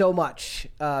so much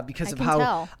because of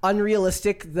how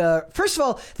unrealistic first of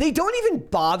all, they don't even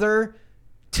bother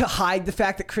to hide the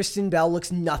fact that Kristen Bell looks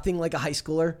nothing like a high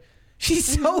schooler. She's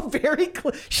so very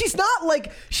she's not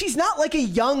like a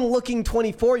young looking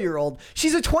 24-year-old.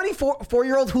 She's a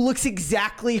 24-year-old who looks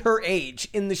exactly her age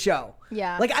in the show.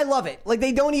 Yeah. Like I love it. Like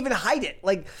they don't even hide it.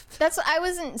 Like I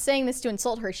wasn't saying this to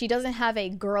insult her. She doesn't have a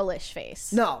girlish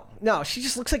face. No, she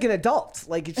just looks like an adult.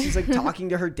 Like she's like talking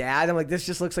to her dad. I'm like, this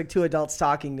just looks like two adults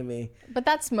talking to me. But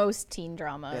that's most teen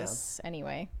dramas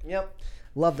anyway. Yep.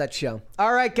 Love that show.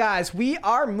 All right, guys, we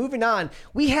are moving on.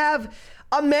 We have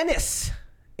a menace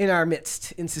in our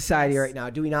midst in society right now.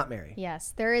 Do we not, Mary?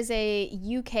 Yes. There is a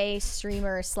UK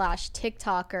streamer /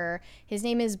 TikToker. His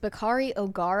name is Bakari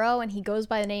Ogaro, and he goes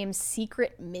by the name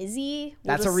Secret Mizzy.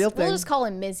 That's a real thing. We'll just call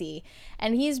him Mizzy.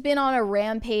 And he's been on a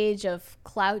rampage of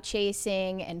clout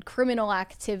chasing and criminal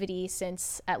activity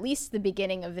since at least the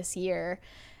beginning of this year.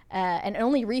 And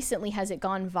only recently has it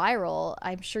gone viral.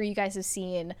 I'm sure you guys have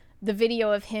seen the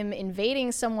video of him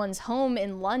invading someone's home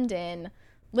in London,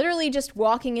 literally just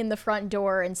walking in the front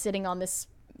door and sitting on this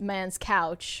man's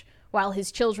couch while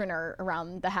his children are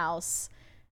around the house,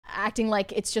 acting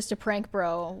like it's just a prank,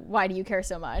 bro. Why do you care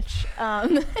so much?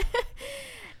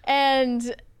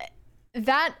 And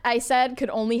that, I said, could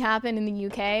only happen in the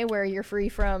UK where you're free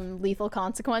from lethal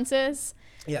consequences.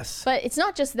 Yes. But it's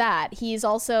not just that. He's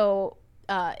also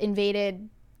invaded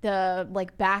the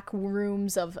back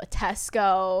rooms of a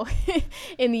Tesco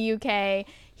in the UK.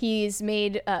 He's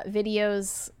made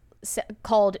videos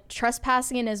called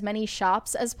trespassing in as many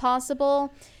shops as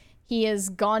possible. He has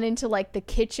gone into the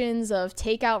kitchens of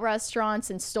takeout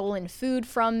restaurants and stolen food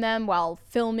from them while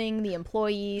filming the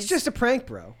employees. It's just a prank,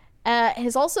 bro.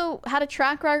 Has also had a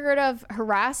track record of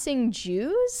harassing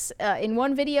Jews. In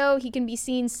one video, he can be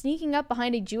seen sneaking up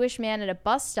behind a Jewish man at a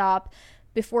bus stop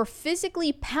before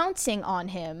physically pouncing on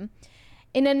him.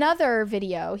 In another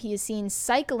video, he is seen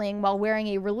cycling while wearing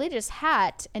a religious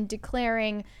hat and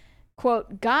declaring,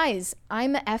 quote, "Guys,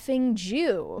 I'm a effing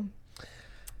Jew."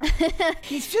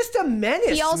 He's just a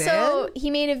menace, He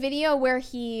made a video where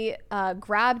he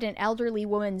grabbed an elderly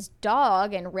woman's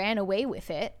dog and ran away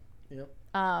with it. Yep.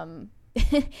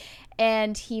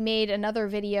 And he made another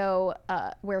video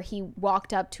where he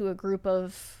walked up to a group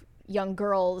of young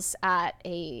girls at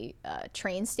a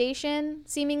train station,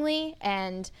 seemingly,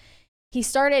 and he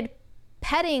started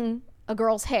petting a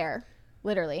girl's hair,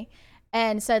 literally,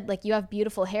 and said, you have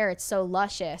beautiful hair, it's so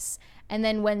luscious. And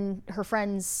then when her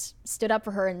friends stood up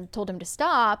for her and told him to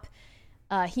stop,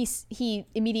 he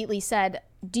immediately said,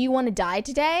 "Do you want to die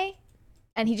today?"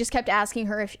 And he just kept asking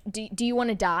her, do you want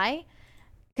to die?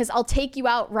 Because I'll take you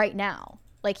out right now.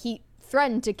 He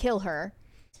threatened to kill her.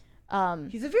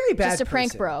 He's a very bad Just a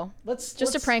prank, person. bro.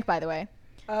 Just a prank, by the way.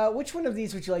 Which one of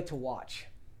these would you like to watch?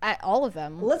 All of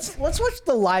them. Let's watch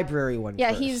the library one. Yeah,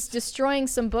 first. he's destroying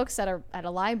some books at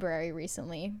a library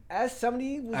recently. As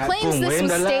somebody claims this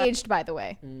was staged, by the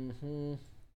way. Mm-hmm.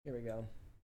 Here we go.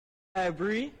 Hey,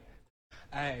 Bree.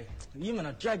 Hey, you man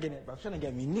are dragging it, bro. Trying to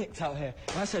get me nicked out here.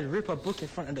 And I said, rip a book in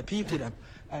front of the people, then.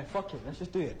 Hey, fuck it. Let's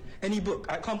just do it. Any book.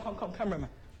 All right, come, cameraman.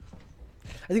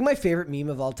 I think my favorite meme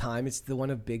of all time is the one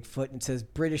of Bigfoot, and it says,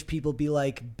 British people be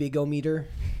like big-o-meter.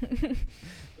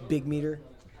 Big meter.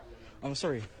 I'm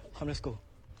sorry. Come, let's go.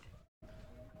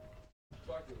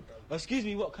 Excuse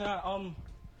me, what, can I,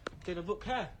 get a book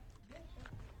here?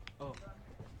 Oh,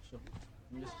 sure.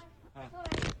 Hi.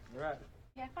 You're right.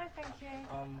 Yeah, fine, thank you.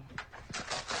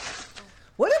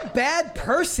 What a bad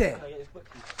person. Can I get this book,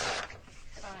 please?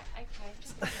 Alright, okay.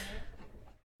 Just a minute.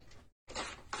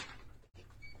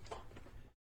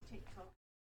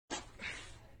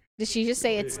 Did she just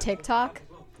say it's TikTok?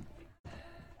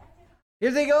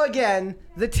 Here they go again.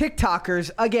 The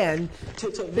TikTokers again.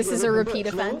 This is a repeat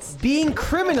offense. Being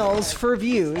criminals for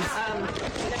views.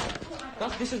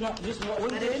 This is not,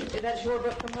 what is it? Is that your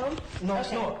book from home? No,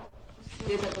 it's not.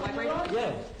 Is it the library?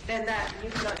 Yeah. Then that, you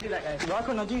cannot do that, guys. Why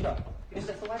can't I do that? It's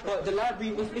just the library. But the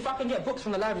library, if I can get books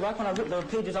from the library, why can't I rip the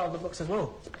pages out of the books as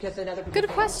well? Because another people Good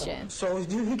can't. question. So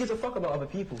who gives a fuck about other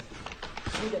people?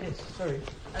 Look at this, sorry.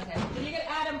 Okay. Can you get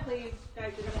Adam, please?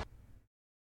 Guys, you're gonna...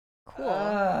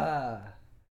 Cool.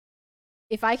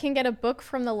 If I can get a book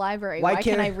from the library, Why why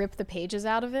can't can't I I- rip the pages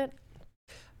out of it?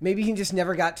 Maybe he just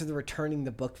never got to the returning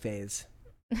the book phase.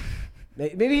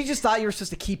 Maybe he just thought you were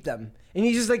supposed to keep them. And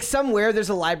he just like somewhere there's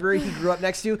a library he grew up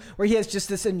next to where he has just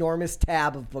this enormous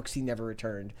tab of books he never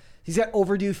returned. He's got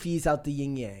overdue fees out the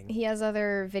yin yang. He has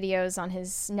other videos on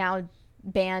his now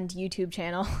banned YouTube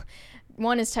channel.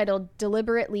 One is titled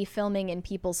Deliberately Filming in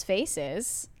People's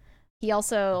Faces. He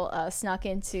also snuck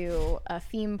into a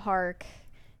theme park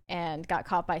and got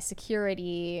caught by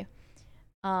security.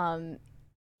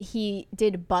 He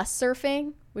did bus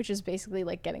surfing, which is basically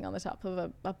like getting on the top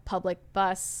of a public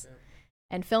bus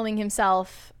and filming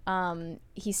himself.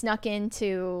 He snuck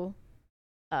into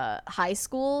high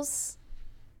schools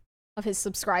of his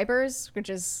subscribers, which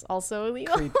is also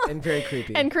illegal. And very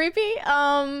creepy. And creepy.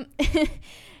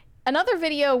 Another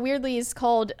video, weirdly, is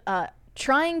called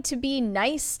Trying to Be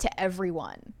Nice to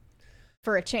Everyone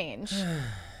for a Change.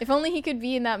 If only he could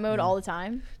be in that mode all the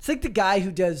time. It's like the guy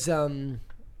who does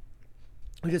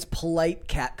polite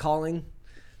catcalling.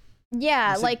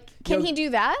 Yeah, It's like, can he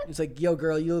do that? It's like, yo,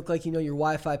 girl, you look like you know your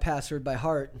Wi-Fi password by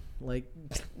heart. Like,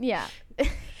 Yeah.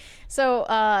 So,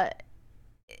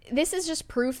 this is just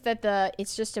proof that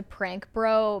it's just a prank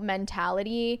bro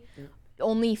mentality.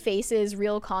 Only faces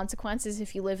real consequences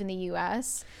if you live in the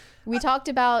U.S. We talked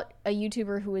about a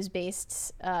YouTuber who was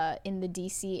based in the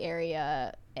D.C.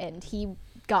 area, and he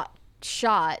got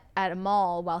shot at a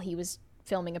mall while he was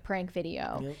filming a prank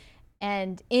video. Yep.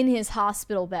 And in his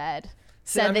hospital bed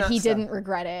said I'm that not he sorry. didn't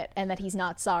regret it and that he's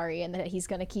not sorry and that he's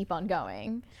going to keep on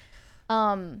going.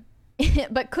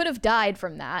 But could have died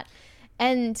from that.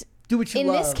 And do what you in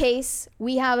love. this case,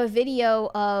 we have a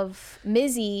video of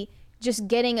Mizzy just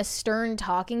getting a stern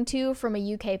talking to from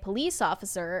a UK police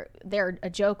officer. They're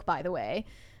a joke, by the way,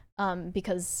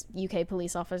 because UK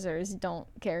police officers don't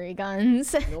carry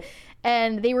guns. Nope.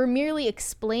 And they were merely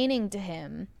explaining to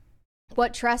him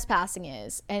what trespassing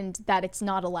is and that it's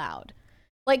not allowed.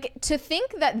 Like, to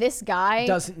think that this guy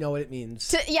doesn't know what it means.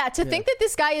 To think that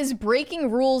this guy is breaking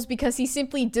rules because he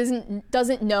simply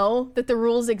doesn't know that the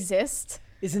rules exist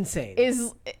is insane.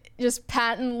 Is just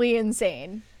patently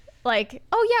insane. Like,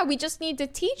 oh yeah, we just need to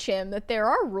teach him that there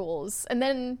are rules and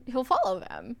then he'll follow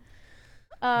them.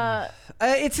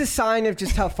 It's a sign of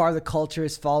just how far the culture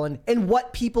has fallen and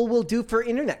what people will do for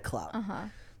internet clout.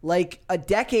 Like a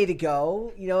decade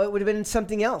ago, you know, it would have been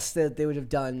something else that they would have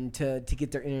done to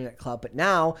get their internet clout. But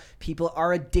now people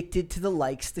are addicted to the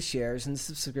likes, the shares, and the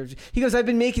subscriptions. He goes, I've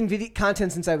been making video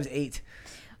content since I was 8.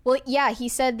 Well, yeah, he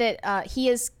said that he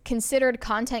has considered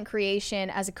content creation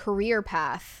as a career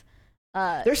path.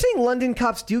 They're saying London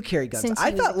cops do carry guns. Since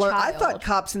he was a I child. thought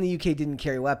cops in the UK didn't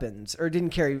carry weapons or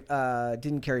didn't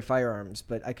carry firearms,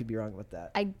 but I could be wrong with that.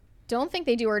 I don't think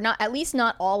they do, or not, at least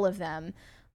not all of them.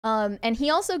 And he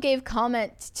also gave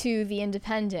comment to The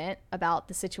Independent about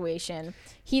the situation.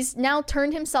 He's now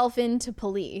turned himself into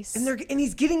police. And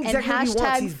he's getting exactly what he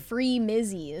wants. And hashtag Free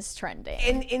Mizzy is trending.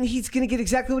 And he's going to get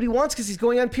exactly what he wants because he's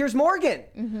going on Piers Morgan.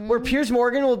 Where Piers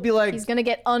Morgan will be like... He's going to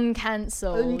get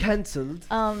uncancelled. Uncancelled.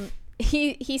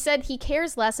 He said he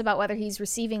cares less about whether he's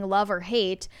receiving love or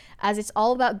hate, as it's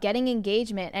all about getting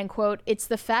engagement, and quote, it's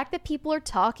the fact that people are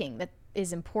talking that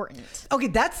is important. Okay,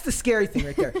 that's the scary thing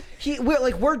right there.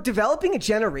 We're developing a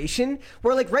generation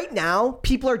where like right now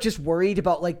people are just worried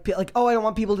about like oh, I don't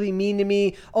want people to be mean to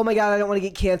me. Oh my god, I don't want to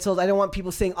get canceled. I don't want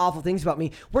people saying awful things about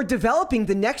me. We're developing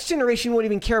the next generation won't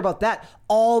even care about that.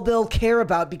 all they'll care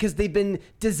about because they've been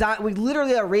designed. We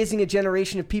literally are raising a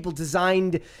generation of people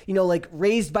designed, like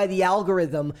raised by the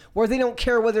algorithm where they don't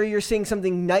care whether you're saying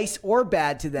something nice or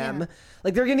bad to them. Yeah.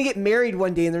 Like they're going to get married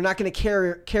one day and they're not going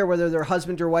to care whether their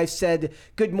husband or wife said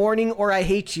good morning or I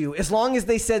hate you, as long as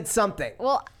they said something.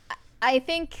 Well, I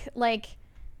think like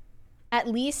at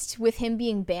least with him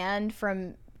being banned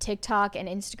from TikTok and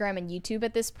Instagram and YouTube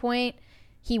at this point,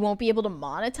 he won't be able to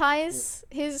monetize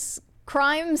his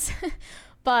crimes.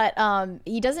 But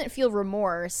he doesn't feel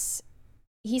remorse.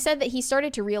 He said that he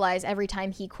started to realize every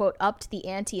time he, quote, upped the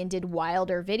ante and did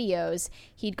wilder videos,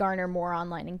 he'd garner more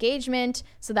online engagement.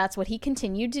 So that's what he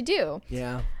continued to do.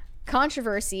 Yeah.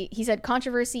 He said,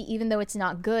 controversy, even though it's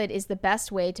not good, is the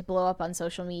best way to blow up on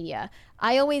social media.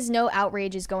 I always know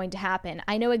outrage is going to happen.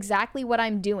 I know exactly what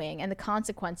I'm doing and the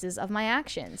consequences of my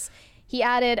actions. He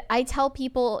added, I tell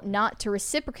people not to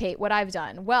reciprocate what I've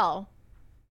done. Well,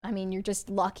 I mean, you're just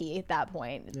lucky at that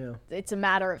point. Yeah. It's a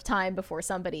matter of time before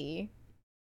somebody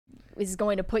is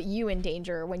going to put you in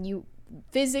danger when you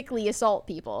physically assault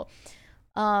people.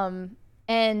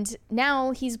 And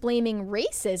now he's blaming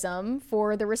racism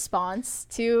for the response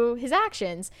to his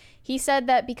actions. He said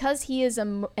that because he is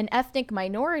an ethnic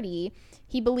minority,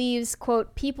 he believes,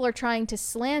 quote, people are trying to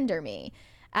slander me,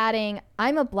 adding,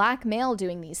 I'm a black male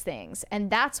doing these things, and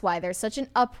that's why there's such an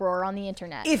uproar on the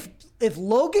internet. If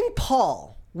Logan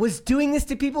Paul was doing this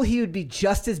to people, he would be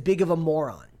just as big of a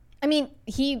moron. I mean,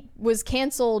 he was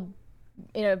canceled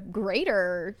in a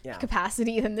greater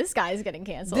capacity than this guy is getting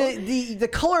canceled. The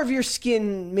color of your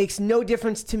skin makes no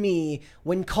difference to me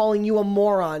when calling you a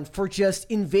moron for just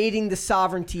invading the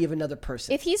sovereignty of another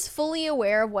person. If he's fully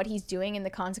aware of what he's doing and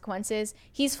the consequences,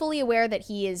 he's fully aware that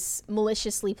he is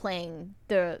maliciously playing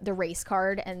the race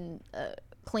card and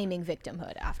claiming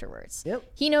victimhood afterwards. Yep.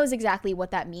 He knows exactly what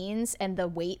that means and the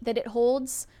weight that it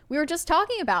holds. We were just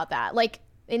talking about that. Like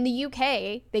in the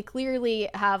UK, they clearly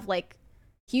have like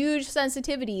huge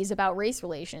sensitivities about race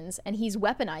relations, and he's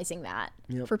weaponizing that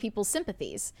for people's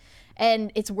sympathies. And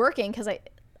it's working because,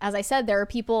 as I said, there are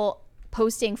people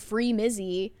posting free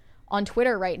Mizzy on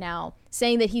Twitter right now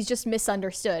saying that he's just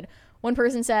misunderstood. One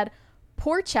person said,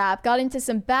 poor chap got into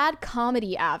some bad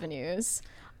comedy avenues.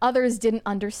 Others didn't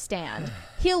understand.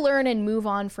 He'll learn and move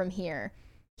on from here.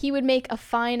 He would make a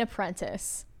fine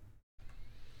apprentice.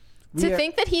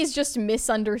 Think that he's just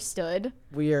misunderstood.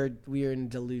 We are in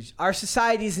delusion. Our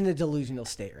society is in a delusional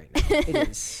state right now. It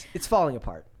is. It's falling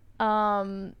apart.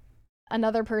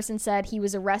 Another person said he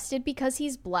was arrested because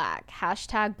he's black.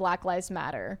 # Black Lives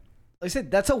Matter. Like I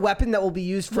said, that's a weapon that will be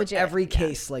used for every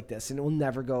case like this, and it will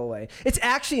never go away. It's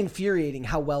actually infuriating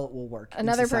how well it will work.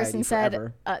 Another person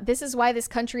said, this is why this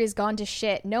country has gone to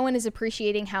shit. No one is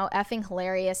appreciating how effing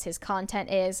hilarious his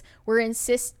content is. We're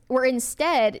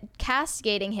instead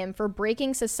castigating him for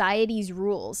breaking society's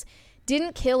rules.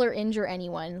 Didn't kill or injure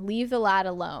anyone. Leave the lad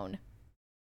alone.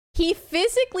 He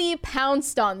physically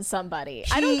pounced on somebody.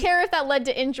 I don't care if that led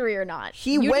to injury or not.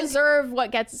 You deserve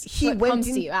what comes to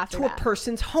you after that. He went to a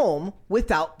person's home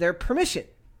without their permission.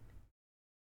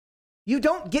 You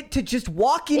don't get to just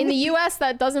walk in. In the U.S.,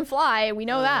 that doesn't fly. We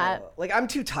know that. Like, I'm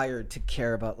too tired to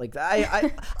care about like that.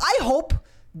 I hope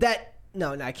that.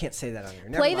 No, I can't say that on here.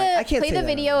 Play the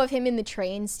video of him in the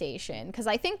train station, because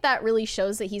I think that really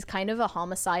shows that he's kind of a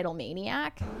homicidal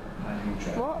maniac.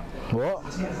 What?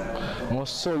 I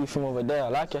saw you from over there. I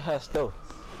like your hair still.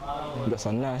 You got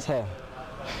some nice hair.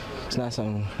 It's nice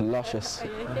and luscious.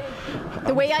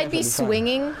 The way I'd be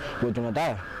swinging. Would you wanna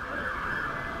die?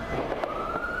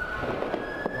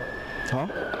 Huh?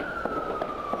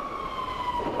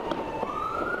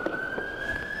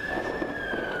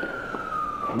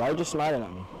 Why are you just smiling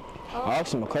at me? Oh. I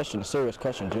asked him a question, a serious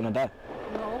question. Do you wanna die?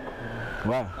 No.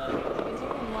 Why?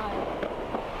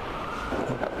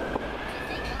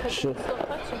 Because sure. I'm still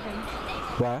touching him.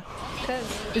 Why?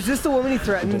 Is this the woman he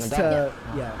threatens to?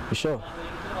 Yeah. You sure?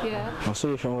 Yeah. I saw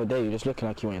you from over there. You're just looking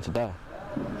like you wanted to die.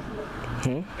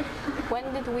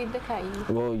 When did we look at you?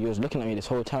 Well, you was looking at me this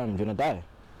whole time. Do you wanna die?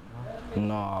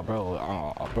 Nah, bro.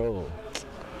 Bro.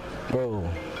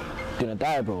 Do you wanna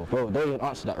die, bro? Bro, don't even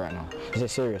answer that right now. This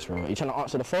is serious, bro. You trying to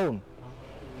answer the phone?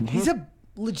 He's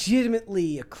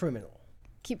legitimately a criminal.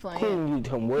 Keep playing. Cool, you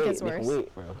can wait. It gets worse. You can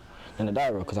wait, bro. Gonna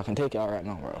die, bro, because I can take it out right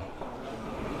now, bro.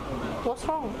 What's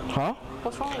wrong? Huh?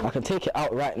 What's wrong? I can take it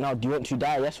out right now. Do you want to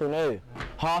die? Yes or no?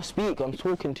 Speak. I'm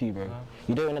talking to you, bro.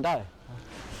 You don't want to die?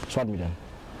 Swat me then.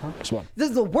 Swat.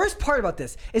 The worst part about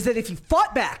this is that if you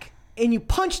fought back and you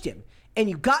punched him and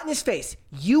you got in his face,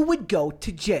 you would go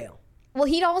to jail. Well,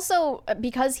 he'd also,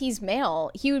 because he's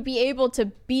male, he would be able to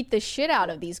beat the shit out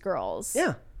of these girls.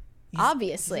 Yeah.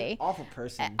 Obviously. He's an awful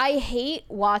person. I hate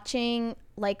watching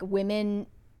like women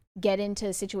get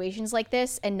into situations like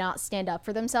this and not stand up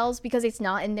for themselves because it's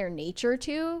not in their nature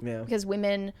to. Yeah. Because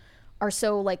women are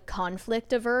so like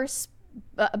conflict averse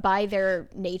by their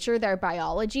nature, their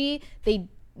biology.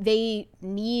 They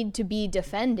need to be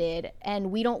defended,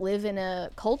 and we don't live in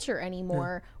a culture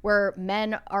anymore where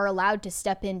men are allowed to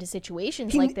step into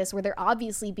situations like this where they're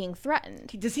obviously being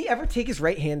threatened. Does he ever take his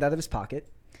right hand out of his pocket?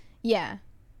 Yeah.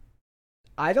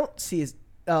 I don't see his.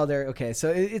 Oh, there. Okay, so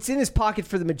it's in his pocket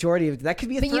for the majority of it. That could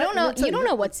be a threat. But you don't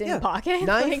know what's in the pocket.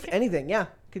 Knife, anything. Yeah,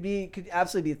 could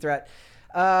absolutely be a threat.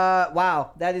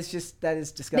 Wow, that is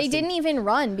disgusting. They didn't even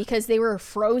run because they were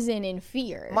frozen in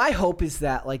fear. My hope is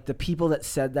that like the people that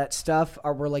said that stuff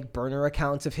were like burner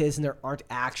accounts of his, and there aren't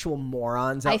actual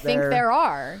morons out there. I think there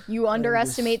are. You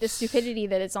underestimate the stupidity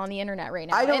that is on the internet right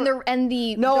now. I don't.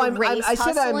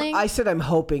 I said I'm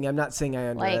hoping. I'm not saying I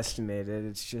underestimate it.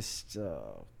 It's just,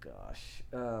 oh gosh.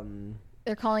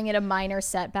 They're calling it a minor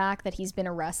setback that he's been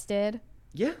arrested.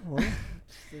 Yeah. Well,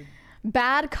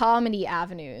 bad comedy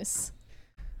avenues.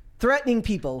 Threatening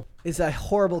people is a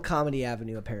horrible comedy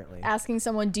avenue, apparently. Asking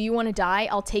someone, do you want to die?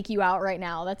 I'll take you out right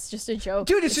now. That's just a joke.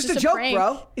 Dude, it's just a joke,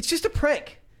 bro. It's just a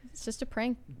prank. It's just a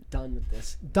prank. Done with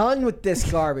this. Done with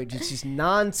this garbage. It's just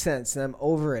nonsense, and I'm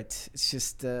over it. It's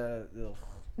just, ugh.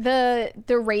 The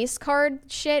race card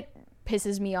shit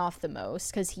pisses me off the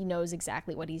most because he knows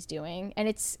exactly what he's doing. And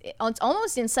it's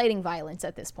almost inciting violence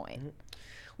at this point. Mm-hmm.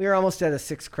 We are almost at a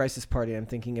 6th crisis party. I'm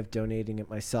thinking of donating it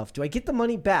myself. Do I get the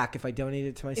money back if I donate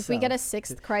it to myself? If we get a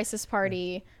 6th crisis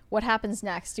party, what happens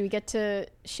next? Do we get to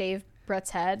shave Brett's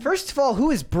head? First of all,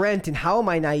 who is Brent and how am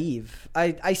I naive?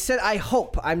 I said I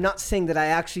hope. I'm not saying that I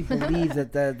actually believe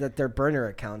that they're burner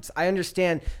accounts. I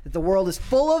understand that the world is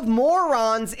full of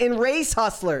morons and race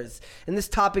hustlers. And this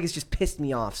topic has just pissed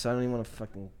me off, so I don't even want to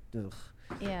fucking... Ugh.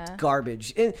 Yeah. It's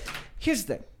garbage. And here's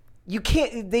the thing. You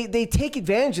can't. They take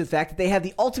advantage of the fact that they have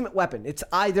the ultimate weapon. It's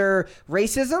either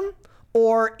racism,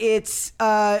 or it's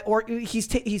or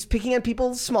he's picking on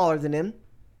people smaller than him,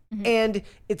 and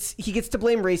he gets to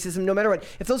blame racism no matter what.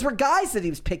 If those were guys that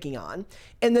he was picking on,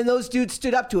 and then those dudes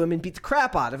stood up to him and beat the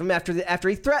crap out of him after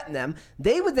he threatened them,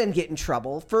 they would then get in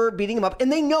trouble for beating him up,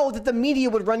 and they know that the media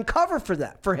would run cover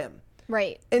for him.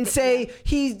 Right. And say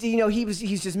he's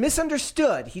just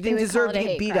misunderstood. He didn't deserve to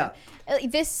get beat up.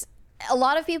 A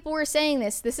lot of people were saying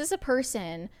this. This is a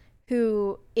person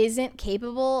who isn't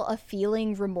capable of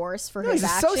feeling remorse for his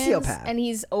actions. He's a sociopath. And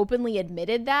he's openly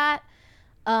admitted that.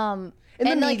 And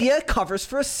the media covers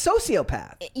for a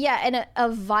sociopath. Yeah, and a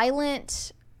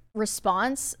violent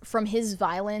response from his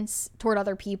violence toward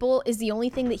other people is the only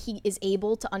thing that he is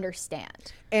able to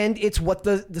understand. And it's what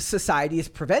the society is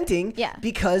preventing,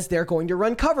 because they're going to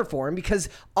run cover for him, because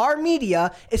our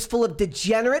media is full of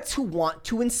degenerates who want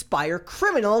to inspire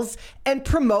criminals and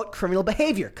promote criminal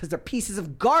behavior, because they're pieces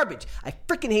of garbage. I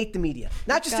freaking hate the media.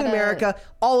 Not just in America,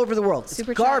 all over the world. It's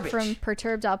super garbage. Chat from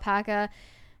Perturbed Alpaca.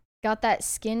 Got that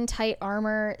skin-tight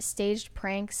armor, staged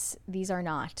pranks. These are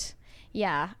not.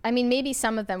 Yeah, I mean, maybe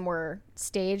some of them were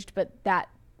staged, but that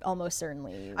almost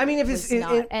certainly. I mean, if it's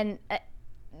not, and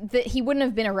he wouldn't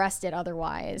have been arrested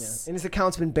otherwise. Yeah. And his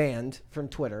account's been banned from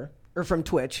Twitter or from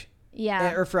Twitch.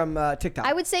 Yeah, or from TikTok.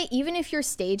 I would say even if you're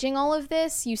staging all of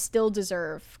this, you still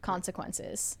deserve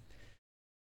consequences.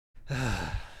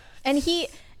 And he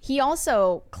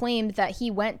also claimed that he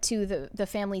went to the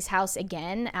family's house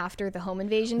again after the home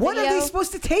invasion video. What are they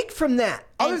supposed to take from that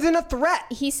other than a threat?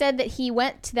 He said that he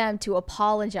went to them to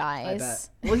apologize. I bet.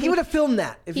 Well, he would have filmed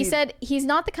that. He said he's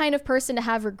not the kind of person to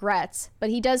have regrets,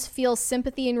 but he does feel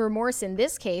sympathy and remorse in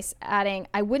this case, adding,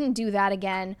 "I wouldn't do that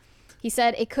again." He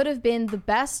said, "It could have been the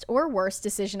best or worst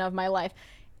decision of my life."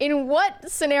 In what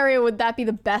scenario would that be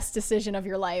the best decision of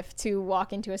your life, to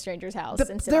walk into a stranger's house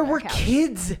and sit there on their were couch?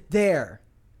 Kids there.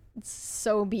 It's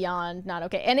so beyond not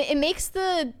okay. And it makes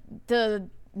the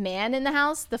man in the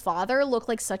house, the father, look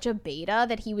like such a beta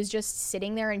that he was just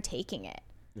sitting there and taking it.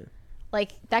 Yeah.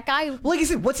 Like, that guy... Like I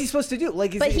said, what's he supposed to do?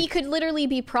 But he could literally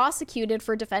be prosecuted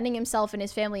for defending himself and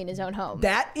his family in his own home.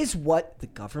 That is what the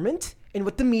government and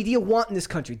what the media want in this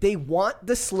country. They want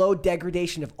the slow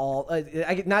degradation of all,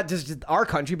 not just our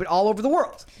country, but all over the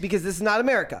world, because this is not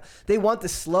America. They want the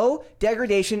slow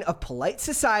degradation of polite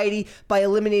society by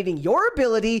eliminating your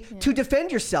ability to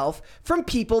defend yourself from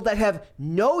people that have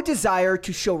no desire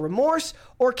to show remorse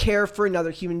or care for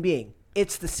another human being.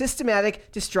 It's the systematic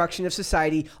destruction of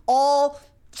society, all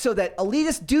so that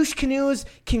elitist douche canoes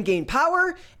can gain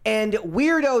power and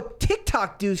weirdo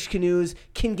TikTok douche canoes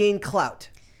can gain clout.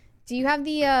 Do you have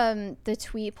the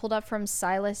tweet pulled up from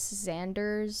Silas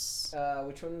Zanders?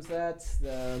 Which one was that?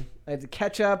 I have the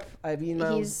ketchup. I have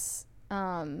emails.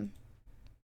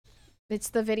 He's It's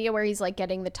the video where he's like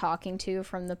getting the talking to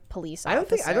from the police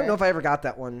officer. I don't know if I ever got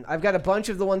that one. I've got a bunch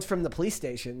of the ones from the police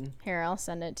station. Here, I'll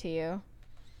send it to you.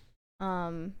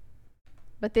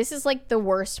 But this is like the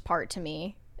worst part to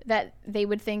me, that they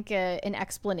would think an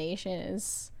explanation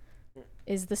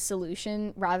is the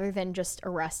solution rather than just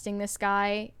arresting this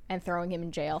guy and throwing him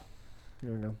in jail.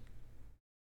 Here we go.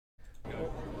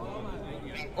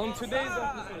 On today's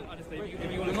episode,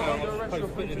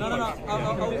 no,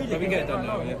 I'll read it. We get it done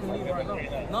now,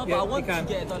 yeah. No, but I want to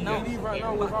get it done now.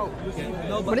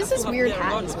 What is this weird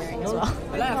hat he's wearing as well?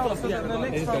 Letterbox, yeah.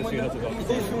 It is going through your letterbox. It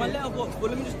goes through my letterbox, but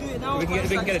let me just do it now. We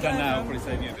can get it done now, probably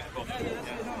save you a bit of problem.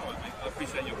 Yeah, I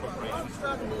appreciate your cooperation.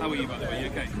 How are you, by the way? You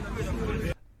okay?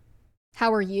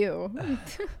 How are you?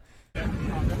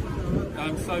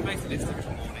 So basically, it's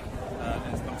typical morning.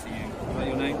 It's come to you. Is that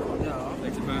your name? No.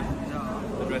 Date of birth? No.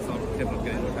 Address, I'll careful of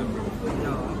getting the camera.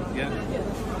 No. Yeah?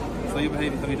 So your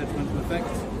behaviour is having a detrimental effect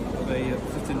of a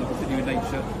persistent or continuing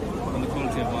nature on the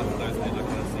quality of life of those in the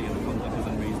locality, and the conduct is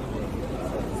unreasonable.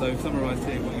 So summarised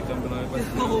here what you've done below.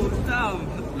 Oh, damn.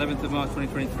 11th of March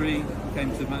 2023, came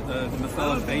to the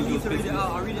massage Angels business.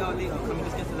 I'll read it out later. Can we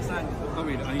just get to the sign? I'll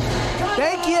read it.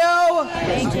 Thank you!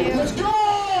 Thank you. Let's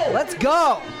go! Let's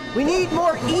go! We need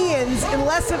more Ians and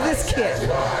less of this kid.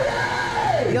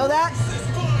 You know that?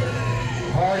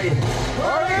 Party.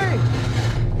 Party!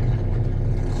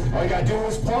 All you gotta do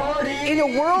is party. In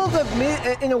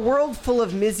a world full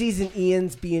of Mizzies and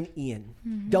Ians, be an Ian.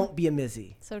 Don't be a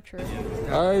Mizzy. So true.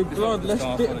 Alright, blood, let's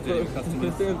Staff get on a daily it. customers.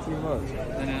 It's doing too much.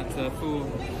 Then at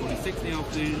 4:46 in the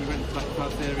afternoon, you went to the Black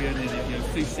Class area near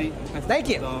the sushi. Thank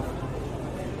you. Staff.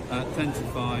 10 to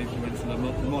 5, you went to the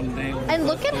Modern Nail. And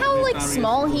look at how like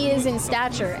small he is in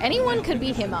stature. Anyone could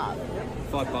beat him up.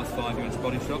 5:05, you went to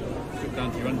Body Shop, stripped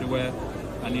down to your underwear,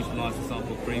 and utilised the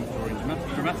sample cream for drawing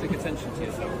dramatic attention to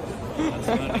yourself. And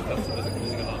surrounding customers are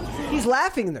causing alarm. He's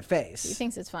laughing in their face. He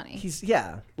thinks it's funny.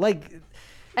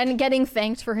 And getting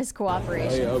thanked for his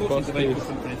cooperation. 14th of April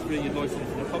 2023, you loitered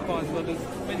into the Popeyes brothers,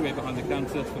 made your way behind the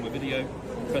counter to film a video,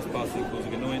 trespassing,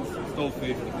 causing annoyance, stole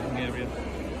food from the cooking area.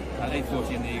 At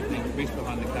 8:40 in the evening, you reached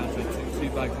behind the counter and took 2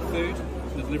 bags of food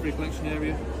to the delivery collection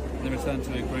area, and then returned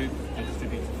to a group and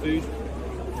distributed food.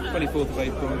 24th of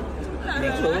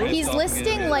April, He's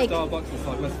listing like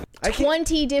Starbucks,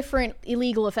 20 different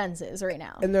illegal offenses right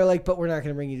now. And they're like, but we're not going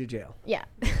to bring you to jail. Yeah.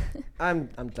 I'm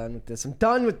done with this. I'm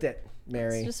done with it,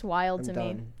 Mary. It's just wild to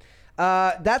me.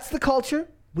 That's the culture.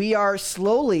 We are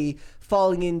slowly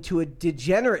falling into a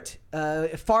degenerate,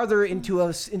 farther into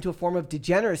a form of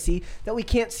degeneracy that we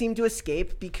can't seem to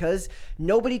escape because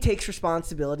nobody takes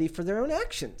responsibility for their own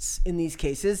actions in these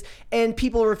cases, and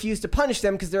people refuse to punish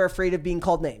them because they're afraid of being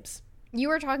called names. You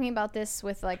were talking about this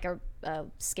with like a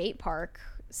skate park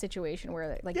situation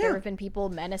where there have been people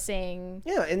menacing.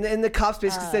 Yeah, and the cops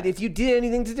basically said if you did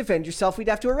anything to defend yourself, we'd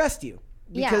have to arrest you.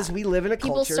 Because we live in a culture.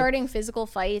 People starting physical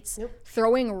fights,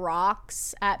 throwing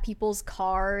rocks at people's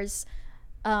cars.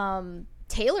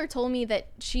 Taylor told me that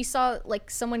she saw like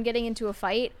someone getting into a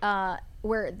fight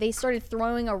where they started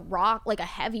throwing a rock, like a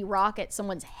heavy rock at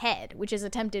someone's head, which is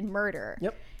attempted murder.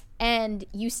 Yep. And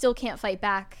you still can't fight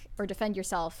back or defend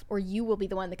yourself, or you will be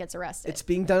the one that gets arrested. It's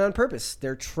being done on purpose.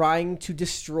 They're trying to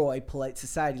destroy polite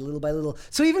society little by little.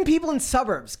 So even people in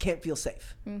suburbs can't feel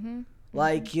safe. Mm-hmm.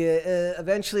 Like,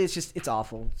 eventually it's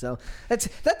awful. So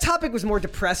that topic was more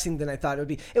depressing than I thought it would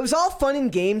be. It was all fun and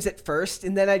games at first,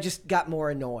 and then I just got more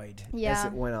annoyed as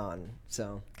it went on.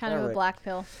 So kind of a black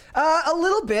pill. A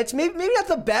little bit. Maybe not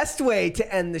the best way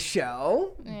to end the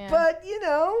show, but,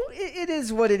 it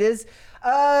is what it is.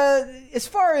 As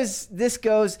far as this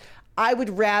goes, I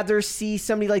would rather see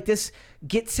somebody like this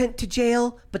get sent to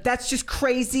jail, but that's just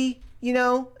crazy.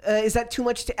 Is that too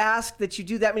much to ask that you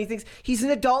do that many things? He's an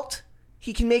adult.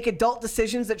 He can make adult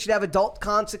decisions that should have adult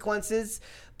consequences.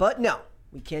 But no,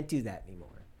 we can't do that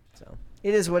anymore. So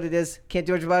it is what it is. Can't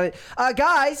do much about it.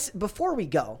 Guys, before we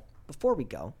go,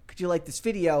 could you like this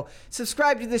video?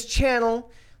 Subscribe to this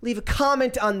channel. Leave a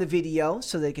comment on the video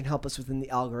so they can help us within the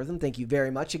algorithm. Thank you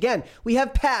very much. Again, we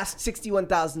have passed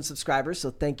 61,000 subscribers, so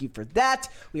thank you for that.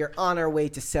 We are on our way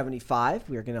to 75.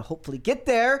 We are going to hopefully get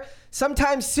there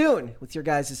sometime soon. With your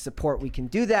guys' support, we can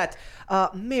do that.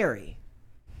 Mary,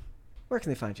 where can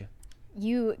they find you?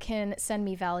 You can send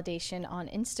me validation on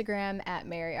Instagram at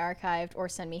Mary Archived, or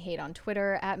send me hate on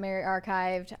Twitter at Mary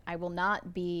Archived. I will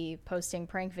not be posting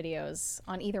prank videos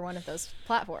on either one of those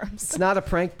platforms. It's not a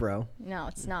prank, bro. No,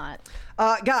 it's not.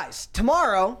 Guys,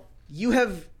 tomorrow you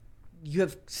have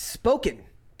spoken.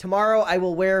 Tomorrow I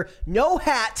will wear no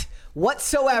hat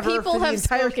whatsoever. People for the have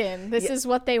entire... spoken. This is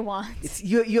what they want.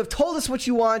 You have told us what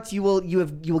you want. You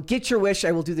will get your wish.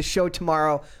 I will do the show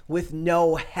tomorrow with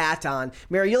no hat on.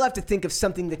 Mary, you'll have to think of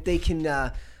something that they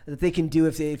can do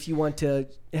if you want to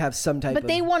have some type of... But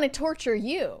they want to torture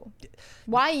you.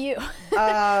 Why you?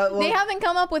 Well, they haven't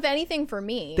come up with anything for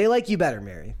me. They like you better,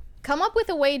 Mary. Come up with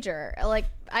a wager. Like,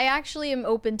 I actually am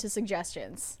open to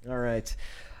suggestions. All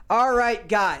right,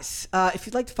 guys. If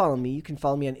you'd like to follow me, you can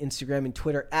follow me on Instagram and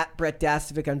Twitter at Brett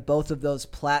Dastovic on both of those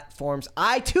platforms.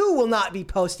 I, too, will not be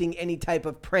posting any type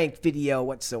of prank video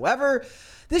whatsoever.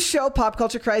 This show, Pop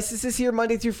Culture Crisis, is here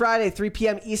Monday through Friday, 3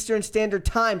 p.m. Eastern Standard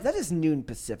Time. That is noon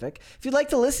Pacific. If you'd like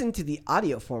to listen to the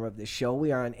audio form of this show,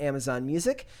 we are on Amazon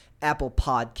Music, Apple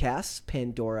Podcasts,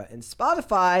 Pandora, and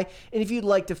Spotify. And if you'd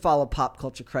like to follow Pop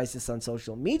Culture Crisis on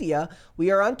social media,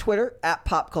 we are on Twitter at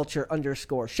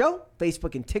PopCulture_show,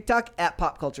 Facebook and TikTok at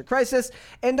Pop Culture Crisis,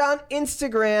 and on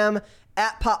Instagram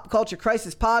at Pop Culture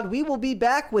Crisis Pod. We will be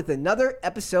back with another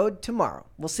episode tomorrow.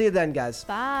 We'll see you then, guys.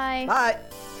 Bye. Bye.